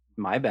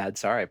 My bad.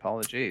 Sorry.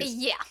 Apologies.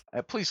 Yeah.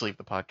 Please leave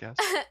the podcast.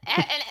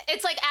 and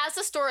it's like as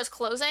the store is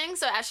closing,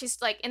 so as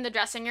she's like in the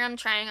dressing room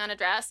trying on a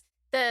dress,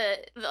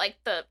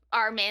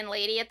 our main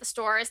lady at the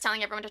store is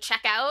telling everyone to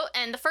check out,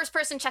 and the first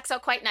person checks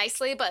out quite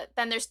nicely, but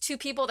then there's two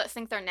people that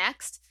think they're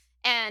next,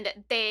 and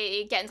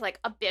they get into like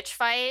a bitch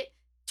fight,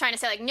 trying to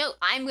say like, "No,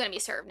 I'm gonna be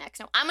served next.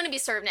 No, I'm gonna be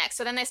served next."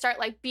 So then they start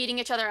like beating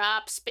each other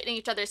up, spitting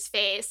each other's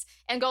face,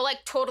 and go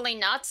like totally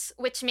nuts,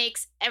 which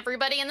makes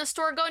everybody in the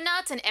store go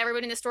nuts, and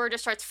everybody in the store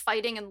just starts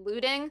fighting and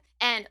looting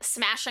and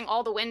smashing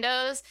all the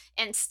windows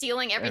and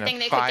stealing everything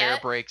and they could get. Fire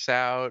breaks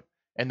out,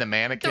 and the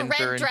mannequins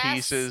are in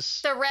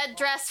pieces. The red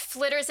dress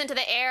flitters into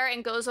the air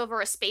and goes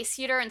over a space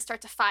heater and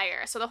starts a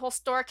fire. So the whole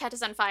store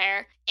catches on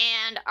fire,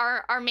 and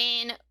our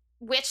main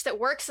witch that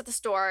works at the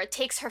store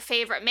takes her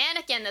favorite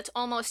mannequin that's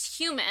almost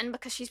human,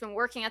 because she's been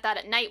working at that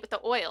at night with the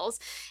oils,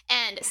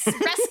 and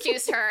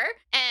rescues her,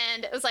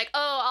 and it was like,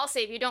 "Oh, I'll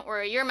save you, don't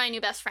worry, you're my new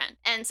best friend."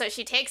 And so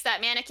she takes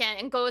that mannequin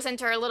and goes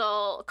into her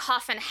little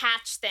coffin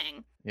hatch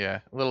thing.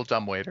 Yeah, a little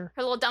dumbwaiter.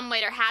 Her little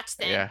dumbwaiter hatch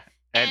thing. Yeah.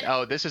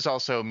 And this is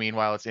also,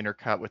 meanwhile, it's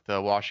intercut with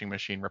the washing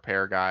machine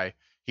repair guy.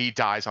 He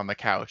dies on the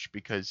couch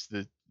because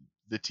the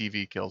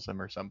TV kills him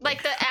or something.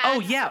 Like the ad, Oh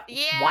yeah.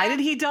 Why did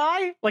he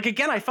die? Like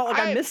again, I felt like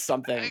I missed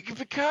something.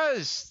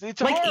 Because it's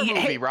a Like, horror movie,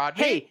 hey,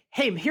 Rodney.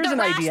 Hey, here's The an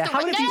rash- idea. the- How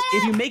about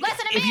if you make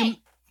listen to if you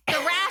me. The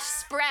rash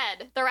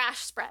spread. The rash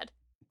spread.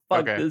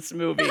 fuck Okay. this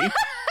movie? The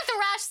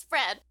rash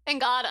spread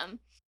and got him.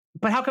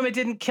 But how come it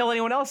didn't kill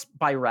anyone else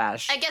by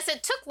rash? I guess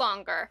it took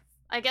longer.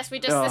 I guess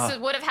would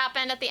have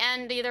happened at the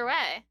end either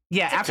way.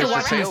 Yeah, To after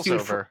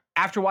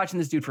watching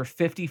this dude for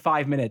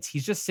 55 minutes,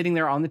 he's just sitting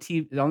there on the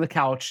TV, on the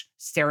couch,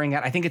 staring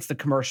at. I think it's the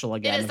commercial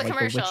again. It is the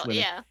commercial,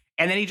 yeah.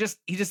 And then he just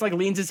like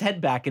leans his head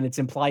back, and it's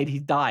implied he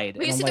died.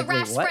 We And see I'm the like,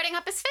 rash wait, what? spreading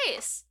up his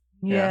face.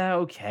 Yeah,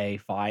 okay,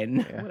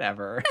 fine, Yeah.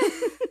 whatever.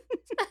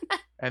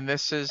 And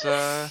this is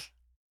the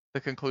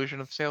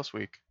conclusion of Sales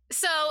Week.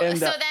 So And,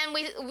 so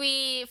then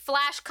we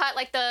flash cut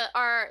like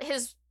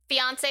his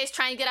fiance is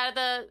trying to get out of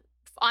the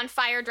on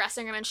fire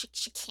dressing room, and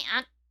she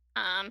can't.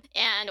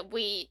 And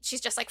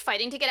she's just like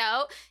fighting to get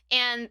out,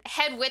 and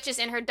Head Witch is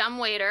in her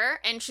dumbwaiter,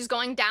 and she's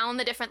going down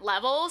the different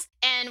levels,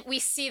 and we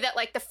see that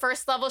like the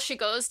first level she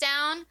goes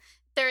down,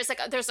 there's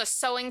a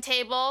sewing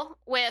table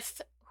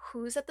with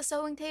who's at the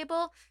sewing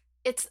table?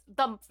 It's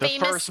the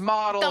famous first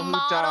model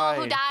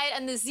who died,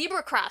 and the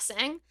zebra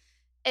crossing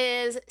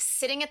is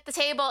sitting at the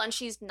table, and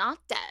she's not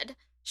dead.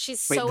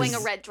 She's Wait, sewing a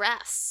red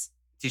dress.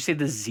 Did you say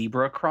the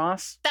zebra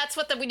cross? That's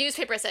what the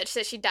newspaper said. She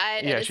said she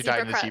died. Yeah, she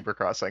died in the zebra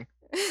crossing.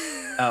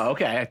 Oh,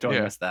 okay. I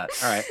totally missed that.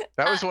 All right.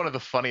 That was one of the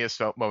funniest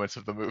moments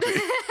of the movie.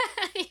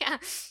 Yeah.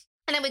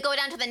 And then we go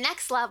down to the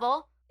next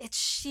level. It's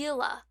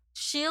Sheila.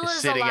 Sheila's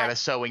sitting alive. at a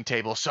sewing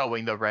table,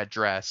 sewing the red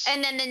dress.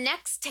 And then the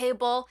next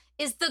table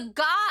is the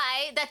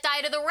guy that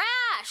died of the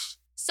rash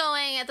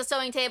sewing at the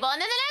sewing table. And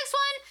then the next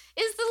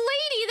one is the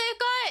lady that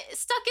got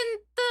stuck in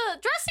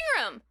the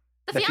dressing room.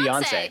 The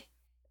fiance.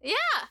 Yeah.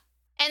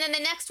 And then the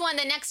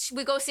next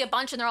we go see a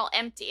bunch, and they're all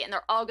empty, and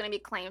they're all going to be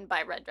claimed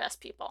by red dress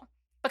people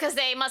because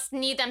they must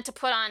need them to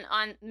put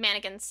on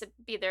mannequins to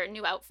be their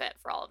new outfit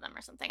for all of them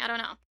or something. I don't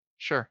know.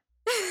 Sure.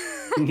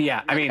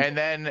 Yeah, I mean, and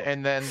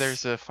then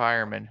there's a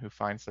fireman who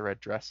finds the red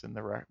dress in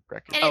the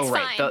wreckage. And oh it's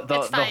right, fine.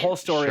 the whole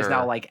story is now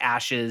Sure. like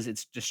ashes.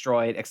 It's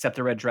destroyed, except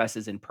the red dress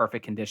is in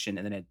perfect condition,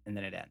 and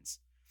then it ends.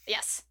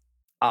 Yes.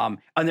 And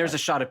there's a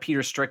shot of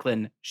Peter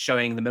Strickland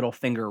showing the middle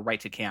finger right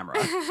to camera.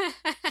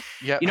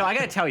 Yeah. You know, I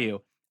got to tell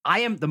you,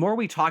 the more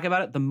we talk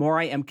about it, the more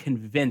I am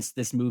convinced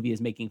this movie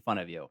is making fun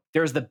of you.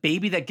 There's the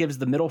baby that gives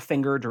the middle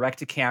finger direct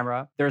to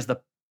camera. There's the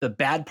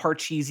bad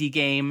Parcheesi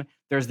game.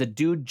 There's the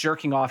dude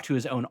jerking off to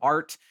his own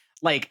art.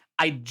 Like,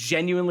 I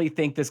genuinely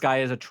think this guy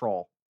is a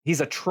troll.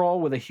 He's a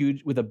troll with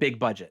a big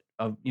budget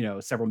of,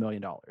 several $1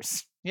 million.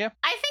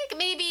 I think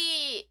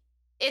maybe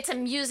it's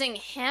amusing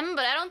him,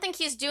 but I don't think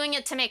he's doing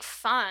it to make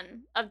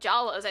fun of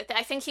Jawas.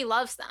 I think he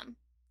loves them.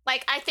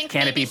 Like, I think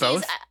Can it maybe be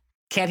both? he's-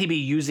 Can't he be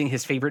using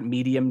his favorite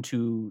medium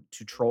to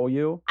troll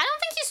you? I don't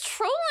think he's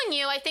trolling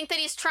you. I think that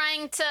he's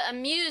trying to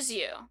amuse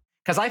you.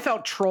 Because I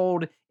felt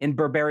trolled in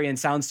Berberian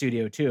Sound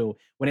Studio too,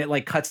 when it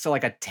like cuts to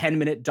like a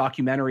 10-minute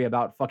documentary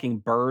about fucking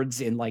birds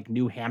in like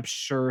New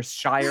Hampshire,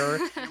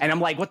 and I'm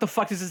like, what the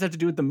fuck does this have to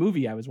do with the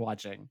movie I was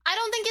watching? I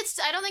don't think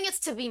it's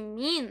to be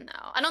mean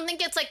though. I don't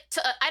think it's like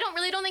I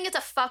don't think it's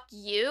a fuck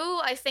you.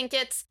 I think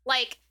it's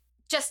like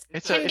just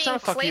It's him not being a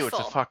fuck playful. you, it's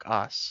a fuck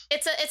us.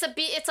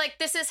 It's like,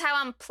 this is how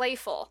I'm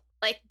playful.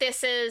 Like,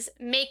 this is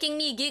making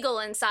me giggle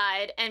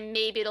inside, and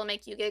maybe it'll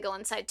make you giggle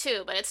inside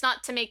too, but it's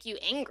not to make you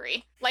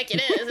angry. Like it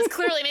is. It's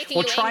clearly making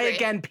Well, you try angry.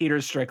 again, Peter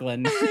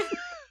Strickland.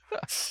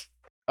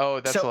 Oh,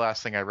 that's So- the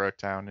last thing I wrote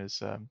down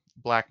is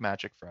Black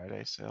Magic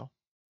Friday sale.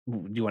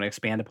 Do you want to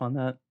expand upon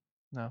that?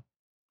 No.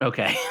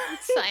 Okay.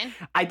 It's fine.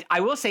 I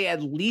will say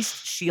at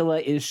least Sheila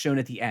is shown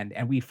at the end,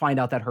 and we find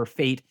out that her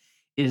fate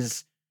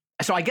is.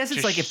 So I guess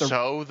it's To like if the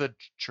sew the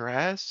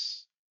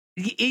dress.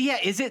 yeah,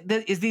 is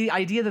the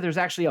idea that there's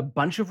actually a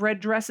bunch of red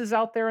dresses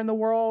out there in the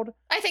world?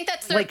 I think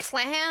that's their Like-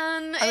 plan.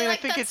 I mean,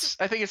 Like,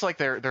 I think it's like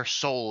their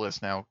soul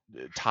is now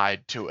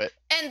tied to it.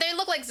 and they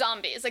look like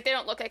zombies. Like, they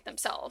don't look like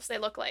themselves. They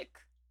look like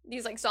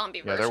these like zombie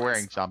Yeah, versions. they're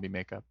wearing zombie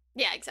makeup.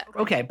 Yeah, exactly.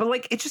 Okay, but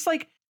like it's just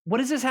like, what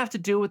does this have to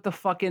do with the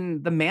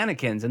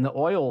mannequins and the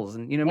oils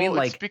and you know what I mean?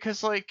 Well, it's Like,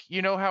 because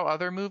you know how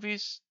other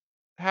movies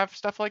have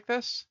stuff like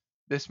this?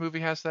 This movie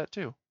has that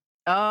too.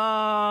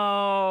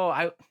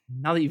 now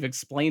that you've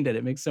explained it,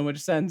 it makes so much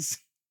sense.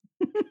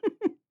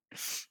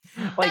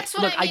 That's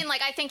what I mean.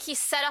 Like, I think he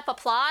set up a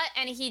plot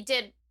and he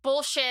did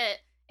bullshit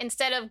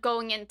instead of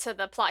going into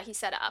the plot he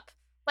set up.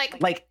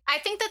 Like I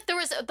think that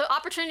the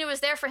opportunity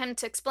was there for him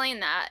to explain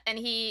that, and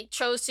he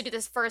chose to do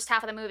this first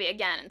half of the movie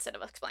again instead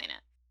of explain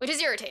it, which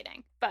is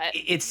irritating. But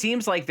it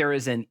seems like there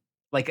is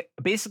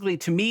basically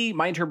to me,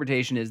 my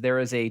interpretation is there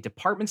is a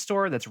department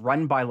store that's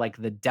run by like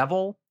the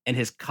devil and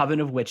his coven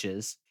of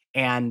witches,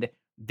 and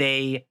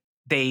they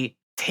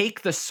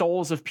take the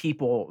souls of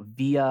people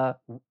via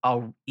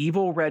a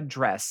evil red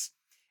dress,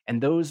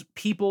 and those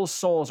people's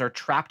souls are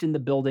trapped in the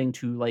building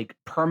to like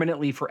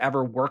permanently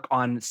forever work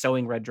on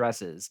sewing red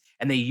dresses,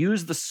 and they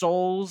use the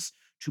souls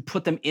to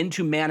put them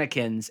into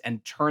mannequins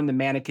and turn the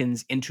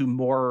mannequins into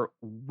more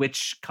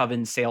witch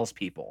coven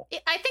salespeople.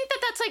 I think that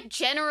that's like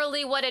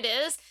generally what it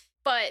is.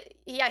 But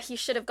yeah, he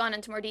should have gone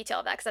into more detail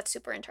of that because that's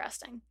super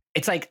interesting.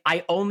 It's like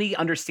I only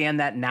understand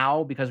that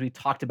now because we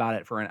talked about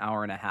it for an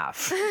hour and a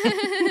half.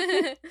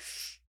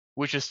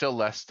 Which is still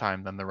less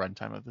time than the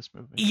runtime of this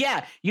movie.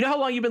 Yeah, you know how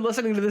long you've been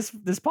listening to this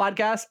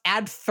podcast?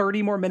 Add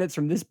 30 more minutes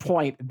from this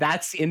point.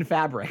 That's in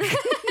fabric.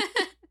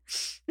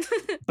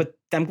 But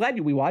I'm glad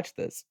we watched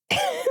this.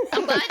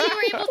 I'm glad you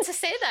were able to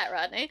say that,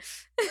 Rodney.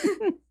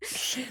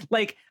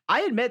 Like,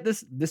 I admit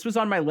this was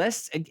on my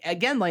list.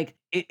 Again, like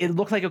it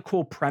looked like a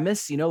cool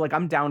premise, you know, like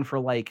I'm down for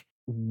like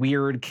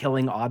weird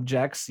killing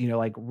objects, you know,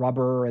 like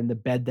Rubber and the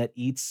Bed That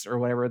Eats or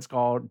whatever it's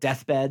called,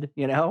 Deathbed,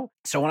 you know?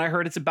 So when I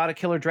heard it's about a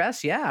killer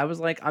dress, yeah, I was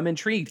like, I'm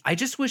intrigued. I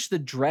just wish the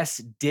dress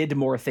did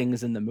more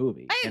things in the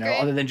movie, I you know, agree.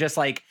 other than just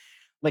like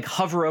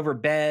hover over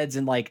beds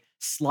and like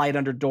slide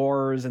under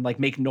doors and like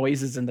make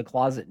noises in the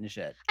closet and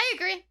shit. I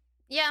agree.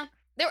 Yeah.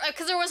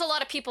 Because there was a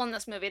lot of people in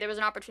this movie. There was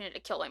an opportunity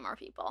to kill way more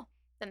people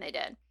than they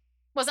did.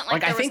 Wasn't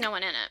like there was no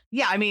one in it.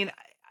 Yeah, I mean,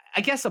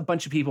 I guess a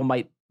bunch of people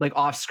might like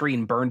off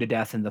screen burn to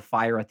death in the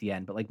fire at the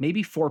end, but like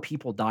maybe 4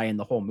 people die in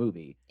the whole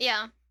movie.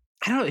 Yeah.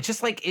 I don't know. It's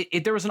just like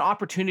there was an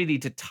opportunity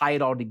to tie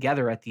it all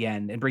together at the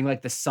end and bring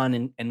like the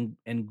son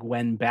and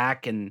Gwen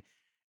back, and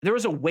there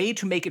was a way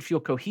to make it feel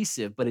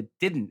cohesive, but it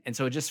didn't, and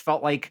so it just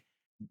felt like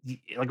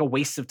a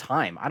waste of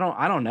time. I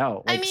don't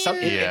know. Like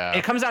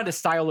it comes down to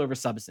style over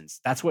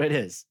substance. That's what it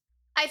is.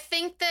 I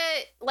think that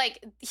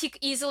like he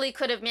easily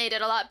could have made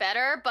it a lot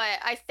better, but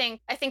I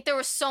think there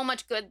was so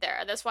much good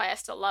there. That's why I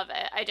still love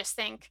it. I just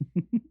think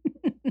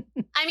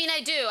I mean,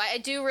 I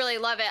do really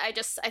love it. I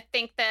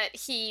think that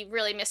he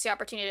really missed the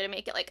opportunity to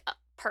make it like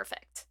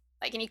perfect.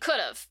 Like, and he could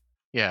have.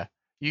 Yeah.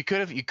 You could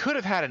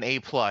have had an A+,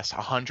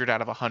 100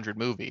 out of 100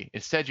 movie.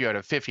 Instead, you had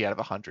a 50 out of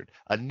 100,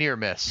 a near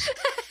miss.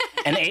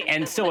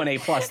 And still an A+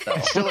 though.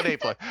 Still an A+,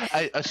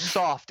 a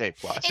soft A+.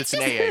 It's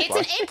an A+. It's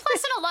an A+ in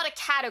a lot of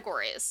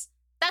categories.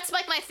 That's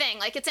like my thing.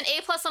 Like, it's an A+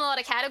 in a lot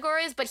of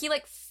categories, but he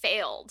like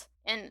failed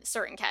in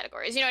certain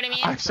categories. You know what I mean?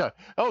 I'm sorry.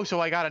 Oh, so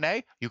I got an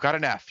A, you got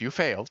an F. You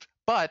failed,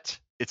 but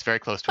it's very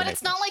close to but an A+. But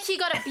it's not like he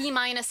got a B-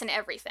 in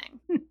everything.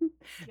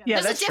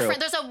 Yeah, that's true.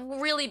 There's a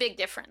really big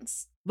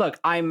difference. Look,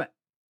 I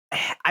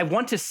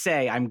want to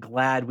say I'm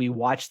glad we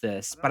watched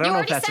this, but I don't know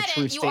if that's a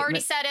true statement. You already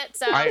said it,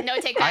 so no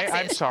take back.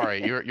 I'm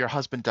sorry. Your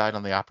husband died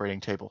on the operating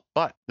table,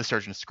 but the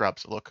surgeon's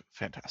scrubs look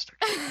fantastic.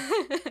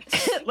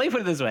 Let me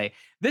put it this way.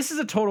 This is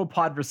a total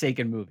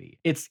Podforsaken movie.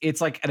 It's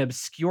like an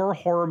obscure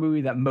horror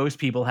movie that most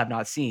people have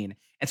not seen.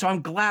 And so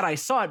I'm glad I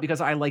saw it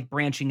because I like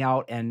branching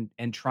out and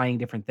trying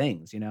different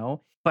things, you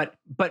know? But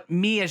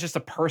me as just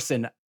a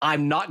person,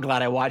 I'm not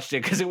glad I watched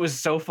it because it was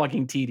so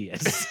fucking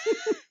tedious.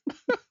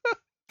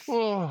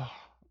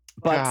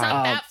 But it's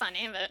not that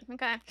funny, but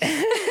okay.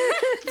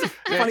 It's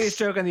the funniest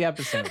joke in the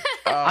episode.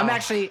 I'm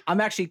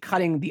actually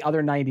cutting the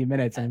other 90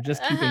 minutes and I'm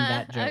just keeping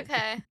that joke.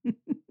 Okay.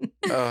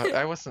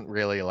 I wasn't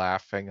really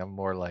laughing. I'm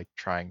more like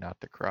trying not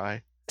to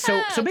cry.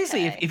 So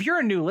basically, if you're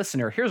a new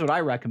listener, here's what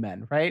I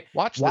recommend, right?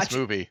 Watch this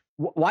movie.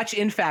 Watch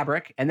In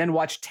Fabric and then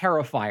watch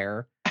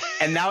Terrifier.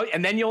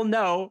 and then you'll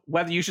know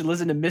whether you should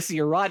listen to Missy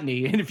or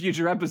Rodney in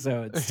future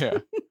episodes. Yeah.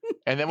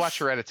 And then watch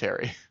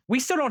Hereditary.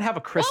 We still don't have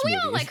a Chris movie.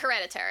 We all like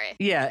Hereditary.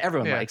 Yeah,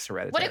 everyone likes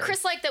Hereditary. What did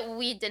Chris like that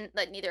we didn't,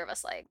 that neither of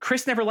us like?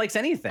 Chris never likes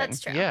anything.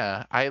 That's true.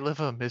 Yeah, I live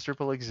a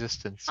miserable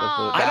existence of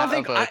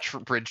a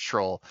bridge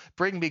troll.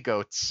 Bring me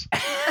goats.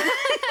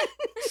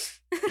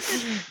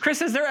 Chris,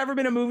 has there ever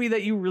been a movie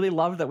that you really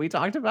loved that we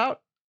talked about?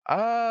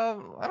 I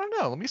don't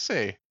know. Let me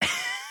see.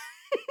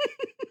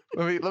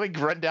 let me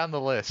run down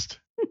the list.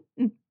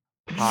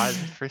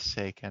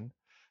 Podforsaken.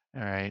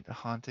 All right. The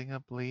Haunting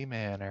of Bly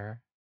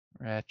Manor.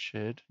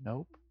 Wretched.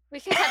 Nope.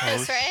 We can cut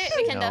this, right?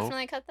 We can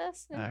definitely cut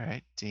this. All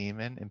right.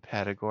 Demon.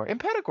 Impetigore.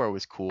 Impetigore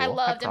was cool. I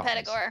loved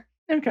Impetigore.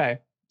 Okay.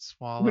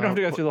 Swallow. We don't have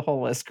to go through the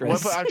whole list,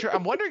 Chris.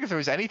 I'm wondering if there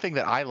was anything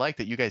that I liked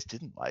that you guys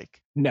didn't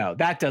like. No,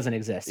 that doesn't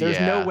exist. There's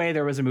no way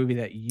there was a movie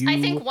that you...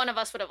 I think one of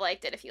us would have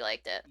liked it if you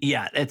liked it.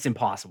 Yeah, it's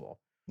impossible.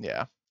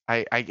 Yeah.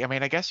 I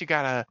mean, I guess you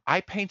gotta...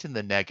 I paint in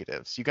the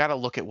negatives. You gotta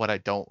look at what I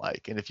don't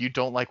like. And if you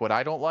don't like what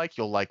I don't like,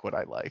 you'll like what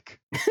I like.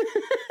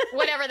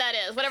 Whatever that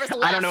is. Whatever's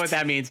left. I don't know what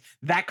that means.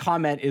 That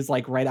comment is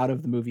like right out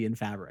of the movie In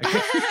Fabric.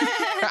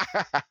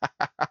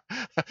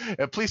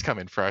 Please come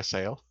in for our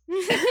sale.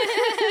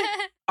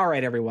 All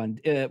right, everyone.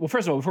 Well,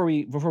 first of all, before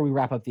we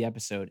wrap up the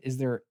episode, is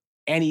there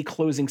any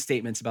closing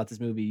statements about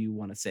this movie you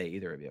want to say,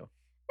 either of you?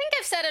 I think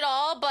I've said it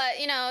all, but,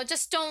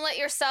 just don't let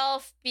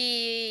yourself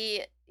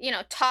be,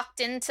 talked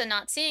into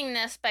not seeing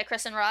this by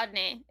Chris and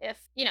Rodney if,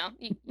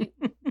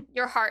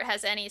 your heart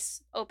has any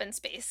open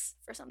space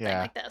for something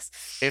like this.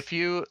 If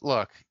you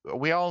look,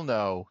 we all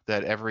know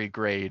that every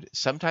grade,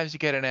 sometimes you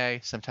get an A,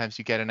 sometimes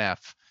you get an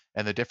F,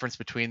 and the difference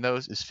between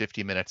those is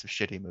 50 minutes of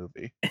shitty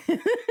movie.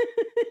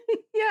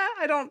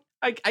 Yeah,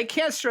 I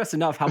can't stress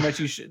enough how much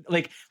you should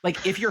like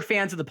if you're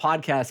fans of the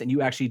podcast and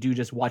you actually do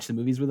just watch the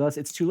movies with us,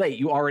 it's too late.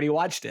 You already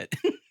watched it.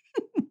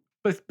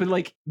 But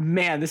like,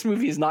 man, this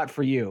movie is not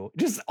for you.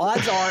 Just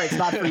odds are it's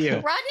not for you.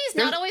 Rodney's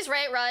not always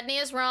right. Rodney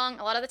is wrong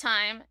a lot of the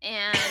time.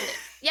 And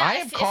yeah, I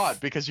am caught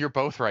because you're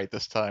both right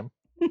this time.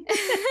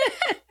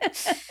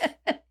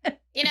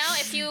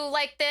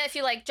 If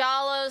you like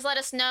Jawlos, let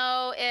us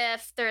know.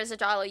 If there is a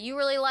Jawlo you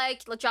really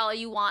like Jawlo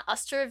you want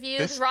us to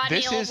review.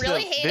 Rodney will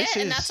really hate it,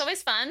 and that's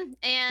always fun.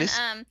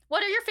 And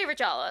what are your favorite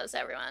Jawlos,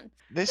 everyone?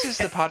 This is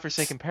the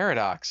Podforsaken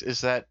paradox,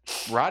 is that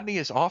Rodney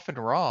is often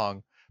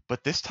wrong,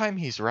 but this time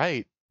he's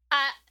right.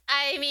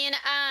 I mean,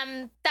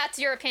 that's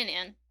your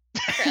opinion,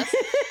 Chris.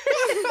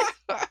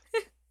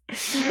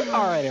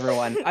 All right,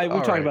 everyone. We'll All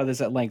talk right. about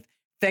this at length.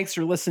 Thanks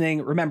for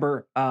listening.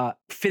 Remember,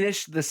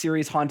 finish the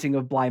series Haunting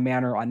of Bly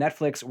Manor on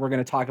Netflix. We're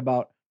going to talk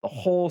about the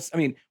whole. I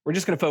mean, we're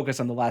just going to focus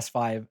on the last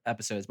 5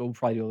 episodes, but we'll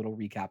probably do a little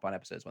recap on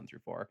episodes 1 through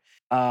 4.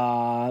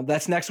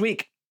 That's next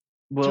week.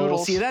 We'll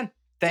Toodles. see you then.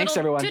 Thanks,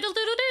 everyone. Doodle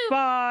doodle doo.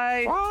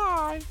 Bye.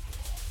 Bye.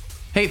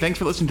 Hey, thanks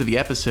for listening to the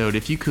episode.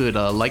 If you could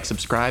like,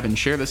 subscribe, and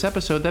share this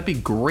episode, that'd be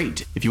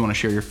great. If you want to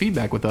share your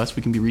feedback with us,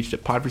 we can be reached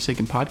at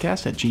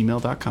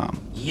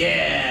podforsakenpodcast@gmail.com.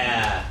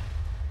 Yeah.